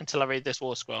 Yeah. Until I read this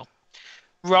war scroll.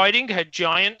 Riding her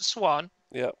giant swan,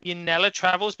 yeah. Yanella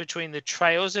travels between the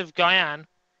trails of Guyane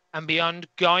and beyond,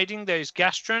 guiding those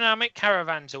gastronomic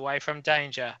caravans away from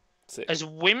danger. Sick. As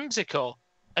whimsical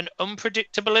and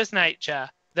unpredictable as nature,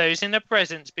 those in her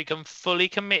presence become fully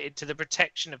committed to the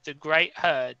protection of the great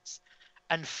herds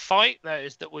and fight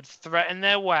those that would threaten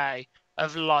their way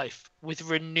of life with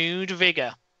renewed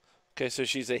vigor. Okay, so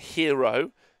she's a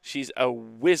hero, she's a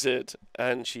wizard,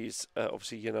 and she's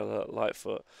obviously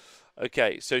Lightfoot.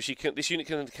 Okay, so this unit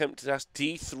can attempt to cast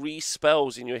D3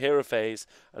 spells in your hero phase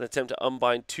and attempt to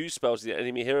unbind 2 spells in the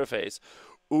enemy hero phase.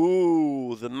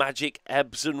 Ooh, the magic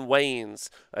ebbs and wanes.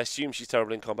 I assume she's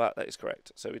terrible in combat. That is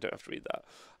correct, so we don't have to read that.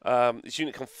 This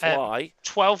unit can fly.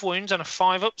 12 wounds on a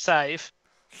 5-up save.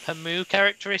 Her move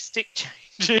characteristic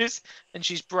changes, and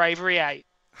she's bravery 8.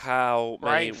 How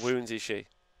many wounds is she?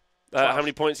 How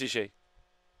many points is she?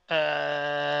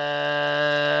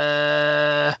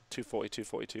 240.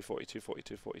 240, 240, 240, 240,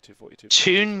 240, 240, 240.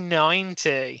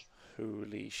 290.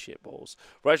 Holy shitballs.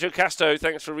 Retro Casto,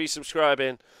 thanks for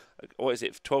resubscribing. What is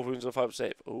it? 12 wounds on 5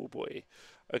 save. Oh boy.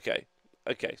 Okay.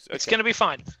 It's going to be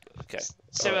fine. Okay.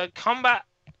 So right. Combat,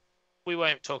 we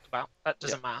won't talk about. That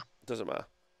doesn't matter. Doesn't matter.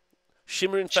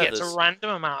 Shimmering She Feathers. gets a random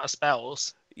amount of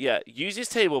spells. Yeah. Use this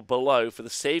table below for the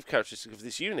save characteristic of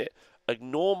this unit.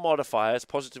 Ignore modifiers,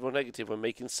 positive or negative, when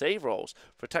making save rolls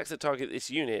for attacks that target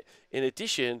this unit. In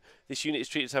addition, this unit is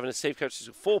treated as having a save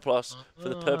characteristic of 4+ for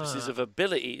the purposes of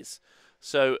abilities.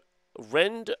 So,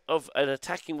 rend of an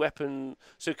attacking weapon.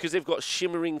 So, because they've got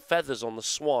shimmering feathers on the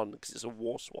swan, because it's a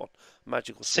war swan,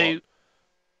 magical swan.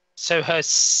 So her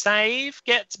save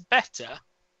gets better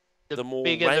the more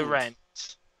bigger the rend.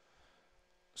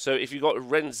 So if you got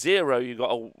Rend 0, you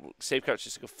got a save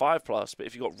characteristic of 5+, but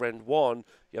if you got Rend 1,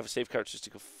 you have a save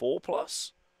characteristic of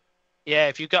 4+. Yeah,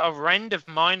 if you got a Rend of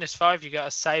 -5, you got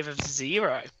a save of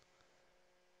 0.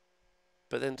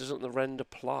 But then doesn't the Rend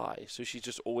apply? So she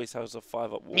just always has a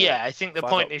 5-up wall. Yeah, I think the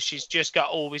point is she's just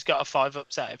always got a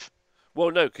 5-up save. Well,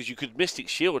 no, because you could Mystic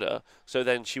Shield her, so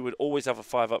then she would always have a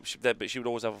 5-up, but she would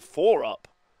always have a 4-up.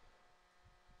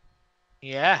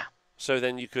 Yeah. So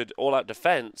then you could all-out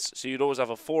defense. So you'd always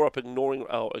have a 4-up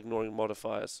ignoring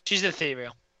modifiers. She's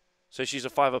ethereal. So she's a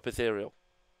 5-up ethereal.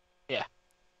 Yeah.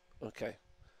 Okay.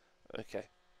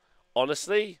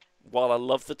 Honestly, while I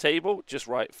love the table, just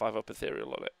write 5-up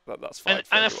ethereal on it. That's fine.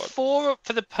 And a 4-up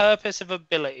for the purpose of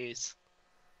abilities.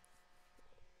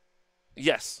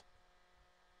 Yes.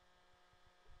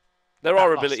 There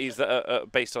are abilities that are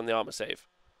based on the armor save.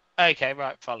 Okay,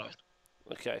 right, following.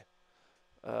 Okay.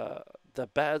 The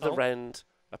better the rend,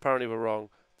 apparently we're wrong,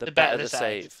 the better the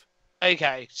save.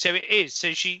 Okay, so it is. So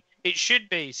it should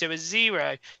be. So a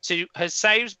 0. So her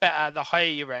save's better the higher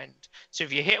your rend. So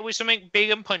if you hit her with something big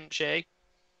and punchy,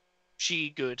 she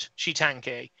good. She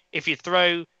tanky. If you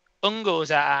throw ungors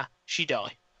at her, she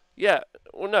die. Yeah.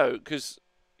 Well, no, because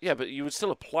but you would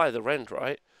still apply the rend,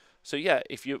 right? So yeah,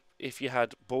 if you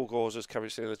had Bulgors, as Carrie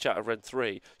said in the chat, of Rend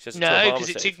 3, she has a 12 no, because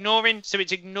it's ignoring. So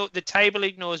it's the table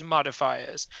ignores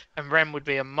modifiers, and Rem would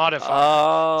be a modifier.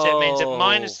 Oh. So it means at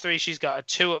 -3 she's got a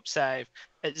 2-up save.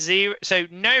 At 0, so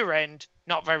no rend,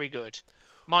 not very good.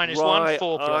 -1,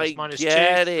 4+,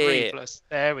 -2, 3+.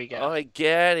 There we go. I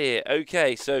get it.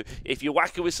 Okay, so if you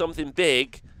whack her with something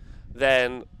big,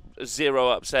 then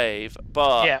 0-up save.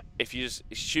 But if you just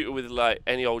shoot her with like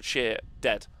any old shit,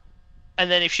 dead. And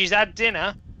then if she's had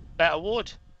dinner, better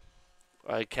ward.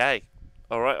 Okay.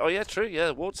 All right. Oh, yeah, true.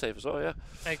 Yeah, ward save as well, yeah.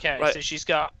 Okay, right. So she's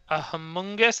got a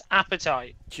humongous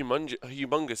appetite.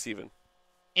 Humongous, even.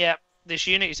 Yeah. This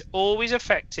unit is always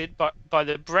affected by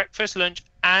the breakfast, lunch,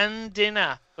 and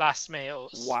dinner last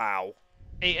meals. Wow.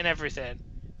 Eating everything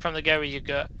from the go of your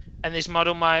gut. And this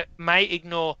model may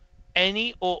ignore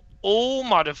any or all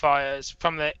modifiers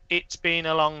from the it's been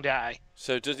a long day.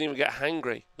 So it doesn't even get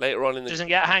hangry later on in the... Doesn't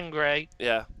get hangry.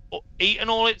 Yeah. Eating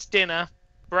all its dinner,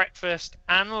 breakfast,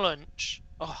 and lunch.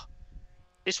 Oh,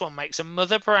 this one makes a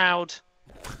mother proud.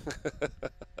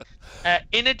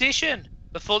 In addition,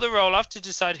 before the roll-off to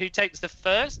decide who takes the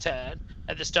first turn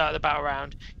at the start of the battle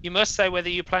round, you must say whether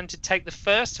you plan to take the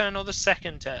first turn or the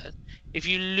second turn. If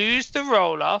you lose the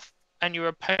roll-off and your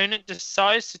opponent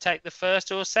decides to take the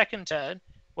first or second turn,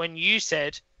 when you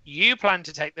said you plan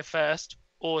to take the first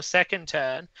or second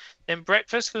turn, then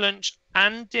breakfast, lunch,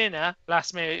 and dinner,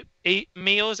 last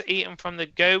meals eaten from the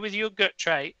go with your gut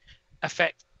trait,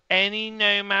 affect any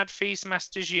Gnomad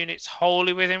Feastmasters units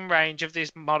wholly within range of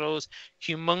this model's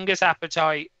humongous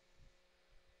appetite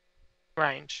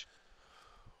range.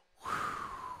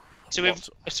 So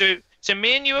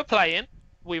me and you are playing,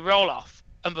 we roll off,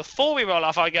 and before we roll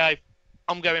off, I go,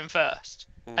 I'm going first.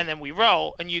 And then we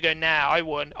roll, and you go, nah, I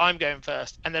won, I'm going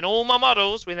first. And then all my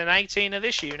models within 18 of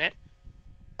this unit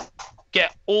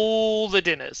get all the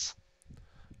dinners.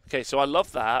 Okay, so I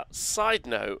love that. Side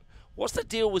note, what's the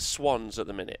deal with swans at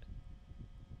the minute?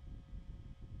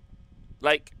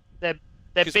 Like... They're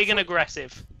big and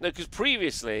aggressive. No, because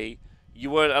previously,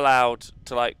 you weren't allowed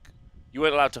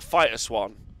to fight a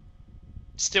swan.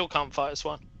 Still can't fight a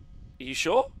swan. Are you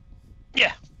sure?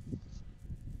 Yeah.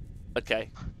 Okay.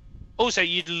 Also,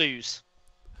 you'd lose.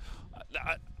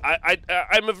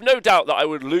 I'm of no doubt that I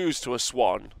would lose to a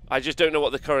swan. I just don't know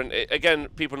what the current... Again,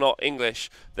 people not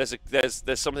English, there's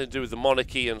something to do with the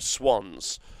monarchy and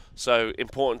swans. So,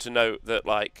 important to note that,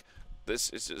 like,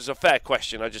 this is a fair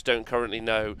question. I just don't currently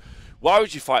know. Why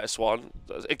would you fight a swan?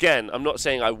 Again, I'm not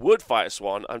saying I would fight a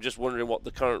swan. I'm just wondering what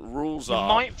the current rules are. You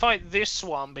might fight this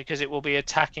swan because it will be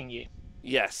attacking you.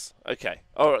 Yes. Okay.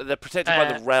 Oh, they're protected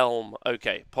by the realm.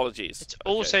 Okay. Apologies. It's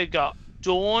also got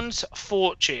Dawn's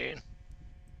Fortune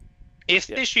If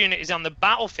this unit is on the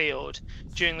battlefield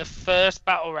during the first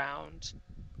battle round,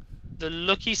 the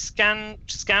Lucky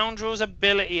Scoundrel's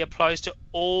ability applies to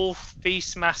all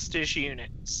Feastmasters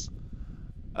units.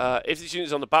 If this unit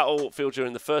is on the battlefield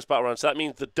during the first battle round, so that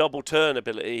means the double turn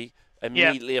ability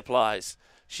immediately applies.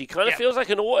 She kind of feels like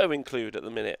an auto-include at the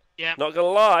minute. Yeah. Not going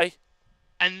to lie.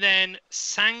 And then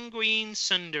Sanguine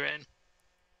Sundering.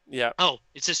 Yeah. Oh,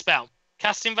 it's a spell.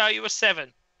 Casting value of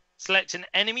 7. Select an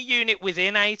enemy unit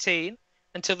within 18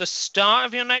 until the start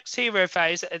of your next hero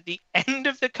phase. At the end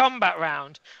of the combat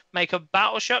round, make a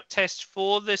battle shock test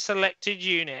for the selected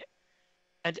unit.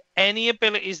 And any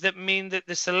abilities that mean that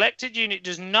the selected unit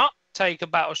does not take a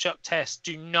battle shock test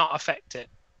do not affect it.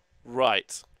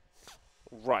 Right.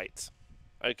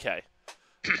 Okay.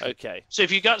 Okay. So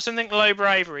if you've got something low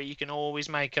bravery, you can always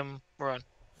make them run.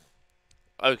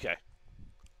 Okay.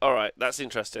 All right. That's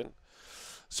interesting.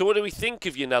 So what do we think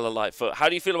of Yanela Lightfoot? How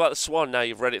do you feel about the Swan now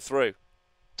you've read it through?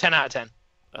 10 out of 10.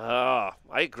 Ah,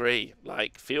 I agree.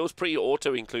 Like, feels pretty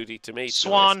auto-included to me.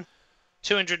 Swan,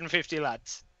 250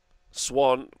 lads.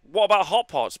 Swan. What about Hot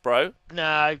Pots, bro?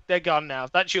 No, they're gone now.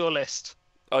 That's your list.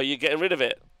 Oh, you're getting rid of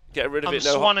it? Getting rid of it?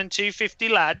 No. Swan and 250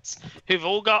 lads who've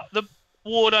all got the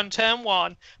ward on turn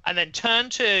 1, and then turn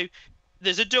 2,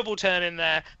 there's a double turn in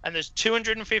there, and there's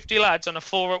 250 lads on a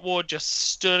 4-up ward just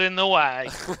stood in the way,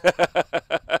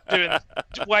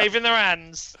 waving their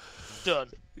hands. Done.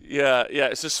 Yeah,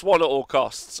 it's a Swan at all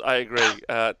costs. I agree.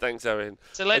 Thanks, Owen.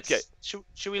 So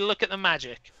should we look at the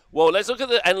magic? Well, let's look at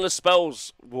the Endless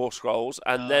Spells War Scrolls,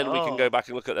 and then we can go back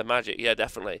and look at the magic. Yeah,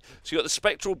 definitely. So you got the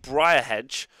Spectral Briar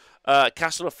Hedge,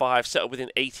 cast on a 5, set up within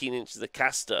 18 inches of the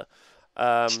caster.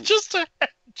 It's just a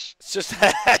hedge. It's just a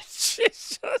hedge.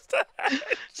 It's just a hedge.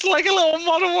 It's like a little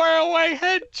modern wear-away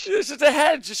hedge. It's just a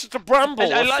hedge. It's just a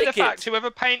bramble. I like the fact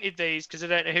whoever painted these, because I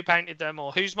don't know who painted them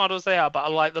or whose models they are, but I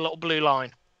like the little blue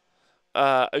line.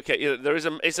 Okay, yeah,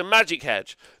 it's a magic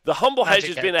hedge. The humble hedge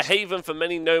has been a haven for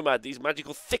many nomad. These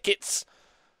magical thickets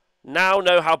now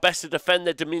know how best to defend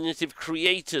their diminutive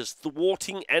creators,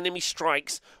 thwarting enemy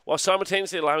strikes while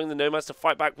simultaneously allowing the nomads to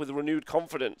fight back with renewed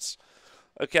confidence.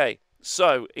 Okay,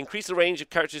 so increase the range of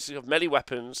characteristics of melee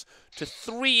weapons to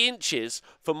 3 inches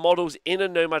for models in a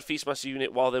Nomad Feastmaster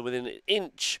unit while they're within an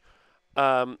inch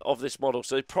of this model.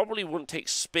 So they probably wouldn't take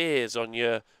spears on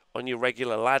your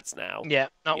regular lads now. Yeah,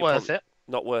 not worth it.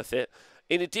 Not worth it.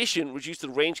 In addition, reduce the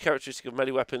range characteristic of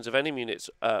melee weapons of enemy units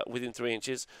within 3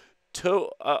 inches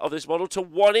of this model to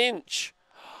 1 inch.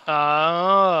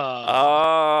 Oh,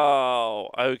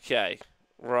 okay.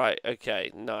 Right,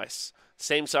 okay, nice.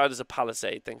 Same side as a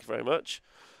Palisade, thank you very much.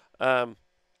 And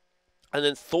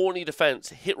then Thorny Defense.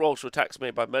 Hit rolls for attacks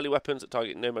made by melee weapons that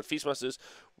target Nomad Feastmasters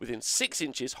within 6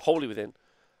 inches, wholly within.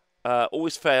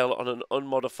 Always fail on an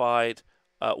unmodified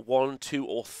 1, 2,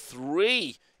 or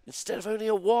 3 instead of only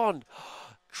a 1.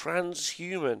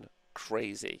 Transhuman.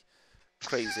 Crazy.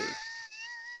 Transhuman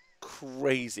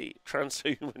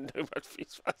Nomad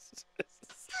Feastmasters.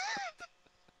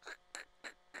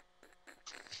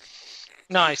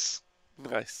 Nice.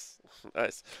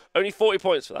 Only 40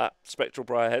 points for that Spectral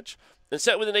Briar Hedge. And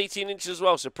set within 18 inches as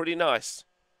well, so pretty nice.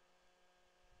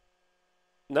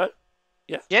 No?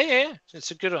 Yeah? Yeah. It's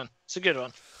a good one.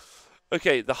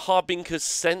 Okay, the Harbinker's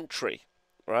Sentry,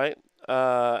 right,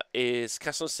 is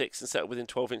cast on 6 and set within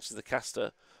 12 inches of the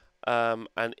caster.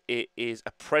 And it is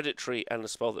a predatory and a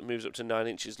spell that moves up to 9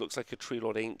 inches. Looks like a Tree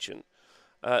Lord Ancient.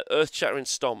 Earth Shattering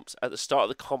Stomps. At the start of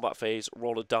the combat phase,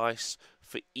 roll a dice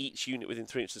for each unit within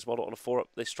 3 inches of this model. On a 4-up,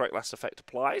 this strike last effect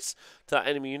applies to that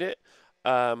enemy unit.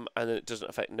 And then it doesn't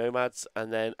affect nomads.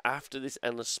 And then after this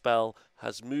endless spell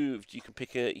has moved, you can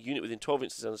pick a unit within 12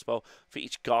 inches of the spell for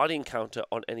each guardian counter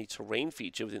on any terrain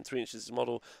feature within 3 inches of this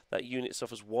model. That unit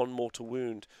suffers 1 mortal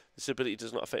wound. This ability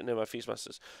does not affect Nomad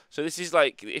Feastmasters. So this is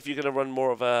like if you're going to run more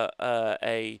of a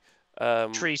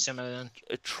tree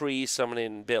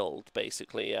summoning build,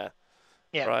 basically. Yeah.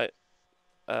 Right.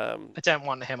 I don't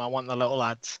want him. I want the little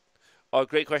lads. Oh,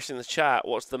 great question in the chat.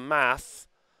 What's the math?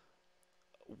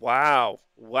 Wow,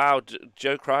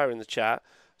 Joe Cryer in the chat.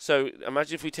 So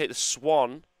imagine if we take the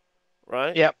Swan,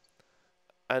 right? Yep.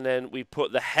 And then we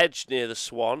put the hedge near the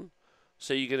Swan.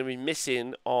 So you're going to be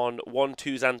missing on 1,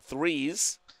 2s, and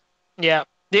 3s. Yeah.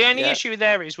 The only issue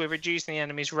there is we're reducing the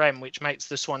enemy's rem, which makes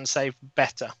the Swan save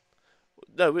better.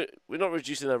 No, we're not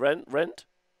reducing their rend.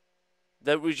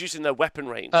 They're reducing their weapon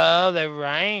range. Oh, their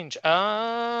range.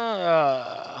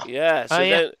 Oh. Yeah. So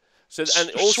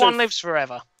and also Swan lives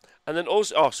forever. And then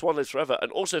also, Swan lives forever.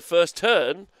 And also, first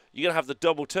turn, you're going to have the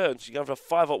double turn. So you're going to have a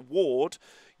 5-up ward.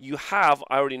 You have,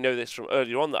 I already know this from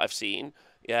earlier on that I've seen,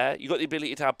 you got the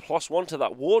ability to have +1 to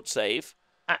that ward save.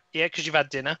 Yeah, because you've had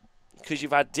dinner. because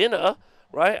you've had dinner,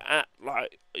 right? At,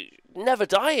 like, never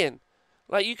dying.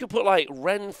 Like, you could put, like,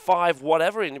 Ren 5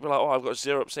 whatever in, you'd be like, oh, I've got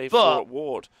 0 up save, 4 up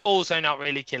ward. Also not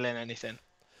really killing anything.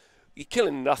 You're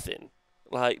killing nothing.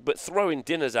 Like, but throwing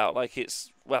dinners out like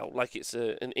it's, well, like it's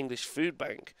an English food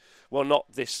bank. Well, not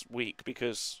this week,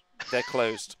 because they're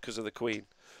closed because of the Queen.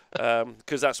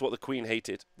 Because that's what the Queen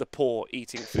hated, the poor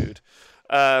eating food.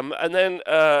 And then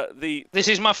This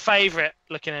is my favourite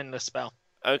looking in the spell.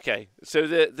 Okay, so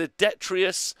the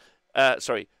Detritus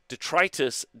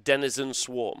Denizen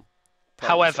Swarm.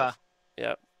 However,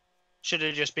 yeah, should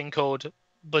have just been called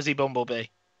Buzzy Bumblebee.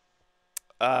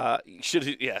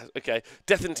 Yeah, okay.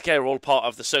 Death and decay are all part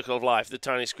of the circle of life. The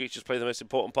tiniest creatures play the most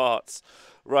important parts.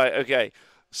 Right, okay.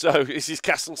 So this is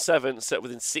Castle 7, set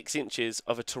within 6 inches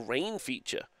of a terrain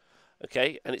feature.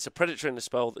 Okay, and it's a predator in the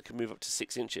spell that can move up to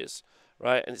 6 inches.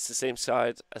 Right, and it's the same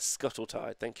size as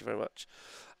Scuttletide. Thank you very much.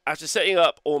 After setting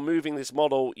up or moving this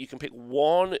model, you can pick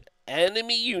one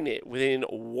enemy unit within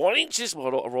 1 inch of this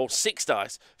model and roll 6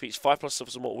 dice for each 5+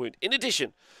 suffers a mortal wound. In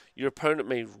addition, your opponent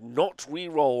may not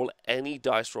re-roll any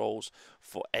dice rolls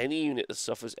for any unit that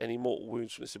suffers any mortal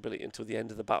wounds from this ability until the end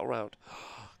of the battle round.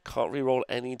 Can't re-roll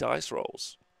any dice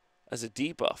rolls as a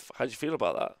debuff. How do you feel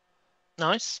about that?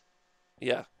 Nice.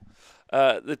 Yeah.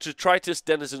 The Detritus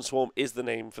Denizen Swarm is the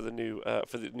name for the new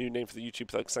name for the YouTube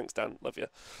thugs. Thanks, Dan. Love you.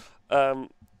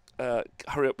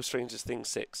 Hurry up with Strangest Things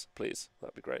 6, please.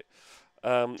 That'd be great.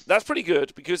 That's pretty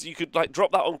good because you could like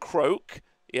drop that on Croak,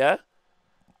 yeah,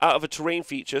 out of a terrain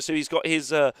feature. So he's got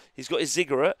his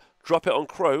Ziggurat. Drop it on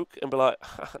Croak and be like,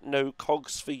 no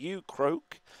cogs for you,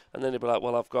 Croak. And then he'll be like,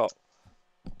 well, I've got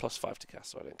 +5 to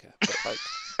cast, so I don't care. But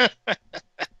like,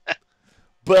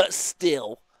 but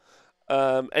still.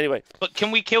 Anyway. But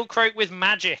can we kill Croak with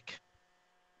magic?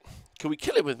 Can we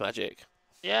kill him with magic?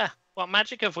 Yeah. What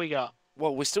magic have we got?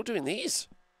 Well, we're still doing these.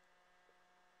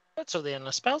 That's all the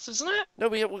endless spells, isn't it? No,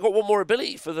 we've got one more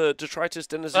ability for the Detritus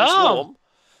Denizen Swarm.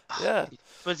 Yeah.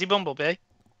 Buzzy Bumblebee.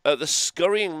 The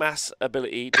Scurrying Mass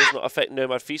ability does not affect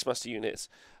Nomad Feastmaster units.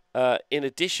 In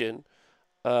addition,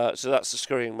 so that's the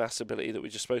Scurrying Mass ability that we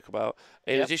just spoke about.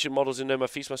 In addition, models in Nomad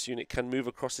Feastmaster unit can move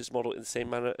across this model in the same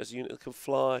manner as a unit that can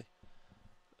fly.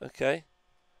 Okay,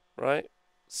 right.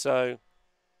 So,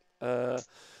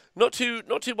 not too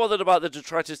bothered about the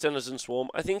Detritus Denizen Swarm.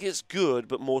 I think it's good,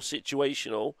 but more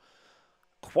situational.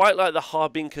 Quite like the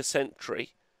Harbinker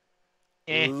Sentry.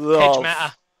 Yeah, hedge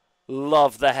meta.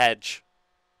 Love the hedge.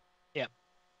 Yep.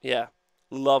 Yeah,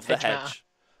 love the hedge.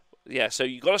 Yeah, so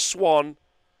you got a swan.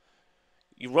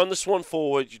 You run the swan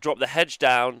forward. You drop the hedge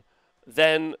down.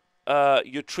 Then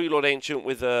your Tree Lord Ancient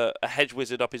with a hedge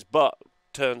wizard up his butt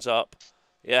turns up.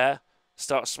 Yeah,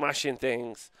 start smashing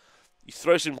things. You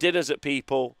throw some dinners at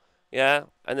people. Yeah,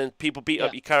 and then people beat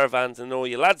up your caravans, and all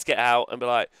your lads get out and be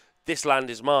like, "This land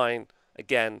is mine."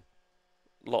 Again,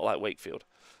 a lot like Wakefield.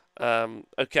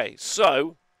 Okay,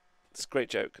 so it's a great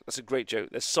joke. That's a great joke.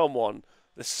 There's someone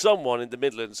in the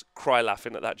Midlands cry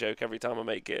laughing at that joke every time I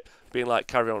make it, being like,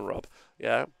 "Carry on, Rob."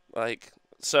 Yeah, like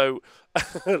so.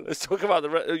 Let's talk about you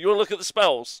want to look at the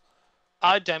spells?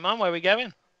 I don't mind. Where are we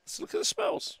going? Let's look at the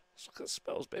spells. Let's look at the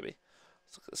spells, baby.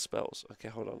 Let's look at the spells. Okay,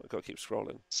 hold on. I've got to keep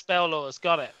scrolling. Spell laws.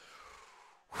 Got it.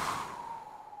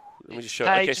 Let me just show.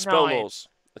 Okay, spell laws.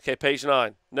 Okay, page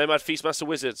 9. Nomad Feastmaster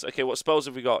Wizards. Okay, what spells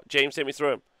have we got? James, take me through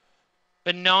them.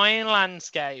 Benign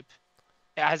Landscape.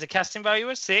 It has a casting value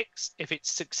of 6. If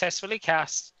it's successfully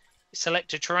cast,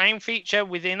 select a terrain feature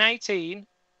within 18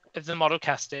 of the model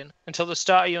casting. Until the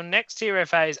start of your next hero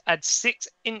phase, add 6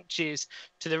 inches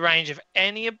to the range of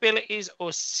any abilities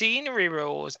or scenery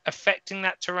rules affecting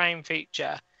that terrain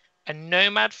feature. And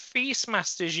Nomad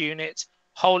Feastmasters units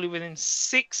wholly within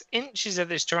 6 inches of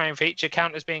this terrain feature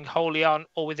count as being wholly on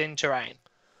or within terrain.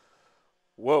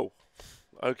 Whoa.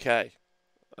 Okay.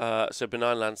 So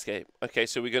benign landscape. Okay,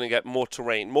 so we're going to get more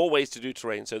terrain, more ways to do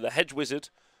terrain. So the hedge wizard.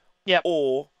 Yep.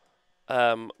 Or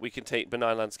we can take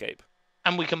benign landscape.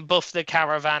 And we can buff the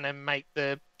caravan and make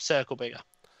the circle bigger.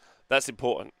 That's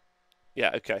important.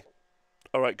 Yeah. Okay.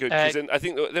 All right. Good. Because then I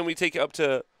think then we take it up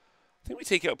to. I think we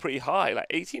take it up pretty high, like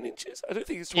 18 inches. I don't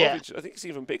think it's 12 inches. I think it's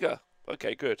even bigger.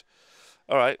 Okay. Good.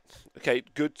 All right. Okay.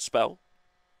 Good spell.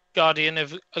 Guardian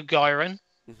of Gyran.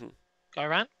 Mm-hmm.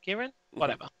 Gyran? Mm-hmm.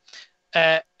 Whatever.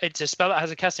 It's a spell that has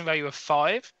a casting value of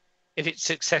 5. If it's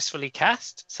successfully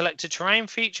cast, select a terrain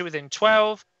feature within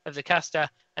 12 of the caster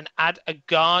and add a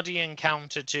guardian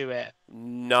counter to it.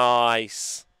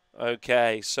 Nice.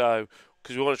 Okay, so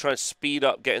because we want to try and speed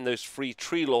up getting those free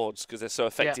tree lords because they're so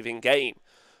effective in game.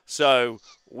 So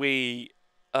we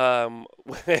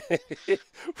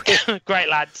Great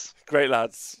lads. Great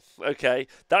lads. Okay,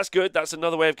 that's good. That's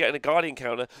another way of getting a Guardian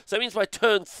counter. So that means by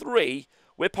turn 3,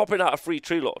 we're popping out a free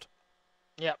Tree Lord.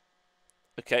 Yep.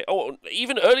 Okay. Oh,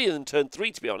 even earlier than turn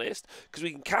 3, to be honest, because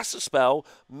we can cast a spell,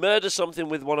 murder something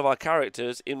with one of our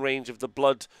characters in range of the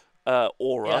blood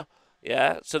aura. Yep.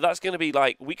 Yeah. So that's going to be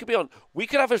like we could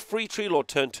have a free Tree Lord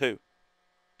turn 2.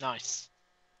 Nice.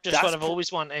 Just what I've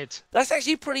always wanted. That's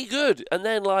actually pretty good. And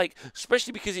then, like,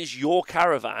 especially because it's your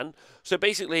caravan. So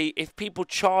basically, if people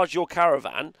charge your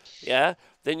caravan, yeah,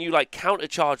 then you, like,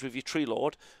 countercharge with your Tree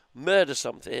Lord, murder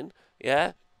something,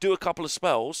 yeah, do a couple of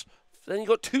spells. Then you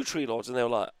got 2 Tree Lords, and they were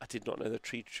like, I did not know there were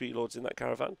Tree Lords in that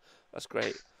caravan. That's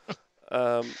great.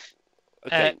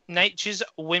 Okay. Nature's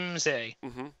Whimsy.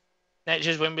 Mm-hmm.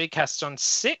 Nature's Whimsy casts on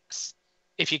 6.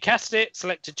 If you cast it,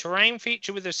 select a terrain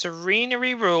feature with a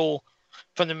Serenity rule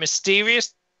from the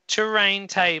mysterious terrain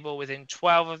table within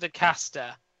 12 of the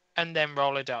caster, and then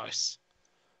roll a dice.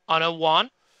 On a 1,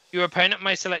 your opponent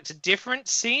may select a different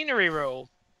scenery rule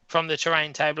from the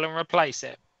terrain table and replace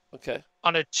it. Okay.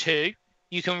 On a 2,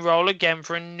 you can roll again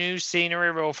for a new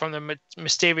scenery rule from the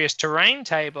mysterious terrain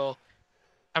table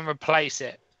and replace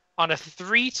it. On a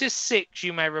 3 to 6,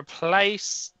 you may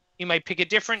pick a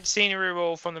different scenery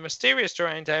rule from the mysterious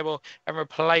terrain table and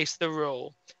replace the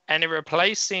rule. Any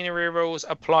replaced scenery rules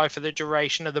apply for the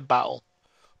duration of the battle.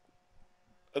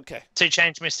 Okay. To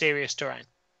change mysterious terrain.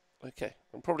 Okay.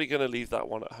 I'm probably going to leave that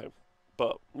one at home.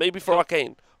 But maybe for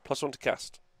Arcane, +1 to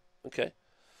cast. Okay.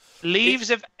 Leaves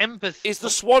of Empathy. Is the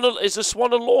Swan a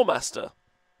Lawmaster?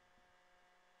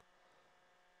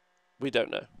 We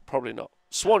don't know. Probably not.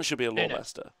 Swan should be a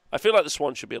Lawmaster. I feel like the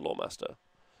Swan should be a Lawmaster.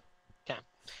 Okay.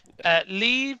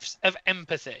 Leaves of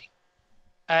Empathy.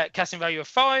 Casting value of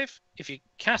 5. If you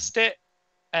cast it,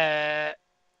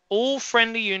 all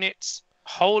friendly units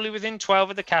wholly within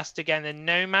 12 of the caster gain the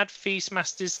Gnomad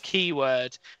Feastmasters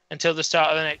keyword until the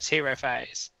start of the next hero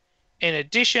phase. In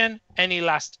addition, any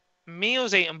last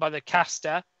meals eaten by the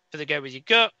caster for the go with your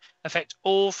gut affect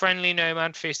all friendly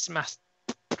Gnomad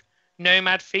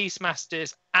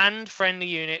Feastmasters and friendly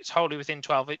units wholly within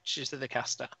 12 inches of the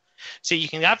caster. So you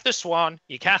can have the Swan,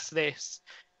 you cast this,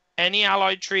 any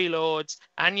allied Tree Lords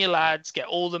and your lads get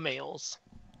all the meals.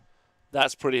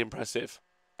 That's pretty impressive.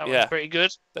 That one's pretty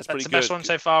good. That's pretty the best one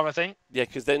so far, I think. Yeah,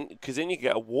 because then you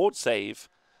get a ward save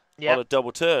on a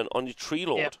double turn on your Tree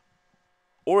Lord.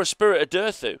 Or a Spirit of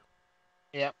Durthu.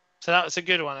 Yeah. So that was a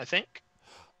good one, I think.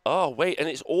 Oh, wait, and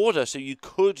it's order, so you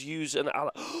could use an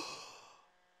ally.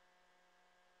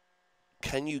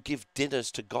 Can you give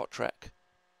dinners to Gotrek?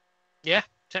 Yeah,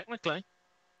 technically.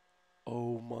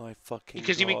 Oh my fucking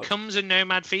Because God. he becomes a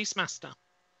Nomad Feastmaster.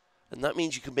 And that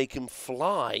means you can make him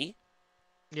fly.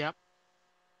 Yep.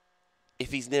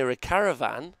 If he's near a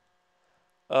caravan.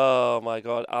 Oh my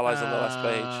God, allies on the last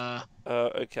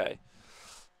page.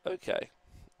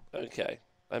 Okay.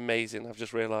 Amazing, I've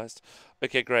just realised.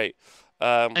 Okay, great.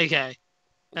 Okay.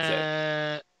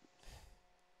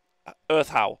 Earth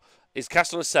Howl is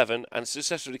cast on a 7 and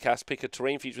successfully cast. Pick a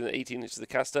terrain feature within 18 inches of the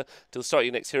caster till the start of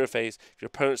your next hero phase. If your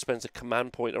opponent spends a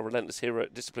command point or relentless hero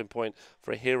discipline point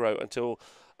for a hero until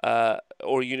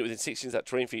or a unit within 6 inches of that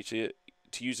terrain feature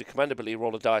to use a command ability,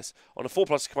 roll a dice. On a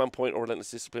 4+ command point or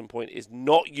relentless discipline point is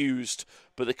not used,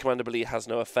 but the command ability has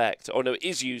no effect. Oh no, it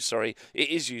is used. Sorry, it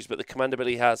is used, but the command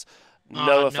ability has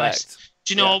no effect. Nice.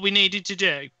 Do you know what we needed to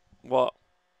do? What?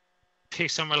 Pick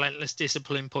some relentless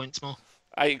discipline points more.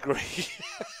 I agree.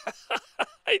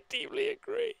 I deeply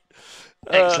agree.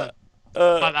 Excellent.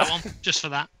 Like that one, just for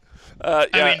that.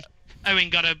 Yeah.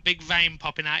 Owen got a big vein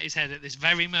popping out his head at this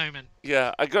very moment.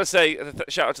 Yeah, I gotta say,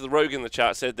 shout out to the rogue in the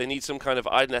chat, said they need some kind of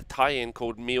Idoneth tie-in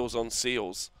called Meals on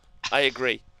Seals. I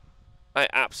agree. I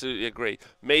absolutely agree.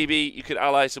 Maybe you could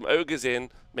ally some ogres in,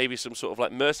 maybe some sort of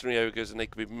like mercenary ogres, and they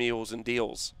could be meals and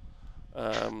deals.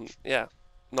 Yeah,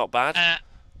 not bad.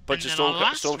 Bunch of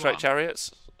storm-track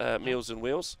chariots, meals and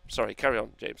wheels. Sorry, carry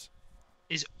on, James.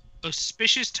 Is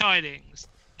Auspicious Tidings.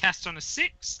 Cast on a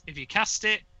 6. If you cast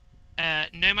it,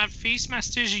 Nomad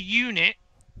Feastmasters unit.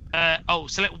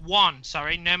 Select 1.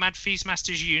 Sorry, Nomad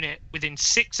Feastmasters unit within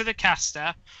 6 of the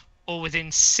caster, or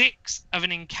within 6 of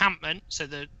an encampment. So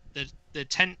the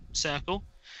tent circle.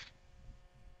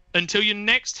 Until your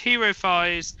next hero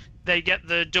phase, they get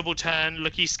the double turn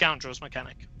Lucky Scoundrels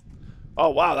mechanic. Oh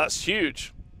wow, that's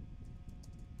huge.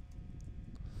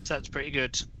 So that's pretty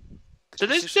good. So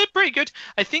they're pretty good.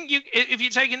 I think if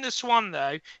you're taking the Swan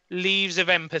though, Leaves of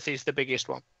Empathy is the biggest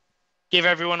one. Give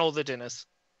everyone all the dinners.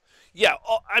 Yeah,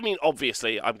 I mean,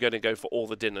 obviously, I'm going to go for all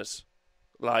the dinners.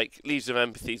 Like, Leaves of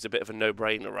Empathy is a bit of a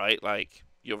no-brainer, right? Like,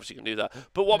 you obviously can do that.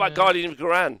 But what about Guardian of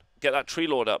Garan? Get that Tree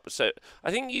Lord up. So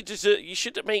I think she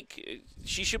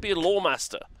should be a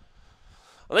Lawmaster.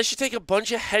 Unless you take a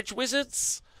bunch of hedge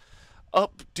wizards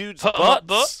up dudes' Put 'em up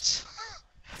butts.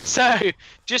 So,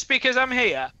 just because I'm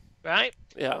here, right?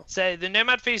 Yeah. So, the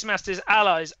Nomad Feastmasters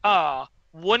allies are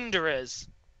Wanderers.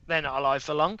 They're not alive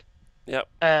for long. Yep.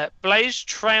 Blaze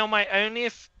Trail may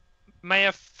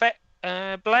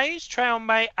Blaze Trail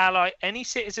may ally any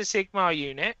Citizen Sigmar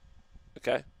unit.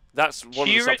 Okay. That's one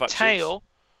Curate of the sub-factions. Tail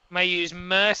may use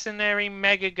Mercenary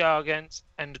Mega Gargants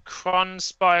and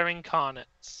Cronspire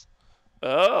Incarnates.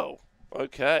 Oh.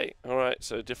 Okay. All right.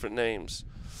 So different names.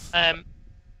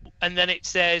 And then it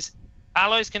says,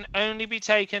 allies can only be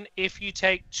taken if you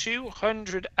take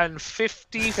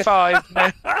 255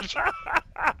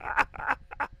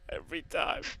 Every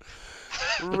time.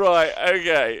 Right,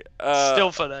 okay.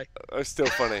 Still funny. Still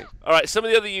funny. All right, some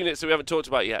of the other units that we haven't talked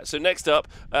about yet. So next up,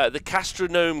 the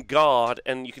Castronome Guard,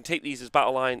 and you can take these as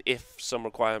battle line if some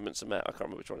requirements are met. I can't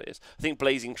remember which one it is. I think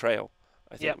Blazing Trail,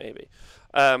 maybe.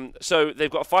 So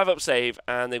they've got a 5-up save,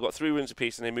 and they've got 3 wounds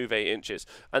apiece, and they move 8 inches,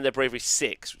 and their bravery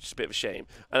 6, which is a bit of a shame.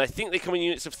 And I think they come in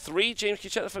units of 3. James, can you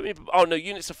check that for me? Oh, no,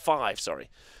 units of 5, sorry.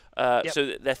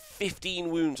 So they're 15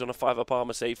 wounds on a 5-up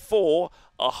armor save for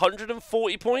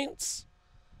 140 points.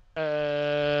 What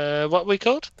are we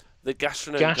called? The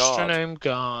Gastronome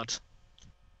Guard.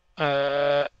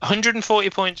 140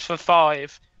 points for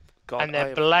 5. God, and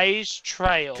their Blaze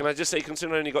Trail. Can I just say,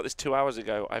 considering I only got this 2 hours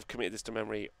ago, I've committed this to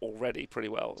memory already pretty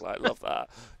well. Like, love that.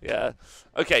 Yeah.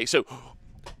 Okay, so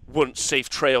once safe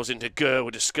trails into Gur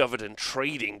were discovered and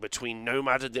trading between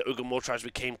Nomad and the Ogre tribes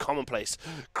became commonplace,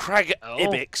 Crag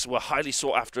Ibex were highly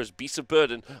sought after as beasts of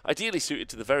burden, ideally suited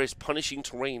to the various punishing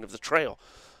terrain of the trail.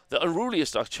 The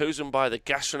unruliest are chosen by the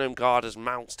Gastronome Guard as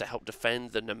mounts to help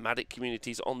defend the nomadic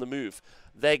communities on the move.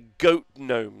 They're goat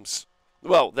gnomes.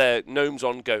 Well, they're gnomes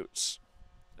on goats,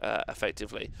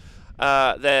 effectively.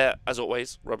 They're, as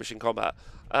always, rubbish in combat.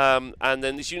 And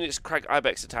then this unit's Crag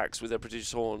Ibex attacks with their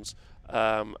prodigious horns,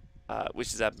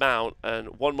 which is their mount,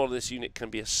 and one model in this unit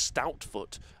can be a stout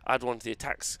foot. Add one to the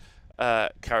attacks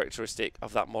characteristic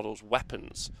of that model's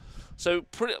weapons. So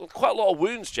quite a lot of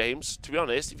wounds, James, to be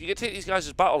honest. If you could take these guys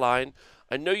as battle line,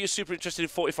 I know you're super interested in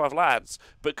 45 lads,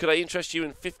 but could I interest you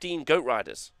in 15 goat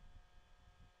riders?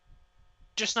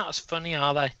 Just not as funny,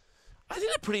 are they? I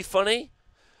think they're pretty funny.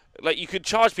 Like, you could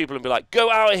charge people and be like, go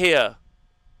out of here.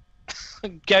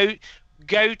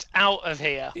 Goat out of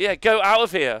here. Yeah, go out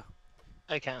of here.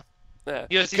 Okay. Yeah.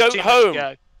 Goat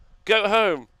home. Goat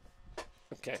home.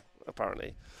 Okay,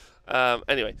 apparently.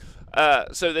 Anyway,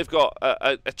 so they've got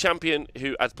a champion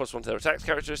who adds +1 to their attacks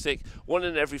characteristic. 1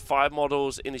 in every 5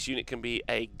 models in this unit can be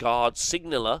a guard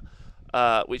signaler,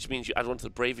 which means you add 1 to the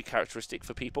bravery characteristic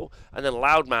for people. And then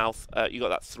Loudmouth, you got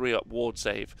that 3-up ward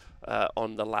save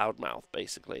on the Loudmouth,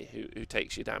 basically, who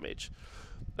takes your damage.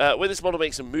 When this model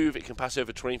makes a move, it can pass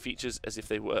over terrain features as if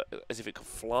it could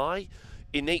fly.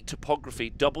 Innate topography,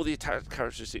 double the attack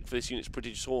characteristic for this unit's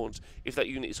prodigious horns if that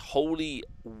unit is wholly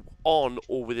on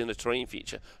or within a terrain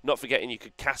feature. Not forgetting you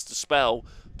could cast a spell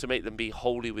to make them be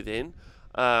wholly within,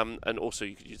 and also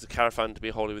you could use the Caravan to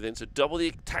be wholly within. So double the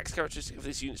attacks characteristic of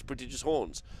this unit's prodigious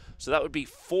horns. So that would be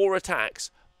 4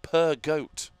 attacks per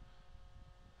goat.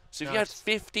 So if you had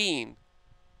 15,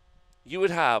 you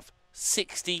would have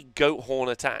 60 goat horn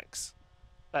attacks.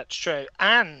 That's true.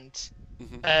 And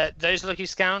those lucky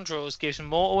scoundrels gives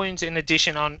mortal wounds in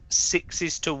addition on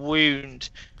 6s to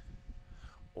wound.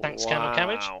 Thanks, Colonel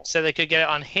Cabbage. So they could get it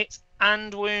on hits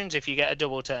and wounds if you get a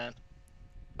double turn.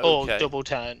 Or double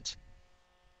turned.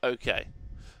 Okay.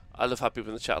 I love how people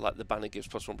in the chat like the banner gives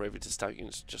 +1 bravery to stout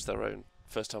units, just their own.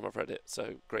 First time I've read it,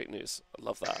 so great news. I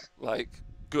love that. Like,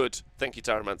 good. Thank you,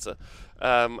 Tyromancer.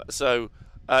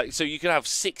 So you could have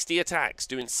 60 attacks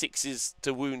doing 6s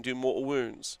to wound, do mortal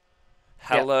wounds.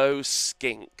 Hello,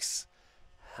 skinks.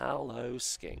 Hello,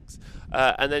 skinks.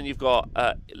 And then you've got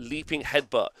Leaping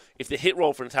Headbutt. If the hit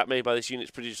roll for an attack made by this unit's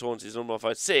prodigious horns is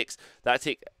unmodified 6, that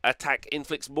attack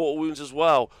inflicts mortal wounds as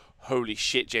well. Holy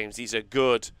shit, James, these are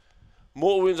good.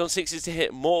 Mortal wounds on 6s to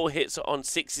hit, mortal hits on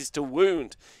 6s to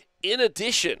wound. In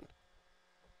addition,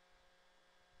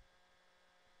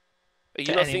 are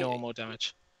you not any normal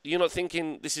damage. You're not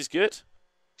thinking this is good?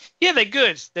 Yeah, they're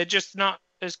good. They're just not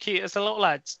as cute as the little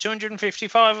lads.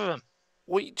 255 of them.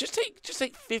 Well, just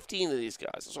take 15 of these guys.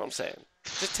 That's what I'm saying.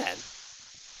 Just 10.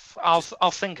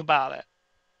 I'll think about it.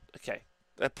 Okay,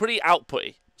 they're pretty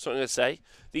outputty. That's what I'm going to say.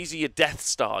 These are your Death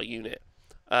Star unit.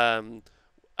 At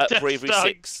bravery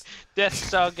 6. Death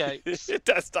Star goats.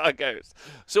 Death Star goats.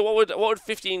 So what would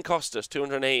 15 cost us?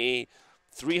 280,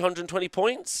 320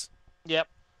 points. Yep.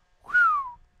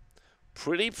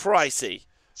 Pretty pricey.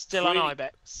 Still on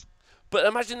Ibex. But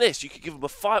imagine this: you could give them a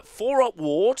 4-up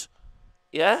ward,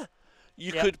 yeah.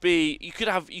 they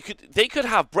could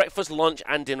have breakfast, lunch,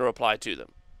 and dinner applied to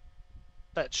them.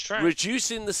 That's true.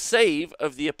 Reducing the save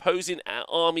of the opposing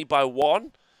army by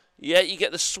 1. Yeah, you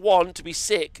get the Swan to be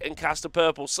sick and cast a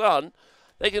Purple Sun.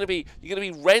 You're going to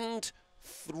be rend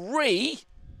 3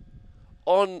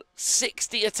 on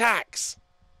 60 attacks.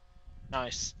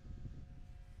 Nice.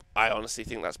 I honestly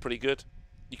think that's pretty good.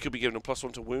 You could be given a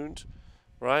 +1 to wound,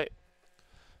 right?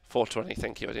 420,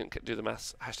 thank you. I didn't do the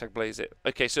maths. #blaze it.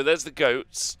 Okay, so there's the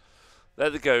goats. They're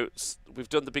the goats. We've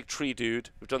done the big tree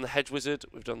dude. We've done the hedge wizard.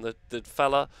 We've done the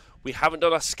fella. We haven't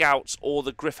done our scouts or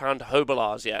the Griffhound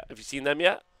Hobolars yet. Have you seen them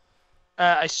yet?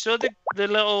 I saw the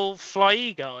little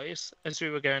flyy guys as we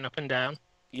were going up and down.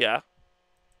 Yeah.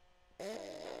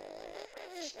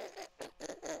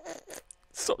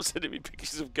 Stop sending me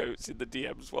pictures of goats in the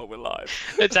DMs while we're live.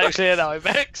 It's actually an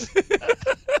ibex.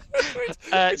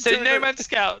 So Nomad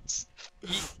Scouts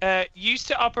used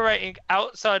to operating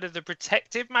outside of the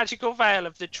protective magical veil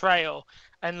of the trail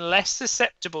and less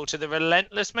susceptible to the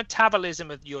relentless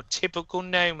metabolism of your typical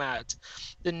nomad.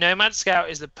 The Nomad Scout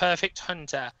is the perfect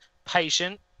hunter,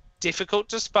 patient, difficult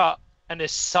to spot, and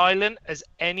as silent as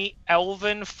any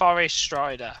elven forest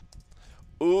strider.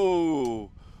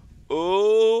 Ooh.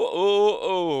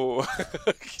 Ooh.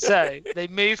 So they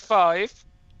move 5,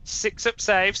 6 up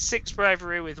save, 6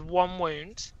 bravery with 1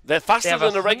 wound. They're faster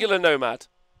than a regular nomad.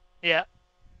 Yeah.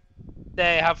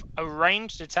 They have a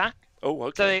ranged attack. Oh,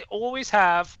 okay. So they always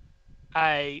have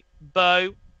a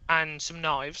bow and some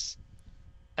knives.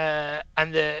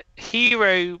 And the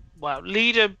hero,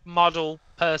 leader model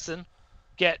person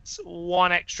gets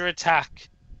 1 extra attack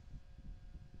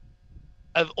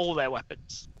of all their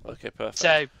weapons. Okay, perfect.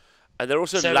 So, and they're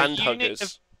also land huggers.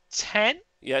 Of 10?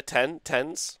 Yeah,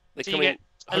 10s. They so come you in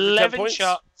get 11 points?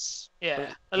 shots.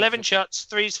 Yeah, 11 shots,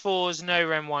 3s, 4s, no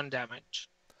rem 1 damage.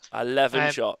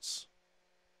 11 shots.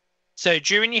 So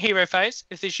during your hero phase,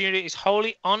 if this unit is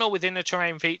wholly on or within a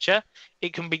terrain feature,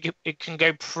 it can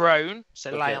go prone,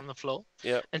 so lay on the floor,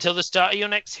 until the start of your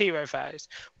next hero phase.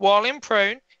 While in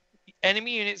prone,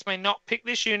 enemy units may not pick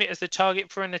this unit as the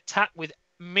target for an attack with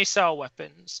missile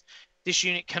weapons. This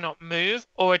unit cannot move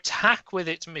or attack with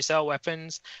its missile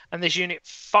weapons, and this unit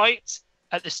fights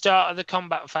at the start of the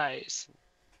combat phase.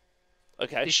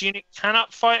 Okay. This unit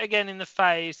cannot fight again in the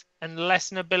phase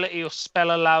unless an ability or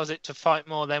spell allows it to fight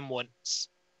more than once.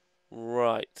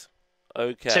 Right.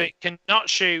 Okay. So it cannot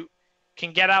shoot,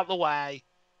 can get out the way,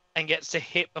 and gets to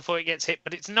hit before it gets hit,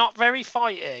 but it's not very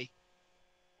fighty.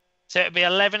 So it'd be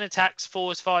 11 attacks,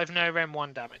 4s, 5, no rem,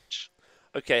 1 damage.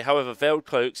 Okay, however, Veiled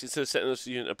Cloaks, instead of setting this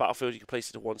unit in a battlefield, you can place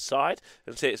it to one side.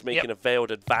 And say it's making a Veiled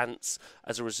Advance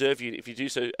as a reserve unit. If you do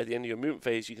so at the end of your movement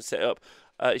phase, you can set up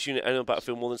this unit on the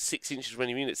battlefield more than 6 inches from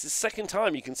any units. It's the second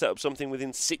time you can set up something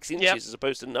within 6 inches as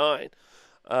opposed to 9.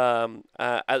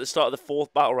 At the start of the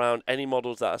 4th battle round, any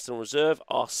models that are still in reserve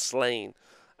are slain.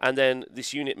 And then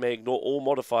this unit may ignore all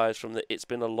modifiers from the "It's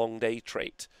been a long day"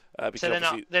 trait. So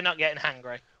they're not getting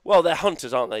hangry. Well, they're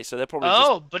hunters, aren't they? So they're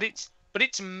probably But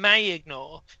it's may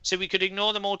ignore. So we could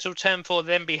ignore them all till turn 4,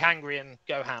 then be hangry and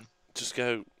go ham. Just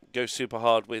go super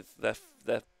hard with their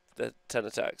 10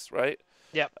 attacks, right?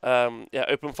 Yep.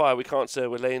 Open fire. We can't say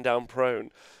we're laying down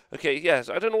prone. Okay, yes.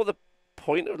 I don't know what the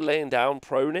point of laying down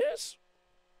prone is.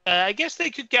 I guess they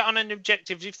could get on an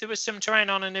objective. If there was some terrain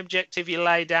on an objective, you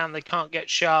lay down, they can't get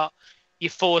shot. You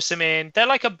force them in. They're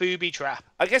like a booby trap.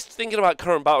 I guess thinking about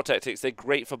current battle tactics, they're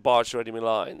great for barge to enemy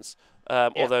lines.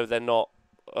 Although they're not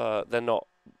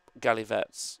galley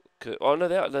vets. Oh no,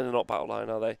 they're not battle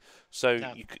line, are they? So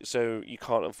you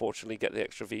can't unfortunately get the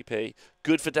extra VP.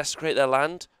 Good for desecrate their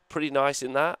land. Pretty nice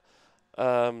in that.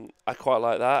 I quite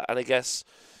like that. And I guess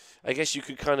you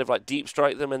could kind of like deep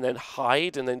strike them and then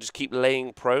hide and then just keep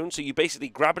laying prone. So you basically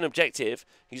grab an objective,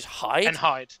 you just hide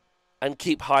and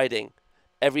keep hiding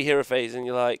every hero phase, and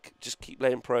you're like just keep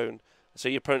laying prone. So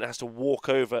your opponent has to walk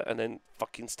over and then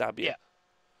fucking stab you. Yeah.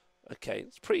 Okay,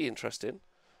 it's pretty interesting.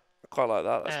 I quite like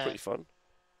that. That's pretty fun.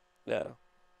 Yeah.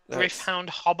 Griffhound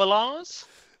Hobolars?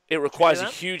 It requires a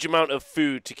huge amount of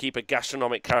food to keep a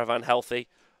gastronomic caravan healthy.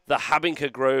 The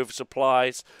Habinka Grove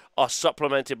supplies are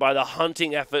supplemented by the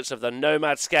hunting efforts of the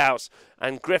Nomad Scouts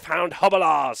and Griffhound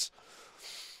Hobolars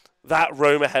that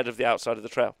roam ahead of the outside of the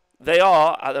trail. They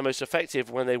are at their most effective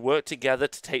when they work together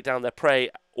to take down their prey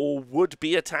or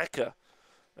would-be attacker.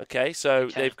 Okay, so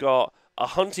they've got a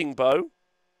hunting bow.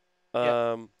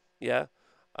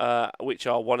 Which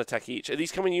are 1 attack each. Are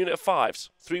these coming unit of 5s?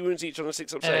 3 wounds each on a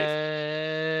 6-up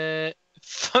save?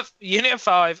 Unit of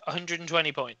 5,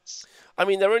 120 points. I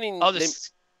mean, they're only...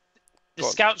 the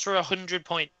scouts are 100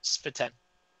 points for 10.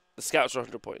 The scouts are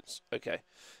 100 points. Okay.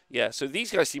 Yeah, so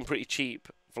these guys seem pretty cheap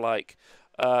for, like,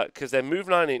 because they move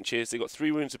 9 inches. They got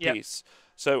 3 wounds apiece,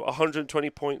 so 120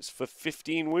 points for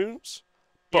 15 wounds,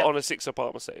 but on a 6-up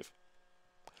armor save.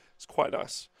 It's quite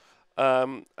nice.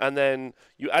 And then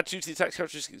you add 2 to the attack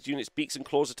characteristics units, beaks and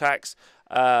claws attacks.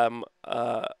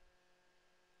 That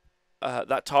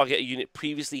target a unit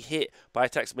previously hit by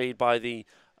attacks made by the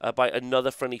by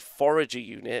another friendly forager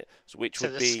unit, which would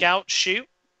be... So the scouts shoot?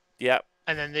 Yeah.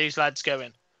 And then these lads go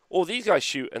in? Or these guys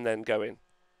shoot and then go in.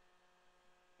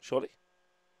 Surely?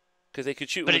 Because they could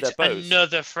shoot with their bows. But it's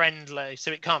another friendly,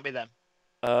 so it can't be them.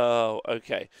 Oh,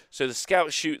 okay. So the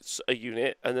scout shoots a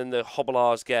unit, and then the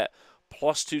hobblars get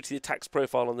 +2 to the attacks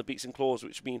profile on the beaks and claws,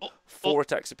 which mean 4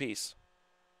 attacks apiece.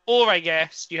 Or I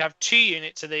guess you have 2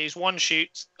 units of these. One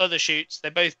shoots, other shoots. They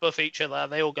both buff each other.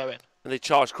 They all go in. And they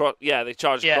charge cross. Yeah, they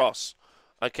charge cross.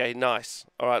 Okay, nice.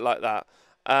 All right, like that.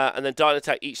 And then die and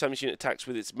attack. Each time this unit attacks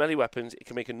with its melee weapons, it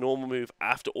can make a normal move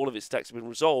after all of its attacks have been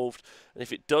resolved. And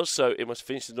if it does so, it must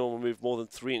finish the normal move more than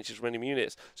 3 inches from enemy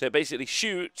units. So it basically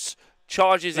shoots,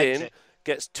 charges in,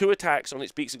 gets 2 attacks on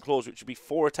its beaks and claws, which would be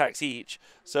 4 attacks each.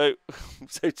 So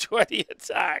 20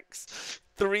 attacks,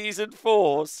 3s and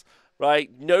 4s,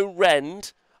 right? No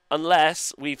rend,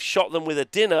 unless we've shot them with a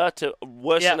dinner to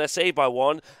worsen their save by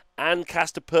 1 and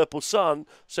cast a purple sun.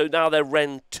 So now they're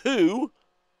rend 2.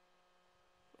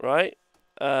 Right?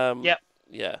 Yeah.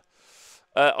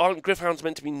 Aren't Gryph-hounds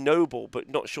meant to be noble, but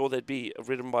not sure they'd be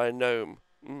ridden by a gnome?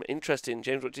 Interesting.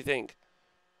 James, what do you think?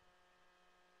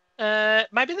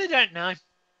 Maybe they don't know.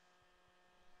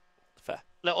 Fair.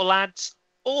 Little lads.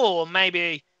 Or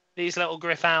maybe these little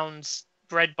Gryph-hounds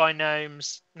bred by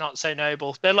gnomes, not so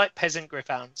noble. They're like peasant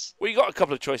Gryph-hounds. Well, you got a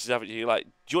couple of choices, haven't you? Like,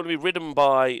 do you want to be ridden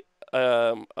by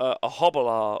a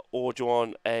hobbler, or do you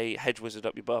want a hedge wizard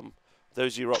up your bum?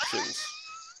 Those are your options.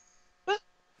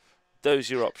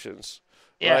 Those are your options.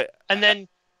 Yeah, right? And then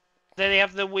they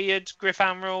have the weird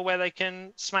Gryph-hound rule where they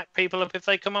can smack people up if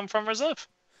they come on from reserve.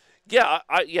 Yeah,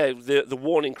 the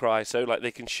warning cry. So like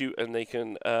they can shoot and they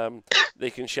can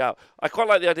shout. I quite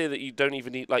like the idea that you don't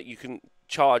even need, like, you can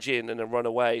charge in and then run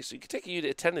away. So you could take a unit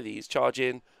of 10 of these, charge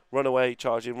in, run away,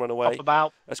 charge in, run away. Pop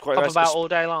about. That's quite nice. Pop about all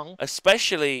day long.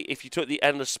 Especially if you took the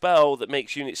endless spell that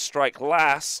makes units strike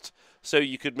last. So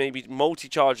you could maybe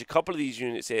multi-charge a couple of these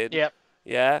units in. Yep.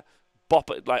 Yeah. Bop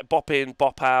in,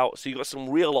 bop out. So you got some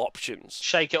real options.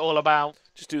 Shake it all about.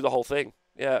 Just do the whole thing.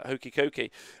 Yeah, hokey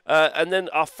cokey. And then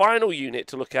our final unit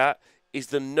to look at is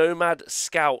the Nomad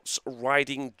Scouts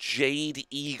riding Jade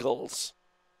Eagles.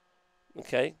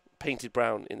 Okay, painted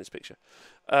brown in this picture.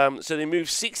 So they move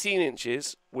 16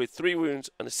 inches with 3 wounds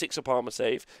and a 6-up armor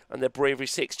save, and their bravery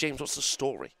 6. James, what's the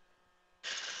story?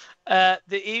 The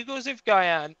Eagles of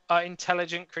Guyane are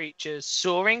intelligent creatures,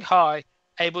 soaring high,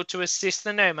 able to assist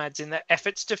the nomads in their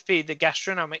efforts to feed the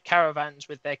gastronomic caravans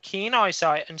with their keen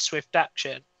eyesight and swift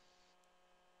action.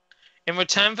 In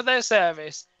return for their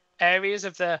service, areas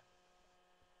of the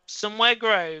Somewhere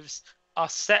Groves are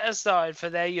set aside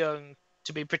for their young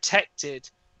to be protected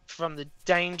from the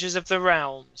dangers of the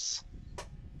realms.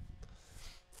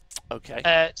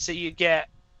 Okay. So you get...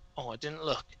 Oh, I didn't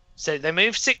look. So they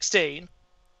move 16,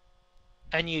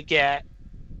 and you get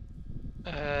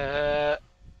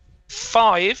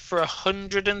 5 for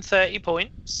 130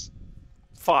 points.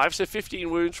 5, so 15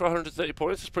 wounds for 130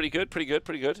 points. That's pretty good, pretty good,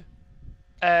 pretty good.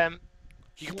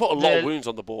 You can put a lot of wounds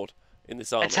on the board in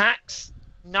this army. Attacks,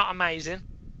 not amazing.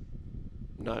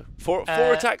 No. 4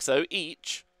 attacks, though,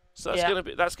 each. So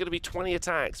that's gonna be 20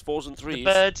 attacks, 4s and 3s.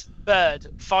 The bird,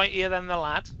 fightier than the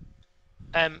lad.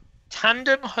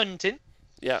 Tandem hunting.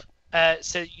 Yeah.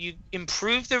 So you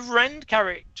improve the rend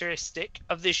characteristic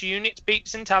of this unit's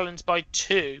beaks and talons by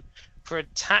 2 for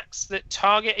attacks that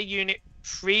target a unit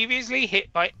previously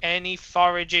hit by any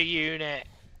forager unit.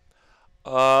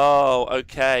 Oh,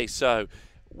 okay. So,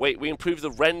 wait, we improve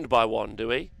the rend by 1, do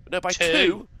we? No, by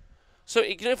 2. So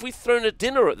even if we've thrown a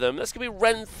dinner at them, that's going to be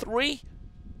rend 3?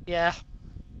 Yeah.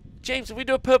 James, if we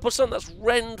do a purple sun, that's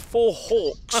rend 4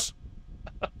 hawks.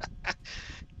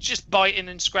 Just biting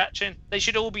and scratching. They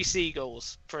should all be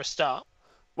seagulls for a start.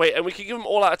 Wait, and we can give them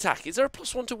all out attack. Is there a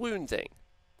 +1 to wound thing?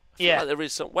 Yeah. Like there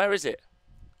is some. Where is it?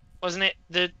 Wasn't it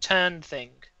the turn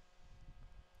thing?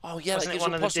 Oh yeah, Wasn't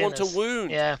that gives them +1 to wound.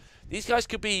 Yeah. These guys,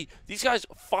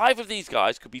 5 of these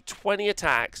guys could be 20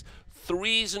 attacks,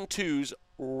 3s and 2s,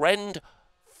 rend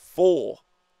 4.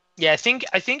 Yeah, I think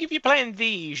if you're playing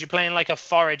these, you're playing like a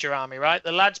forager army, right?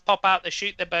 The lads pop out, they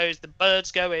shoot their bows, the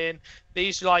birds go in.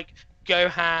 These like go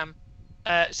ham.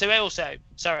 And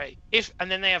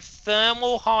then they have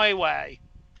thermal highway.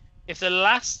 If the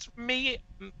last meal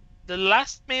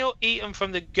eaten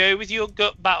from the go with your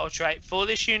gut battle trait for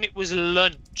this unit was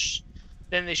lunch,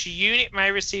 then this unit may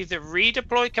receive the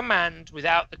redeploy command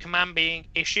without the command being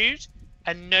issued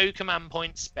and no command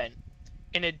points spent.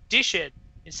 In addition,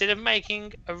 instead of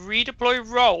making a redeploy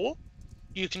roll,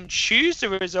 you can choose the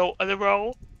result of the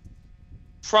roll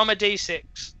from a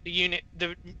d6.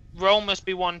 The roll must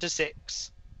be 1 to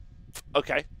 6.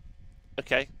 Okay.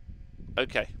 Okay.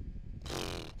 Okay.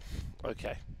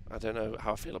 Okay. I don't know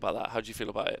how I feel about that. How do you feel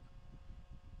about it?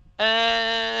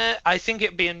 I think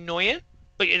it'd be annoying,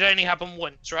 but it'd only happen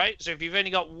once, right? So if you've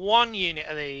only got 1 unit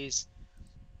of these,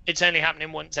 it's only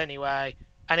happening once anyway.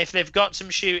 And if they've got some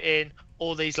shooting,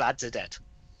 all these lads are dead.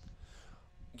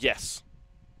 Yes.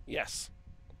 Yes.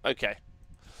 Okay.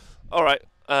 All right.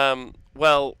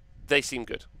 Well, they seem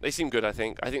good. They seem good, I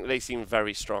think. I think they seem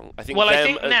very strong. I think Well, I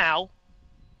think now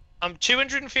I'm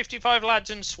 255 lads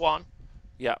in Swan.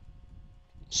 Yeah.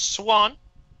 Swan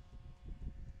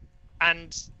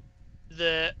and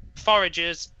the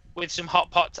foragers with some hot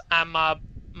pots and my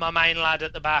main lad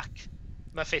at the back,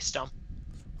 Mephiston.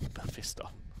 Mephiston.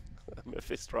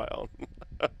 Mephist right on.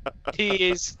 He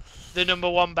is the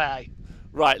 #1 bay.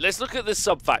 Right, let's look at the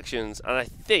sub-factions, and I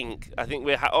think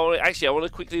we're... actually, I want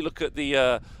to quickly look at the...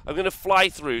 I'm going to fly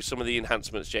through some of the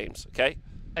enhancements, James, okay?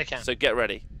 Okay. So get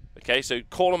ready. Okay, so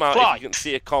call them out Fly. if you can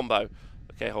see a combo.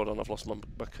 Okay, hold on, I've lost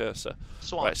my cursor.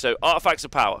 Swan. Right, so Artifacts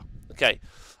of Power. Okay.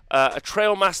 A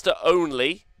Trailmaster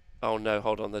only. Oh no,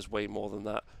 hold on, there's way more than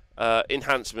that.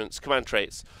 Enhancements, command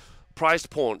traits. Prized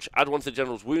Paunch. Add 1 to the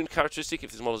General's Wound characteristic.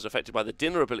 If this model is affected by the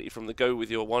dinner ability from the go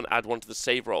with your 1, add 1 to the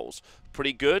save rolls.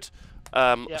 Pretty good.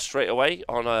 Straight away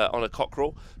on a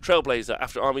cockerel. Trailblazer.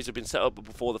 After armies have been set up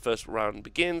before the first round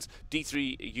begins,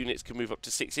 D3 units can move up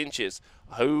to 6 inches.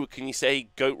 Oh, can you say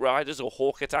Goat Riders or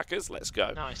Hawk Attackers? Let's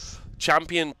go. Nice.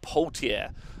 Champion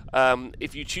Poultier.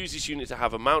 If you choose this unit to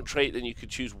have a mount trait, then you could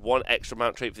choose 1 extra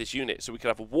mount trait for this unit. So we could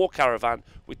have a War Caravan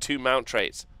with 2 mount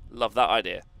traits. Love that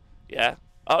idea. Yeah?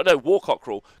 Oh, no, War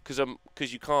Cockerel,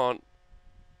 because you can't...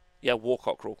 Yeah, War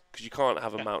Cockerel, because you can't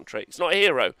have a mount trait. It's not a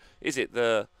hero, is it?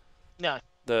 No.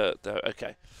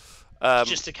 Okay. It's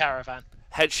just a caravan.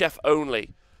 Head Chef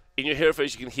only. In your hero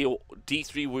phase, you can heal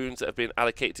D3 wounds that have been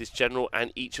allocated to this general,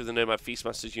 and each of the Nomad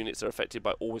Feastmasters units are affected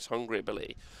by Always Hungry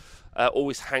ability.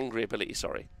 Always Hangry ability,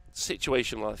 sorry.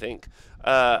 Situational, I think.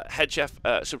 Head Chef,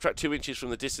 subtract 2 inches from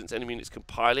the distance enemy units can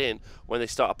pile in when they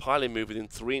start a piling move within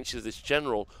 3 inches of this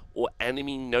general or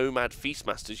enemy Nomad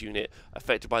Feastmasters unit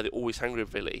affected by the Always Hangry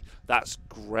ability. That's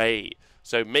great.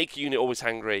 So make a unit Always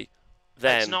Hangry,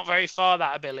 then... It's not very far,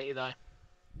 that ability, though.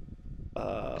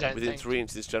 Within 3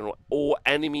 inches of this general or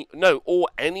enemy... No, or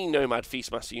any Nomad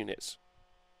Feastmaster units.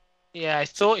 Yeah, I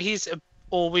thought he's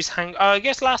always hang... Oh, I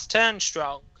guess last turn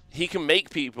strong. He can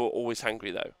make people always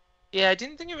hangry, though. Yeah, I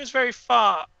didn't think it was very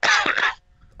far.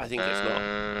 I think it's not.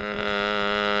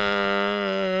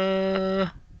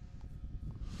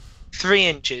 3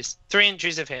 inches. 3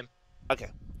 inches of him.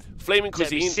 Okay. Flaming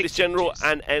Cuisine. This general inches.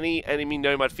 And any enemy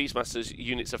Nomad Feastmasters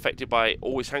units affected by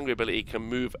Always Hangry ability can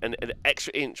move an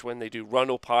extra inch when they do run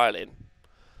or pile in.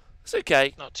 It's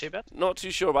okay. Not too bad. Not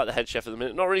too sure about the Head Chef at the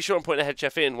minute. Not really sure I'm putting a Head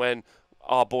Chef in when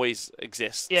our boys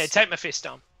exist. Yeah, take my fist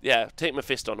on. Yeah, take my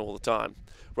fist on all the time.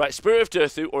 Right, Spirit of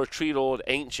Durthu or a Tree Lord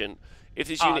Ancient. If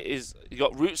this unit is... You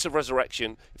got Roots of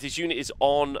Resurrection. If this unit is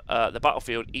on the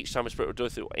battlefield, each time a Spirit of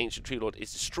Durthu or Ancient Tree Lord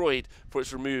is destroyed, for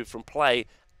it's removed from play,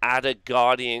 add a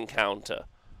Guardian counter.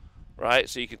 Right,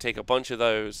 so you can take a bunch of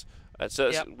those. So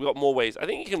we've got more ways. I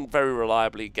think you can very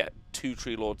reliably get 2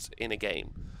 Tree Lords in a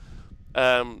game.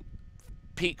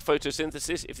 Peak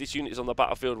Photosynthesis. If this unit is on the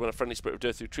battlefield when a friendly Spirit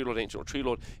of Durthu, Tree Lord, Ancient, or Tree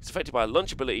Lord is affected by a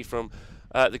launch ability from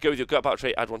the go with your gut battle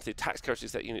trait, add 1 to the attacks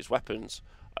characteristics that unit's weapons.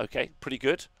 Okay, pretty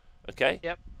good. Okay.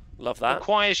 Yep. Love that.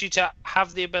 Requires you to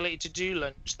have the ability to do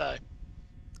lunge, though.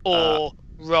 Or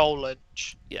roll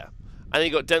lunge. Yeah. And then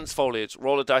you got Dense Foliage.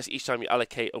 Roll a dice each time you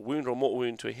allocate a wound or mortal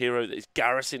wound to a hero that is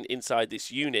garrisoned inside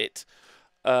this unit.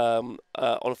 On a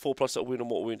 4+, a wound or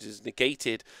mortal wound is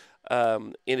negated.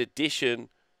 In addition...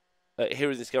 a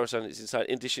hero this garrison is inside.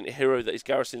 In addition, a hero that is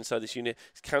garrisoned inside this unit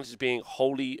is counted as being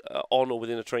wholly on or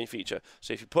within a terrain feature.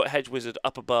 So if you put Hedge Wizard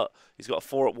up a butt, he's got a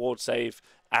 4 ward save,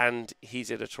 and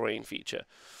he's in a terrain feature.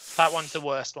 That one's the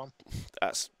worst one.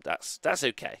 That's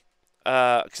okay.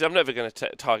 Because I'm never going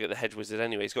to target the Hedge Wizard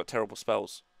anyway. He's got terrible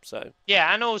spells. So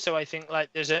yeah, and also I think like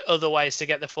there's other ways to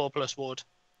get the 4+ ward.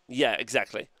 Yeah,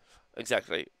 exactly.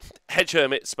 Hedge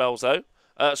Hermit spells though.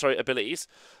 Abilities.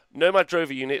 Nomad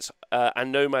Drover units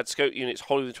and Nomad Scout units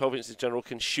holding the 12 inches in general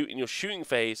can shoot in your shooting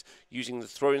phase using the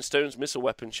throwing stones missile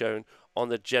weapon shown on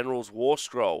the General's War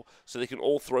Scroll. So they can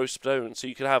all throw stones. So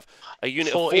you can have a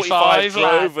unit of 45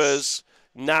 Drovers.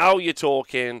 Now you're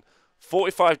talking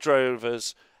 45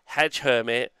 Drovers, Hedge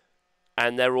Hermit,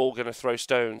 and they're all going to throw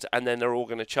stones, and then they're all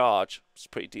going to charge. It's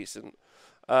pretty decent.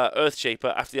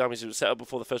 Earthshaper, after the armies are set up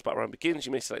before the first battle round begins,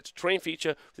 you may select a terrain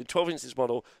feature within 12 inches of this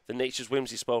model. The Nature's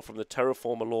Whimsy spell from the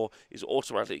Terraformer lore is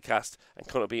automatically cast and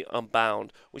cannot be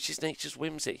unbound. Which is Nature's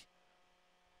Whimsy?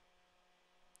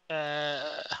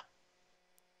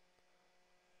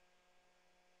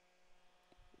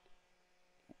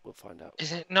 We'll find out.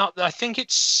 Is it not? I think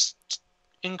it's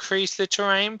increase the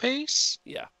terrain piece.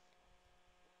 Yeah.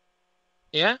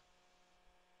 Yeah?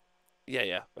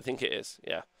 Yeah. I think it is.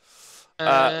 Yeah.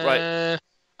 Right.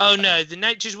 Oh no, the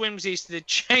Nature's Whimsy is the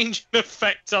change of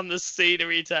effect on the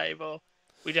scenery table.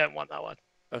 We don't want that one.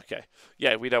 Okay.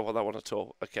 Yeah, we don't want that one at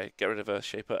all. Okay, get rid of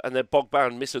Earthshaper. And then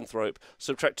Bogbound Misanthrope.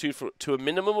 Subtract 2 to a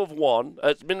minimum of 1,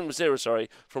 minimum of 0, sorry,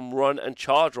 from run and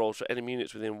charge rolls for enemy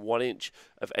units within 1 inch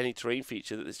of any terrain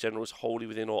feature that this general is wholly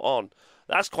within or on.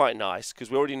 That's quite nice,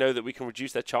 because we already know that we can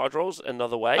reduce their charge rolls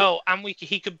another way. Oh, and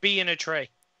he could be in a tree.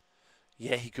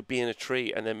 Yeah, he could be in a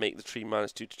tree and then make the tree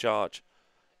 -2 to charge.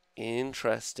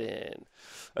 Interesting.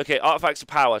 Okay, Artifacts of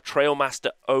Power.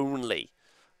 Trailmaster only.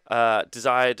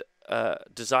 Desired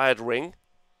ring.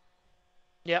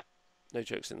 Yep. No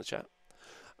jokes in the chat.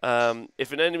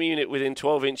 If an enemy unit within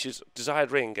 12 inches,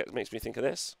 desired ring makes me think of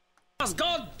this.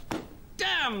 God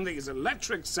damn these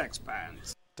electric sex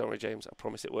bands. Don't worry, James. I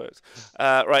promise it works.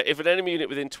 Right, if an enemy unit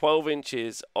within 12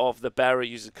 inches of the bearer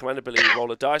uses command ability, roll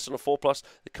a dice on a 4+,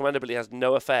 the command ability has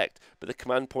no effect, but the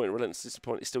command point, relentless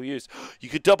disappointment, is still used. You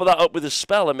could double that up with a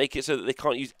spell and make it so that they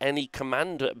can't use any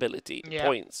command ability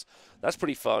points. That's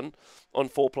pretty fun on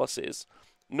 4+.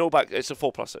 Nullbark, it's a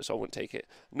 4+, so I wouldn't take it.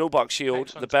 Nullbark Shield.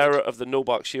 The bearer of the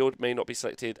Nullbark Shield may not be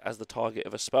selected as the target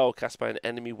of a spell cast by an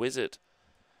enemy wizard.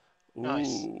 Ooh.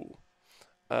 Nice.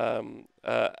 And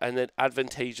then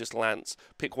Advantageous Lance.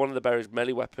 Pick one of the bearer's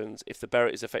melee weapons. If the bearer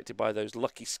is affected by those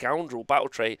Lucky Scoundrel battle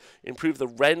trait, improve the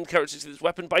Rend characteristics of this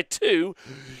weapon by 2.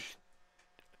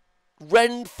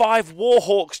 Rend 5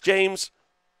 Warhawks, James.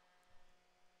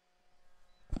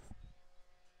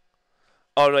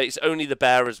 Oh no, it's only the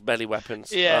bearer's melee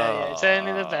weapons. Yeah, it's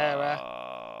only the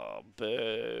bearer.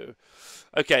 Boo.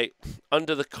 Okay,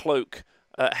 under the cloak,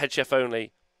 head chef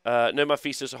only. Nomad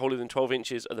Feasters are wholly within 12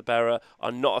 inches of the bearer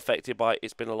are not affected by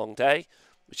It's Been a Long Day,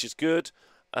 which is good.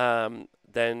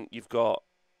 Then you've got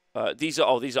these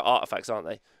are artifacts, aren't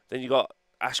they? Then you've got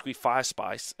Ashqui Fire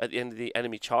Spice at the end of the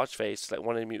enemy charge phase. Select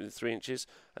one enemy within 3 inches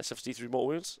and 73 mortal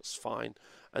wounds. That's fine.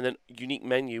 And then unique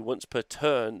menu. Once per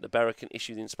turn, the bearer can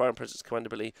issue the Inspiring Presence command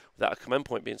ability without a command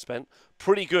point being spent.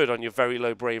 Pretty good on your very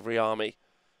low bravery army.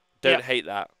 Don't hate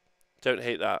that. Don't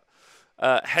hate that.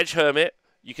 Hedge Hermit.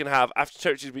 You can have, after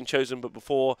territory has been chosen, but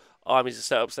before armies are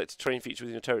set up, select a terrain feature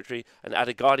within your territory and add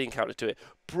a guardian counter to it.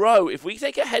 Bro, if we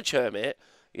take a Hedge Hermit,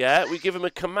 yeah, we give him a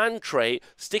command trait,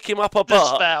 stick him up a butt.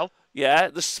 The spell. Yeah,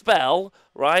 the spell,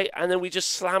 right? And then we just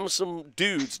slam some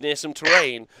dudes near some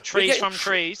terrain. Trees from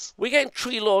trees. We're getting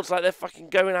tree lords like they're fucking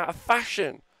going out of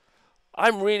fashion.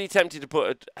 I'm really tempted to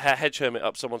put a Hedge Hermit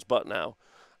up someone's butt now.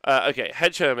 Okay,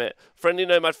 Hedge Hermit. Friendly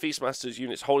Nomad Feastmasters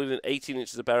units holding within 18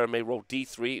 inches of the bearer may roll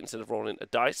D3 instead of rolling a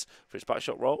dice for its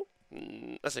backshot roll.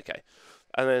 That's okay.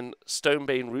 And then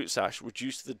Stonebane Root Sash.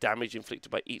 Reduce the damage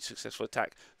inflicted by each successful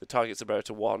attack that targets the bearer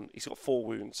to 1. He's got 4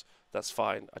 wounds. That's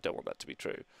fine. I don't want that to be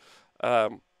true.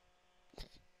 And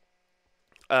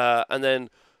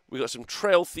then we got some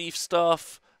Trail Thief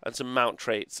stuff and some mount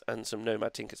traits and some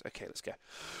Nomad Tinkers. Okay, let's go.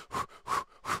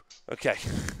 Okay.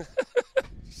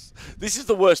 This is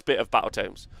the worst bit of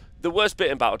Battletomes. The worst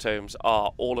bit in Battletomes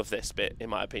are all of this bit, in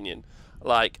my opinion.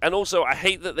 Like, and also, I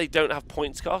hate that they don't have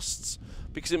points costs,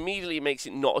 because immediately it makes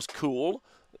it not as cool.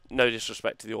 No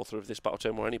disrespect to the author of this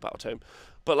Battletome or any Battletome.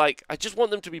 But, like, I just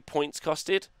want them to be points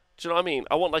costed. Do you know what I mean?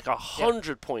 I want, like, a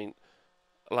 100-point,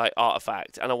 like,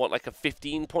 artifact, and I want, like, a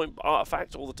 15-point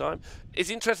artifact all the time.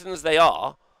 As interesting as they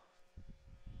are,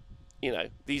 you know,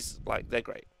 these, like, they're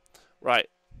great. Right.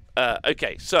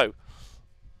 Okay, so...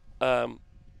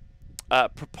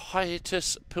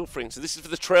 Proprietous Pilfering. So this is for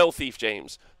the Trail Thief,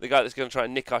 James. The guy that's going to try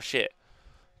and nick our shit.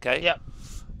 Okay?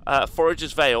 Yep.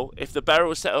 Forager's Veil. If the bearer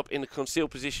was set up in a concealed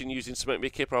position using Smoke Me a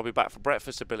Kipper, I'll be back for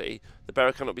breakfast ability. The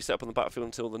bearer cannot be set up on the battlefield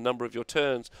until the number of your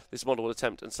turns this model will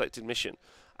attempt and selected mission.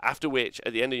 After which,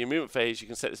 at the end of your movement phase, you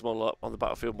can set this model up on the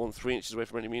battlefield more than 3 inches away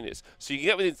from enemy units. So you can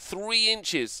get within 3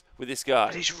 inches with this guy.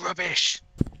 But he's rubbish.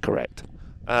 Correct.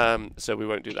 So we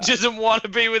won't do that. He doesn't want to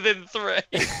be within 3.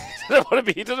 He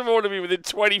doesn't want to be within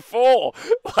 24.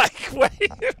 Like,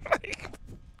 wait, like,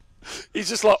 he's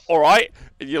just like, all right.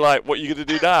 And you're like, what are you going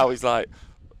to do now? He's like,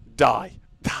 die.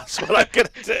 That's what I'm going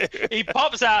to do. He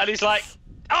pops out and he's like,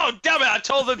 oh, damn it, I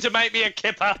told them to make me a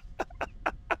kipper.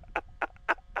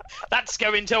 That's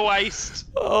going to waste.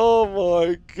 Oh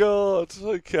my god.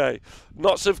 Okay.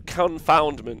 Knots of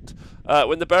confoundment.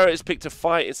 When the bearer is picked to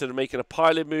fight, instead of making a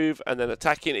piling move and then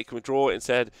attacking, it can withdraw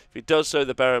instead. If it does so,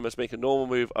 the bearer must make a normal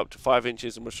move up to 5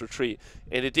 inches and must retreat.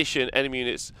 In addition, enemy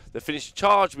units that finish a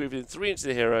charge within 3 inches of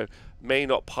the hero may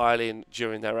not pile in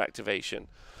during their activation.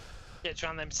 Get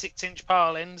around them 6-inch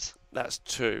pilings. That's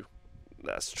true.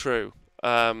 That's true.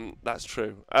 That's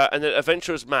true. And then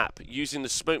Adventurer's Map. Using the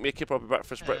Smoke Me a Kipper Up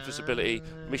Breakfast ability,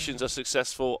 missions are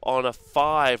successful on a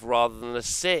 5 rather than a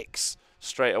 6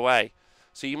 straight away.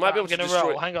 So you might be able to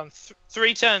destroy... roll. Hang on.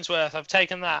 3 turns worth. I've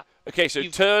taken that. Okay, so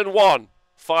turn 1,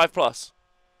 5+.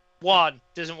 1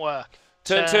 doesn't work.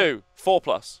 Turn 2,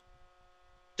 4+.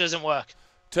 Doesn't work.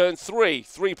 Turn 3,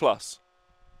 3+.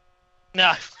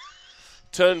 No.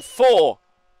 Turn 4,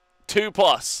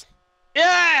 2+.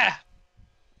 Yeah!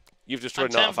 You've destroyed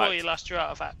an turn artifact. 4, you lost your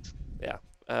artifact. Yeah.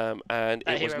 And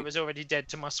that hero was already dead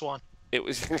to my swan. It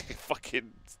was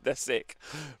fucking... They're sick.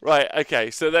 Right, okay.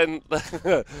 So then,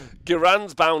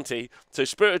 Giran's Bounty. So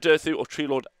Spirit of Durthu or Tree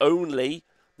Lord only.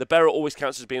 The bearer always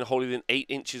counts as being wholly within 8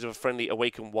 inches of a friendly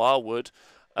awakened wildwood.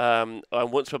 And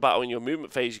once per battle in your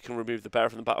movement phase, you can remove the bearer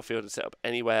from the battlefield and set up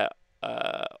anywhere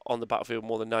on the battlefield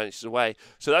more than 9 inches away.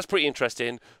 So that's pretty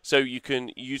interesting. So you can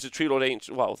use the Tree Lord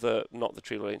Ancient. Well, not the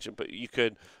Tree Lord Ancient, but you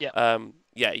could. Yeah.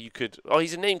 Yeah, you could. Oh,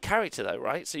 he's a named character though,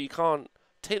 right? So you can't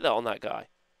take that on that guy.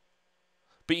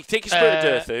 But you take a Spirit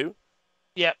of Durthu.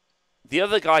 Yep. The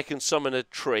other guy can summon a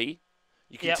tree.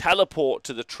 You can teleport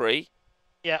to the tree.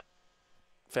 Yep.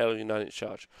 Fail your 9-inch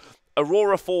charge.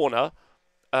 Aurora Fauna.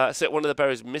 Set one of the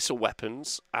bearer's missile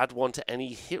weapons. Add 1 to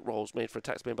any hit rolls made for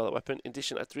attacks made by that weapon. In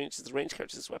addition, add 3 inches of the range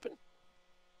character to this weapon.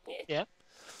 Yeah.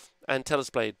 And Teller's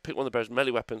Blade. Pick one of the bearer's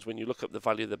melee weapons. When you look up the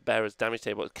value of the bearer's damage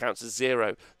table, it counts as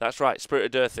 0. That's right.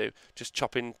 Spirit of Durthu. Just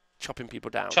chopping people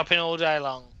down. Chopping all day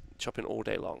long. Chopping all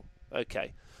day long.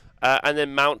 Okay. And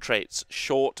then mount traits.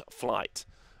 Short flight.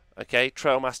 Okay.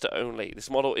 Trailmaster only. This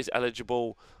model is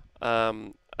eligible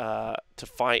to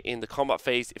fight in the combat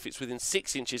phase if it's within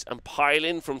 6 inches and pile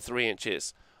in from 3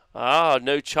 inches.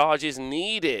 No charges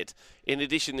needed. In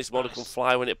addition, this model can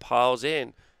fly when it piles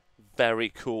in. Very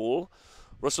cool.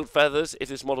 Rustled feathers. If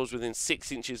this model is within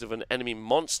 6 inches of an enemy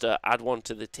monster, add 1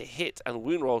 to the hit and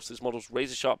wound rolls to this model's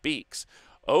razor sharp beaks.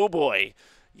 Oh boy.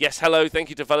 Yes, hello. Thank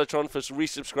you to Battletome for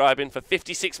resubscribing for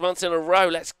 56 months in a row.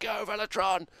 Let's go,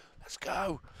 Battletome. Let's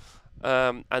go.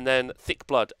 And then Thick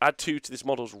Blood. Add 2 to this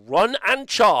model's run and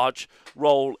charge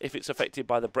roll if it's affected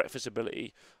by the breakfast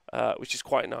ability, which is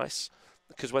quite nice.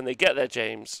 Because when they get there,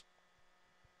 James,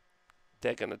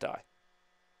 they're going to die.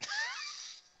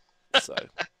 So,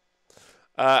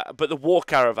 but the War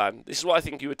Caravan. This is what I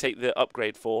think you would take the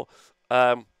upgrade for.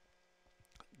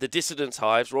 The Dissidence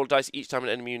Hives. Roll dice each time an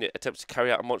enemy unit attempts to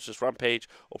carry out a monstrous rampage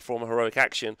or perform a heroic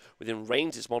action within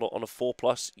range. This model on a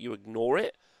 4+, you ignore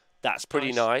it. That's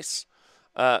pretty nice.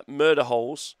 Murder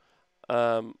Holes.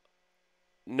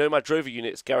 Nomad Drover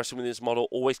units garrison within this model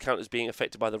always count as being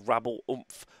affected by the Rabble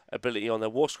Oomph ability on their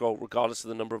War Scroll, regardless of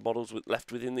the number of models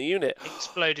left within the unit.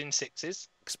 Exploding 6s.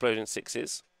 Exploding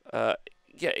 6s.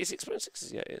 Yeah, is it Exploding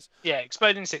 6s? Yeah, it is. Yeah,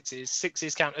 Exploding 6s.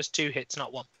 6s count as 2 hits,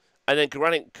 not 1. And then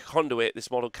Granic Conduit,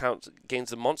 this model gains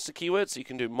the monster keyword, so you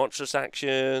can do monstrous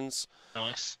actions.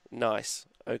 Nice. Nice.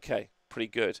 Okay, pretty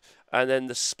good. And then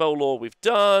the Spell Lore we've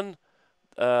done.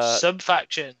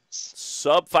 Sub-factions.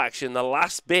 Sub-faction, the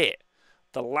last bit.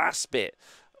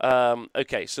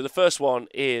 Okay, so the first one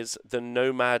is the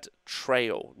Nomad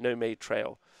Trail.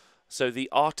 So the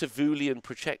Artivulian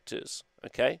Protectors,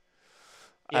 okay?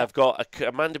 Yep. I've got a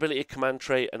command ability, a command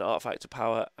trait, an artifact of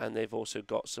power, and they've also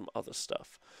got some other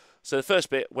stuff. So the first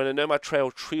bit, when a Nomad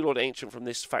Trail Tree Lord Ancient from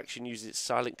this faction uses its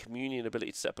Silent Communion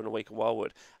ability to set up an Awakened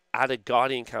Wildwood, add a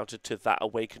Guardian counter to that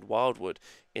Awakened Wildwood.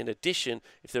 In addition,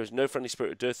 if there is no friendly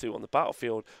Spirit of Durthu on the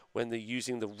battlefield, when they're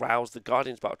using the Rouse the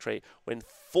Guardian's battle trait, when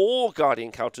 4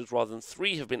 Guardian counters rather than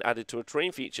 3 have been added to a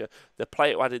terrain feature, the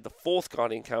player who added the 4th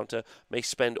Guardian counter may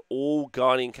spend all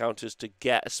Guardian counters to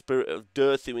get a Spirit of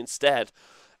Durthu instead.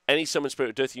 Any summoned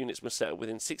Spirit of Durthu units must set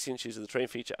within 6 inches of the terrain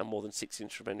feature and more than 6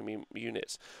 inches from enemy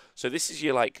units. So this is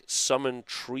your like summon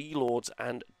Tree Lords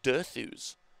and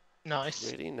Durthus.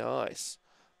 Nice. Really nice.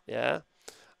 Yeah.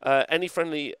 Any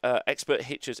friendly expert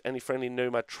hitchers, any friendly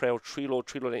Nomad Trail, Tree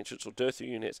Lord Ancients, or Durthu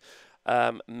units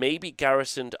may be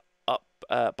garrisoned up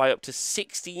by up to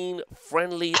 16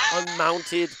 friendly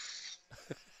unmounted.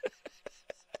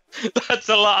 That's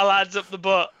a lot of lads up the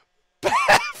butt.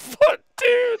 Barefoot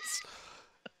dudes.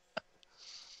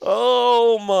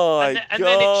 Oh my god! And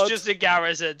then it's just a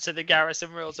garrison, so the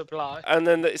garrison rules apply. And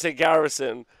then it's a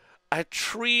garrison. A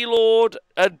Tree Lord,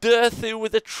 a Durthu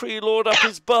with a Tree Lord up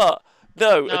his butt.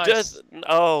 No, Nice.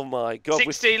 oh my god.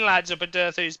 16 lads up a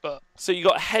Dirthu's butt. So you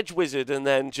got Hedge Wizard and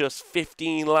then just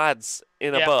 15 lads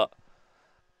in a butt.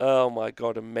 Oh my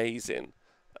god, amazing.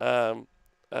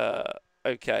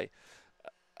 Okay.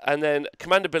 And then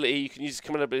command ability, you can use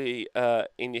command ability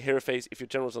in your hero phase if your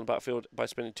general's on the battlefield by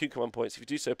spending 2 command points. If you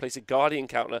do so, place a guardian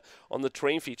counter on the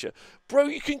terrain feature. Bro,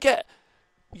 you could get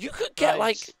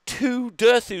like 2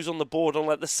 Dirthus on the board on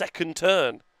like the second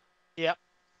turn. Yep.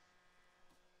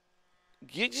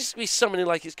 You just be summoning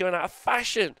like it's going out of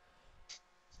fashion.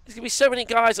 There's gonna be so many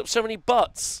guys up so many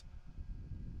butts.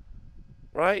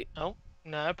 Right? Oh,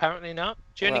 no, apparently not.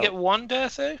 Do you only get 1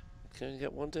 Dirthu? Can you only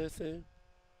get 1 Dirthu?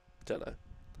 Don't know.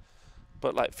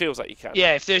 But like feels like you can.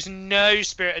 Yeah, if there's no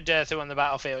Spirit of Dirthu on the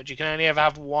battlefield, you can only ever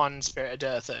have 1 Spirit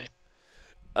of Dirthu.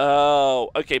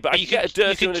 Oh, okay, but I can get a Dirthu and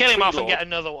a Tree Lord. You can kill him off and get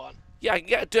another one. Yeah, I can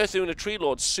get a Dirthu and a Tree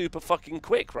Lord super fucking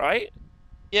quick, right?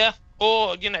 Yeah,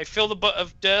 or, you know, fill the butt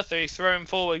of Dirthu, throw him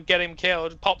forward, get him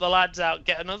killed, pop the lads out,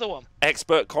 get another one.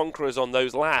 Expert Conquerors on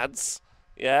those lads.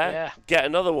 Yeah? Get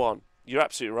another one. You're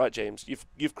absolutely right, James.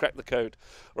 You've cracked the code.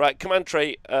 Right, command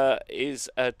trait is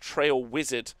a Trail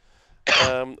Wizard.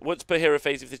 Once per hero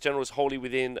phase, if this general is wholly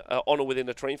within honor within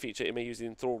a terrain feature, it may use the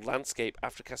enthralled landscape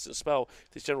after casting a spell.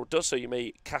 If this general does so, you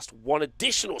may cast 1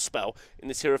 additional spell in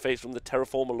this hero phase from the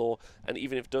Terraformer lore, and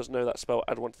even if it does know that spell,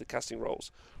 add 1 to the casting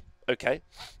rolls. Okay,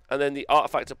 and then the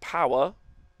artifact of power.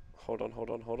 Hold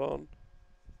on.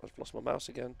 I've lost my mouse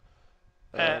again.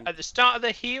 At the start of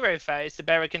the hero phase, the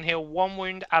bearer can heal 1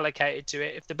 wound allocated to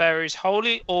it. If the bearer is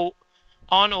wholly or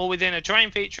on or within a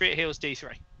terrain feature, it heals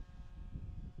D3.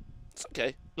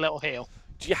 Okay. Little heal.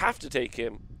 Do you have to take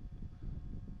him?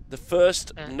 The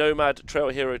first Nomad Trail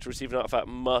hero to receive an artifact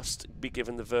must be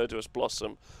given the Verdurous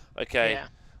Blossom. Okay. Yeah.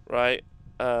 Right.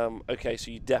 Okay, so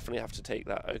you definitely have to take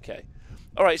that. Okay.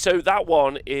 All right, so that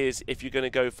one is if you're going to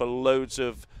go for loads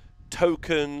of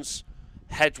tokens,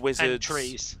 Hedge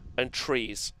Wizards, and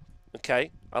trees.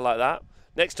 Okay, I like that.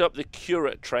 Next up, the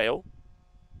Curate Trail.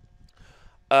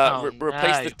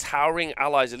 Replace the Towering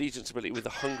Allies Allegiance ability with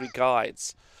the Hungry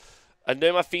Guides. A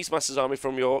Nomad Feastmasters army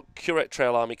from your Curate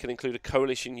Trail army can include a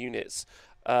coalition units,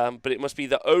 but it must be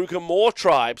the Ogre Moor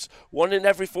tribes. 1 in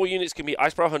every 4 units can be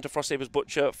Icebrow Hunter, Frostsabers,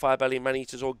 Butcher, Firebelly,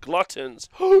 Man-Eaters, or Gluttons.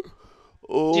 Oh.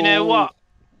 Do you know what?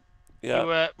 Yeah. You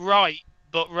were right,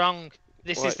 but wrong.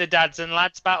 This is the Dads and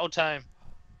Lads Battletome.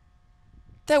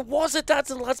 There was a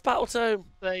Dads and Lads Battletome.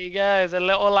 There you go. The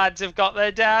little lads have got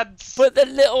their dads. But the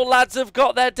little lads have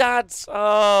got their dads.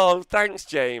 Oh, thanks,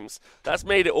 James. That's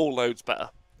made it all loads better.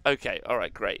 Okay, all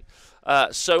right, great.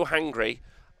 So Hangry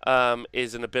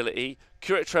is an ability.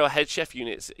 Curate Trail Head Chef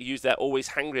units use their Always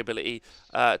Hangry ability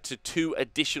to 2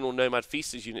 additional Nomad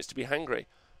Feasters units to be hangry.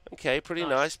 Okay, pretty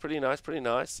nice.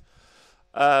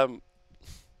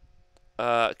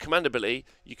 Command ability.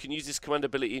 You can use this command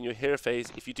ability in your hero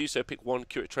phase. If you do so, pick 1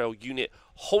 Curate Trail unit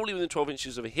wholly within 12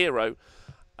 inches of a hero.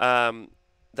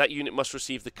 That unit must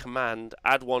receive the command.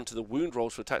 Add 1 to the wound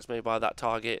rolls for attacks made by that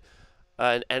target.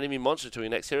 An enemy monster to your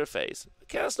next hero phase.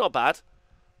 Okay, that's not bad.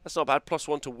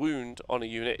 +1 to wound on a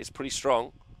unit is pretty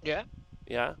strong. Yeah.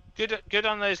 Yeah. Good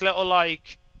on those little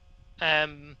like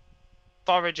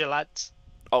forager lads.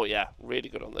 Oh yeah, really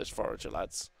good on those forager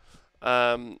lads.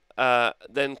 Then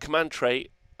command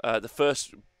trait,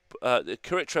 the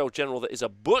Curate Trail General that is a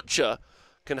butcher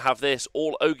can have this.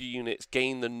 All ogre units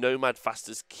gain the Nomad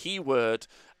Fasters keyword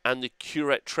and the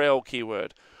Curate Trail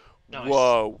keyword. Nice.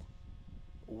 Whoa.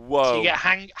 So you get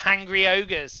hangry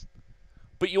ogres.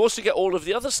 But you also get all of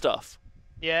the other stuff.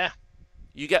 Yeah.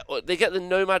 They get the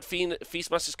Nomad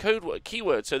Feastmasters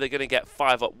keyword, so they're going to get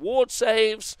 5 up ward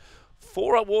saves,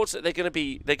 4 up wards. They're going to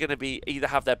be either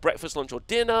have their breakfast, lunch, or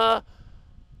dinner.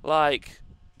 Like,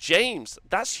 James,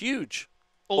 that's huge.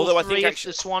 Although I think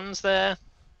the swans there.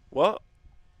 What?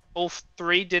 All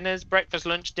 3 dinners, breakfast,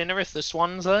 lunch, dinner. If the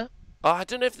swans there. I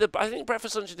don't know if I think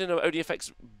breakfast, lunch, and dinner only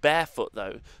affects barefoot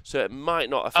though, so it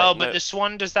might not affect. Oh, but the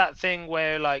swan does that thing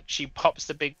where like she pops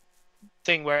the big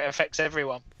thing where it affects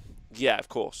everyone. Yeah, of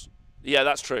course. Yeah,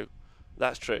 that's true.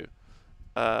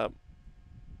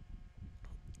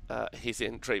 He's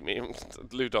in treat me,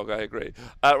 Lou Dog. I agree.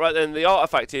 Right then, the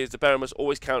artifact is the bearer must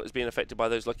always count as being affected by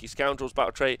those lucky scoundrels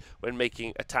battle trait when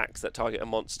making attacks that target a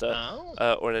monster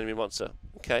or an enemy monster.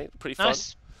 Okay, pretty fun.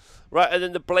 Nice. Right, and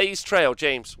then the Blaze Trail,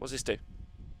 James. What's this do?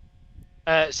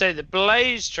 So the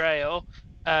Blaze Trail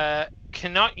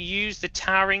cannot use the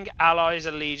Towering Allies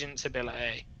Allegiance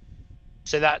ability.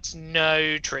 So that's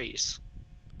no trees.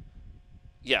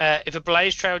 Yeah. If a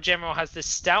Blaze Trail General has the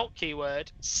Stout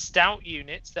keyword, Stout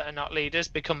units that are not leaders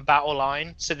become battle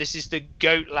line. So this is the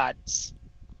Goat Lads.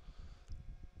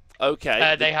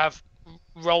 Okay. They have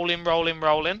rolling.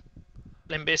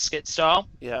 Limp Bizkit style.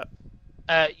 Yeah.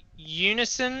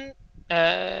 Unison.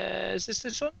 Is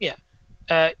this one? Yeah.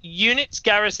 Units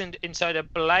garrisoned inside a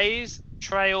Blaze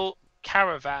Trail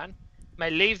caravan may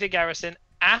leave the garrison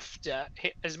after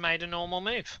it has made a normal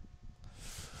move.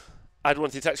 Add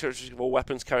one to the attack characteristic of all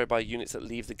weapons carried by units that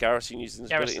leave the garrison using this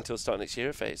ability Garrison. until the start of next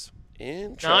hero phase.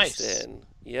 Interesting. Nice.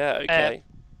 Yeah, okay.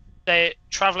 They're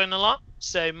traveling a lot,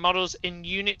 so models in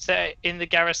units that are in the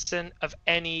garrison of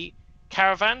any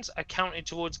caravans are counted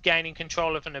towards gaining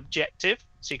control of an objective.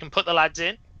 So you can put the lads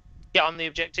in, get on the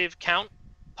objective, count,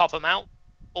 pop them out,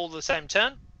 all the same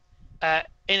turn.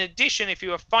 In addition, if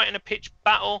you are fighting a pitched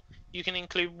battle, you can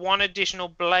include one additional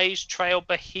Blaze Trail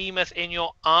Behemoth in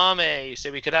your army.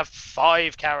 So we could have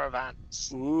 5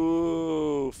 caravans.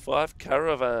 Ooh, 5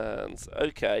 caravans.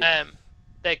 Okay.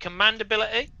 Their command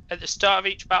ability. At the start of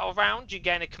each battle round, you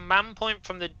gain a command point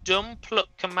from the Dumb Pluck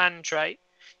command trait.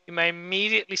 You may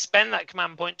immediately spend that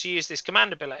command point to use this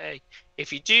command ability.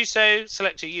 If you do so,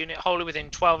 select a unit wholly within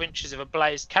 12 inches of a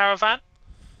blazed caravan,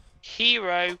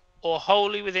 hero, or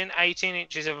wholly within 18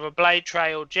 inches of a blade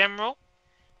trail general.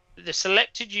 The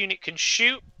selected unit can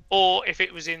shoot, or if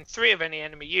it was in 3 of any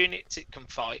enemy units, it can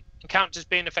fight. And counts as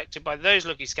being affected by those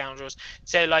lucky scoundrels.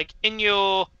 So, like, in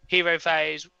your hero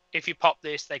phase, if you pop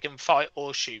this, they can fight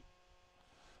or shoot.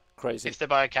 Crazy. If they're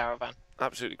by a caravan.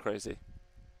 Absolutely crazy.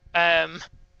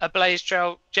 A Blaze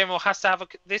Trail General has to have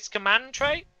this command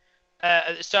trait.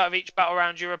 At the start of each battle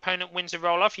round, your opponent wins a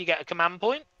roll-off. You get a command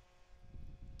point.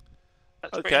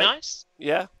 That's pretty nice.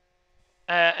 Yeah.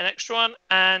 An extra one.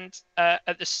 And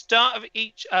at the start of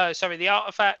each... the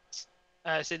artifact.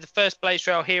 So the first Blaze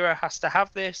Trail hero has to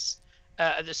have this.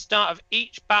 At the start of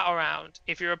each battle round,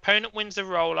 if your opponent wins the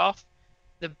roll-off,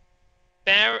 the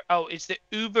bearer... Oh, it's the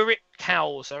Uberic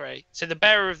Cowl, sorry. So the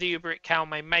bearer of the Uberic Cowl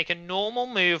may make a normal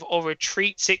move or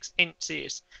retreat 6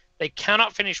 inches. They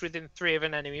cannot finish within 3 of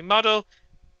an enemy model.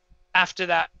 After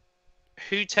that,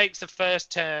 who takes the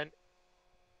first turn...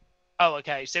 Oh,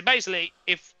 okay. So basically,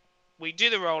 if we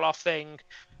do the roll-off thing,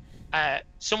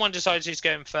 someone decides who's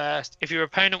going first. If your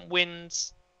opponent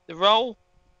wins the roll,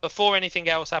 before anything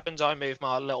else happens, I move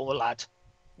my little lad.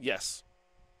 Yes.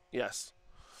 Yes.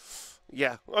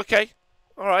 Yeah. Okay.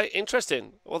 All right.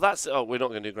 Interesting. Well, that's... Oh, we're not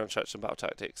going to do Grand Strategy and Battle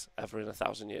Tactics ever in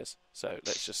 1,000 years. So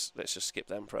let's just skip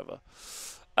them forever.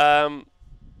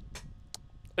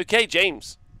 Okay,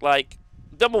 James. Like,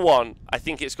 number one, I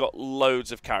think it's got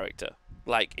loads of character.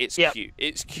 Like, it's cute.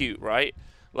 It's cute, right?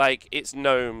 Like, it's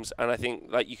gnomes, and I think,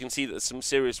 like, you can see that some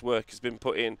serious work has been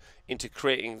put into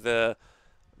creating the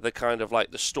kind of,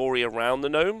 like, the story around the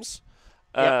gnomes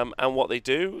and what they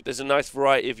do. There's a nice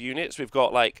variety of units. We've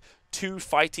got, like, 2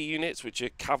 fighter units, which are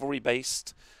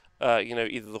cavalry-based,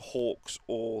 either the hawks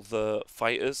or the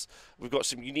fighters. We've got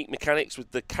some unique mechanics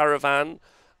with the caravan,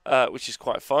 which is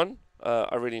quite fun.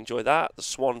 I really enjoy that. The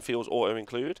swan feels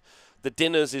auto-include. The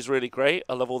dinners is really great.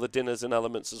 I love all the dinners and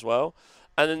elements as well.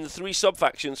 And then the 3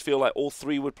 sub-factions feel like all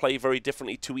 3 would play very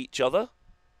differently to each other.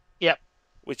 Yep.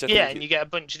 Which I think and you get a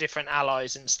bunch of different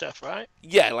allies and stuff, right?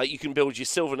 Yeah, like you can build your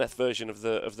Sylvaneth version of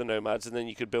the nomads, and then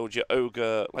you could build your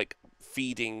ogre like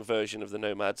feeding version of the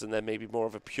nomads, and then maybe more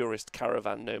of a purist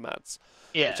caravan nomads.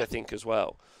 Yeah. Which I think as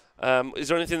well. Is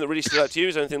there anything that really stood out to you?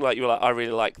 Is there anything like you were like, I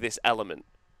really like this element?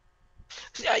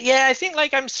 Yeah, I think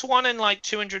like I'm swanning like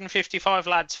 255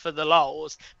 lads for the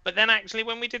lols, but then actually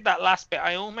when we did that last bit,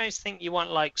 I almost think you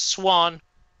want like swan,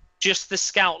 just the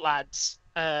scout lads,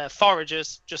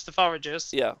 foragers, just the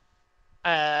foragers. Yeah.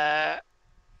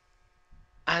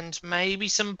 And maybe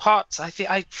some pots.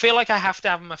 I feel like I have to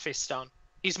have Mephiston.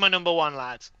 He's my number 1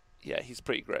 lad. Yeah, he's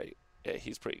pretty great.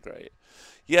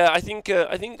 Yeah, I think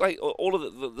like all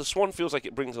of the swan feels like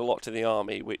it brings a lot to the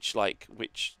army, which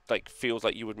feels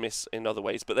like you would miss in other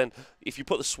ways. But then if you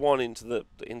put the swan into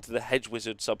the hedge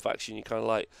wizard sub faction, you kind of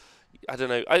like, I don't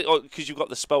know, because you've got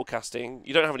the spell casting,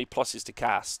 you don't have any pluses to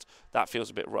cast. That feels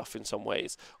a bit rough in some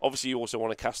ways. Obviously, you also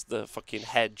want to cast the fucking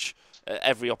hedge at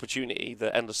every opportunity,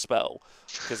 the endless spell,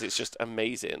 because it's just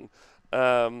amazing.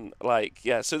 So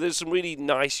there's some really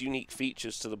nice, unique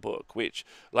features to the book, which,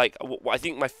 like, I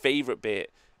think my favorite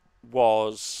bit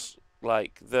was,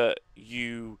 like, that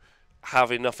you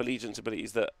have enough allegiance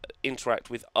abilities that interact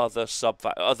with other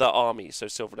armies, so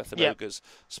Sylvaneth and Ogres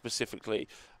specifically,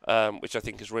 which I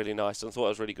think is really nice, and I thought it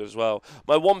was really good as well.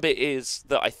 My one bit is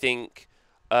that I think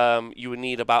you would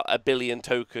need about 1 billion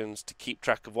tokens to keep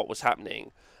track of what was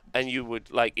happening. And you would,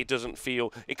 like, it doesn't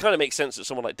feel... It kind of makes sense that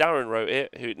someone like Darren wrote it,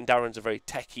 and Darren's a very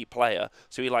techie player,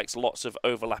 so he likes lots of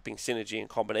overlapping synergy and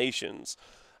combinations,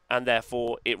 and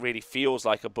therefore it really feels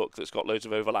like a book that's got loads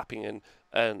of overlapping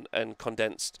and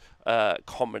condensed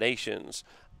combinations.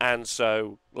 And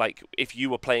so, like, if you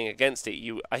were playing against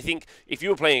it, I think if you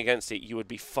were playing against it, you would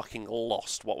be fucking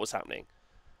lost what was happening.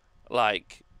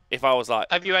 Like, if I was like...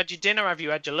 Have you had your dinner? Have you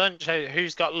had your lunch?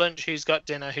 Who's got lunch? Who's got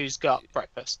dinner? Who's got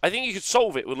breakfast? I think you could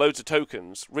solve it with loads of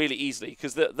tokens really easily,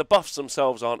 because the buffs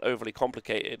themselves aren't overly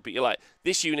complicated. But you're like,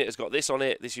 this unit has got this on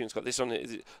it, this unit's got this on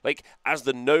it. Like, as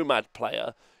the Nomad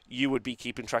player, you would be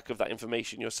keeping track of that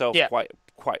information yourself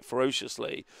quite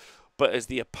ferociously. But as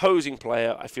the opposing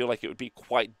player, I feel like it would be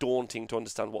quite daunting to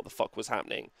understand what the fuck was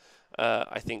happening.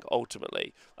 I think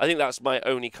ultimately, I think that's my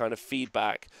only kind of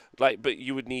feedback. Like, but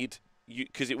you would need,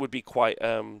 because it would be quite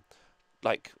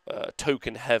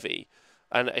token heavy,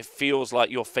 and it feels like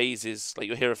your phases, like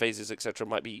your hero phases, etc.,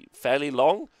 might be fairly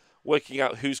long. Working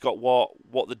out who's got what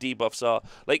the debuffs are.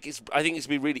 Like, I think it's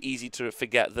be really easy to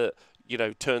forget that, you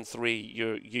know, turn 3,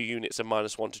 your units are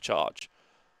 -1 to charge.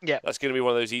 Yeah, that's going to be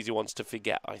one of those easy ones to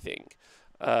forget, I think.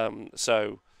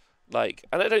 So, like,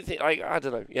 and I don't think, I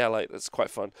don't know, yeah, like, that's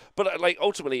quite fun. But, like,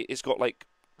 ultimately, it's got, like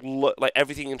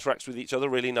everything interacts with each other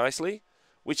really nicely,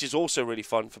 which is also really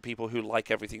fun for people who like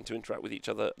everything to interact with each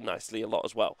other nicely a lot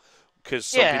as well.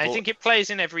 Because I think it plays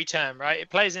in every turn, right?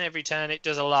 It plays in every turn. It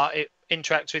does a lot. It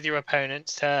interacts with your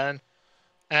opponent's turn.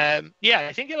 I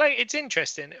think it's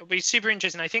interesting. It'll be super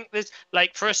interesting. I think there's,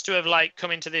 like, for us to have, like,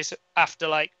 come into this after,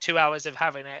 like, 2 hours of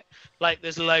having it, like,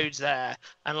 there's loads there.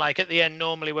 And, like, at the end,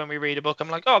 normally when we read a book, I'm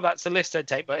like, oh, that's the list I'd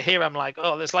take. But here I'm like,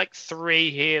 oh, there's like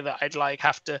 3 here that I'd, like,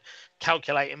 have to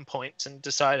calculate in points and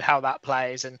decide how that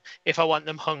plays, and if I want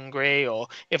them hungry, or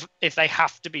if they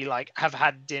have to be, like, have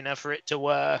had dinner for it to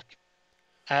work.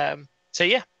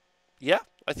 Yeah,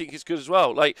 I think it's good as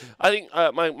well. Like, I think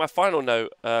my final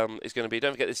note is going to be,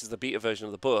 don't forget this is the beta version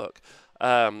of the book.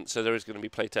 So there is going to be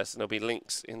playtests, and there'll be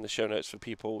links in the show notes for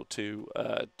people to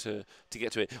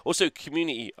get to it. Also, a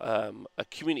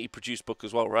community produced book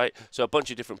as well, right? So a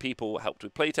bunch of different people helped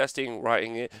with playtesting,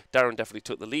 writing it. Darren definitely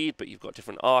took the lead, but you've got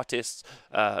different artists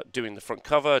doing the front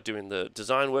cover, doing the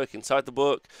design work inside the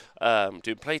book,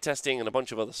 doing playtesting, and a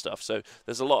bunch of other stuff. So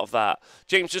there's a lot of that.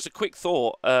 James, just a quick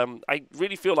thought. I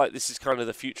really feel like this is kind of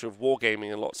the future of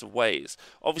wargaming in lots of ways.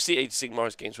 Obviously, Age of Sigmar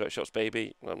is Games Workshop's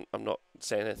baby. I'm not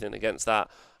saying anything against that.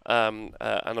 And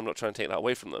I'm not trying to take that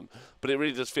away from them, but it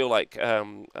really does feel like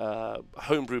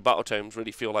homebrew battletomes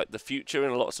really feel like the future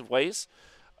in lots of ways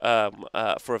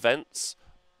for events,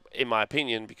 in my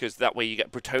opinion, because that way you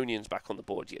get Bretonians back on the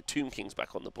board, you get Tomb Kings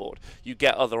back on the board, you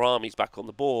get other armies back on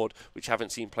the board which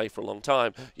haven't seen play for a long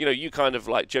time. You know, you kind of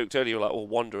like joked earlier, like, well,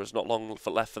 Wanderers not long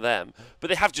left for them, but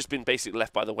they have just been basically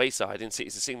left by the wayside in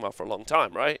Cities of Sigmar for a long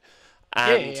time, right?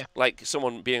 And like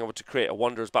someone being able to create a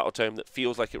Wanderers Battletome that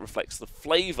feels like it reflects the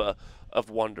flavour of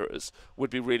Wanderers would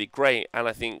be really great, and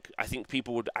I think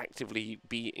people would actively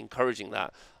be encouraging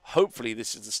that. Hopefully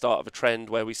this is the start of a trend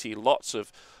where we see lots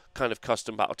of kind of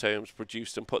custom Battletomes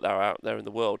produced and put out there in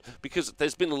the world, because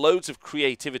there's been loads of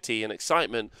creativity and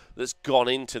excitement that's gone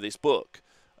into this book,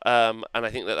 and I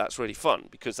think that's really fun,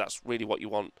 because that's really what you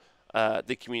want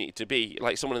the community to be.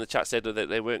 Like, someone in the chat said that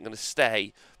they weren't going to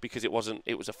stay because it was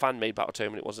a fan-made Battletome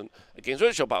and it wasn't a Games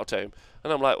Workshop Battletome.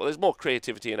 And I'm like, well, there's more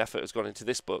creativity and effort has gone into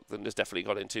this book than there's definitely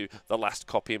got into the last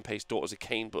copy and paste Daughters of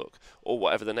Cain book, or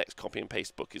whatever the next copy and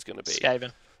paste book is going to be.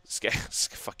 Skaven.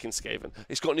 Fucking Skaven.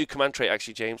 It's got a new command trait,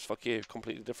 actually, James. Fuck you.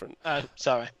 Completely different. Oh,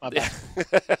 sorry. My bad.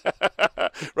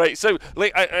 Right. So,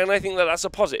 like, I think that's a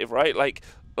positive, right? Like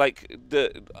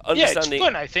the understanding. Yeah, it's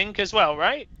fun, I think, as well,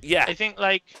 right? Yeah. I think,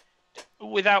 like,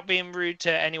 without being rude to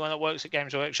anyone that works at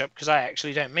Games Workshop, because I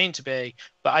actually don't mean to be,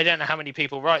 but I don't know how many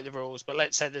people write the rules, but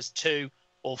let's say there's 2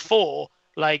 or 4,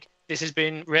 like, this has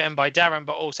been written by Darren,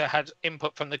 but also had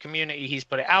input from the community. He's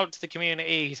put it out to the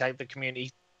community. He's had the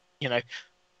community, you know,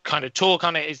 kind of talk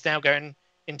on it. It's now going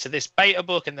into this beta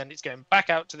book, and then it's going back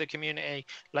out to the community.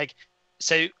 Like,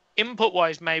 so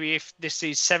input-wise, maybe if this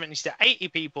sees 70 to 80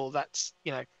 people, that's,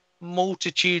 you know,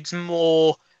 multitudes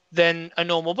more than a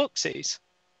normal book sees.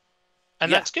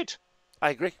 And that's good.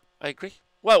 I agree.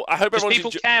 Well, I hope everyone.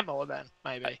 People care more then,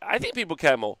 maybe. I think people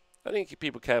care more. I think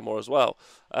people care more as well.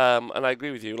 And I agree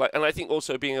with you. Like, and I think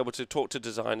also being able to talk to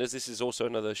designers. This is also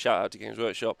another shout out to Games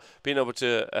Workshop. Being able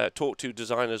to talk to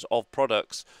designers of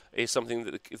products is something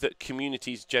that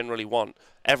communities generally want.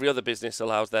 Every other business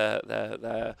allows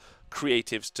their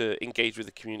creatives to engage with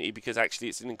the community, because actually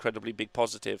it's an incredibly big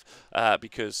positive,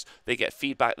 because they get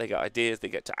feedback, they get ideas, they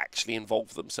get to actually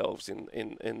involve themselves in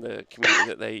the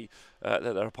community that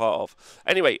they're a part of.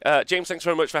 Anyway, James, thanks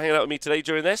very much for hanging out with me today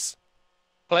during this.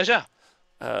 Pleasure.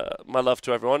 My love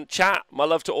to everyone. Chat, my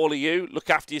love to all of you. Look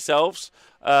after yourselves.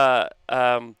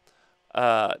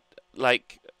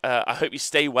 I hope you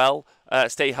stay well,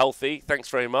 stay healthy. Thanks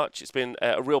very much. It's been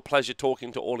a real pleasure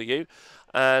talking to all of you.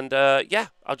 And yeah,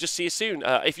 I'll just see you soon.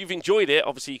 If you've enjoyed it,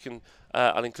 obviously you can.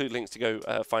 I'll include links to go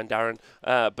find Darren.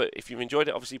 But if you've enjoyed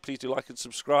it, obviously please do like and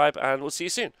subscribe. And we'll see you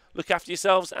soon. Look after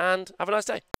yourselves and have a nice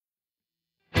day.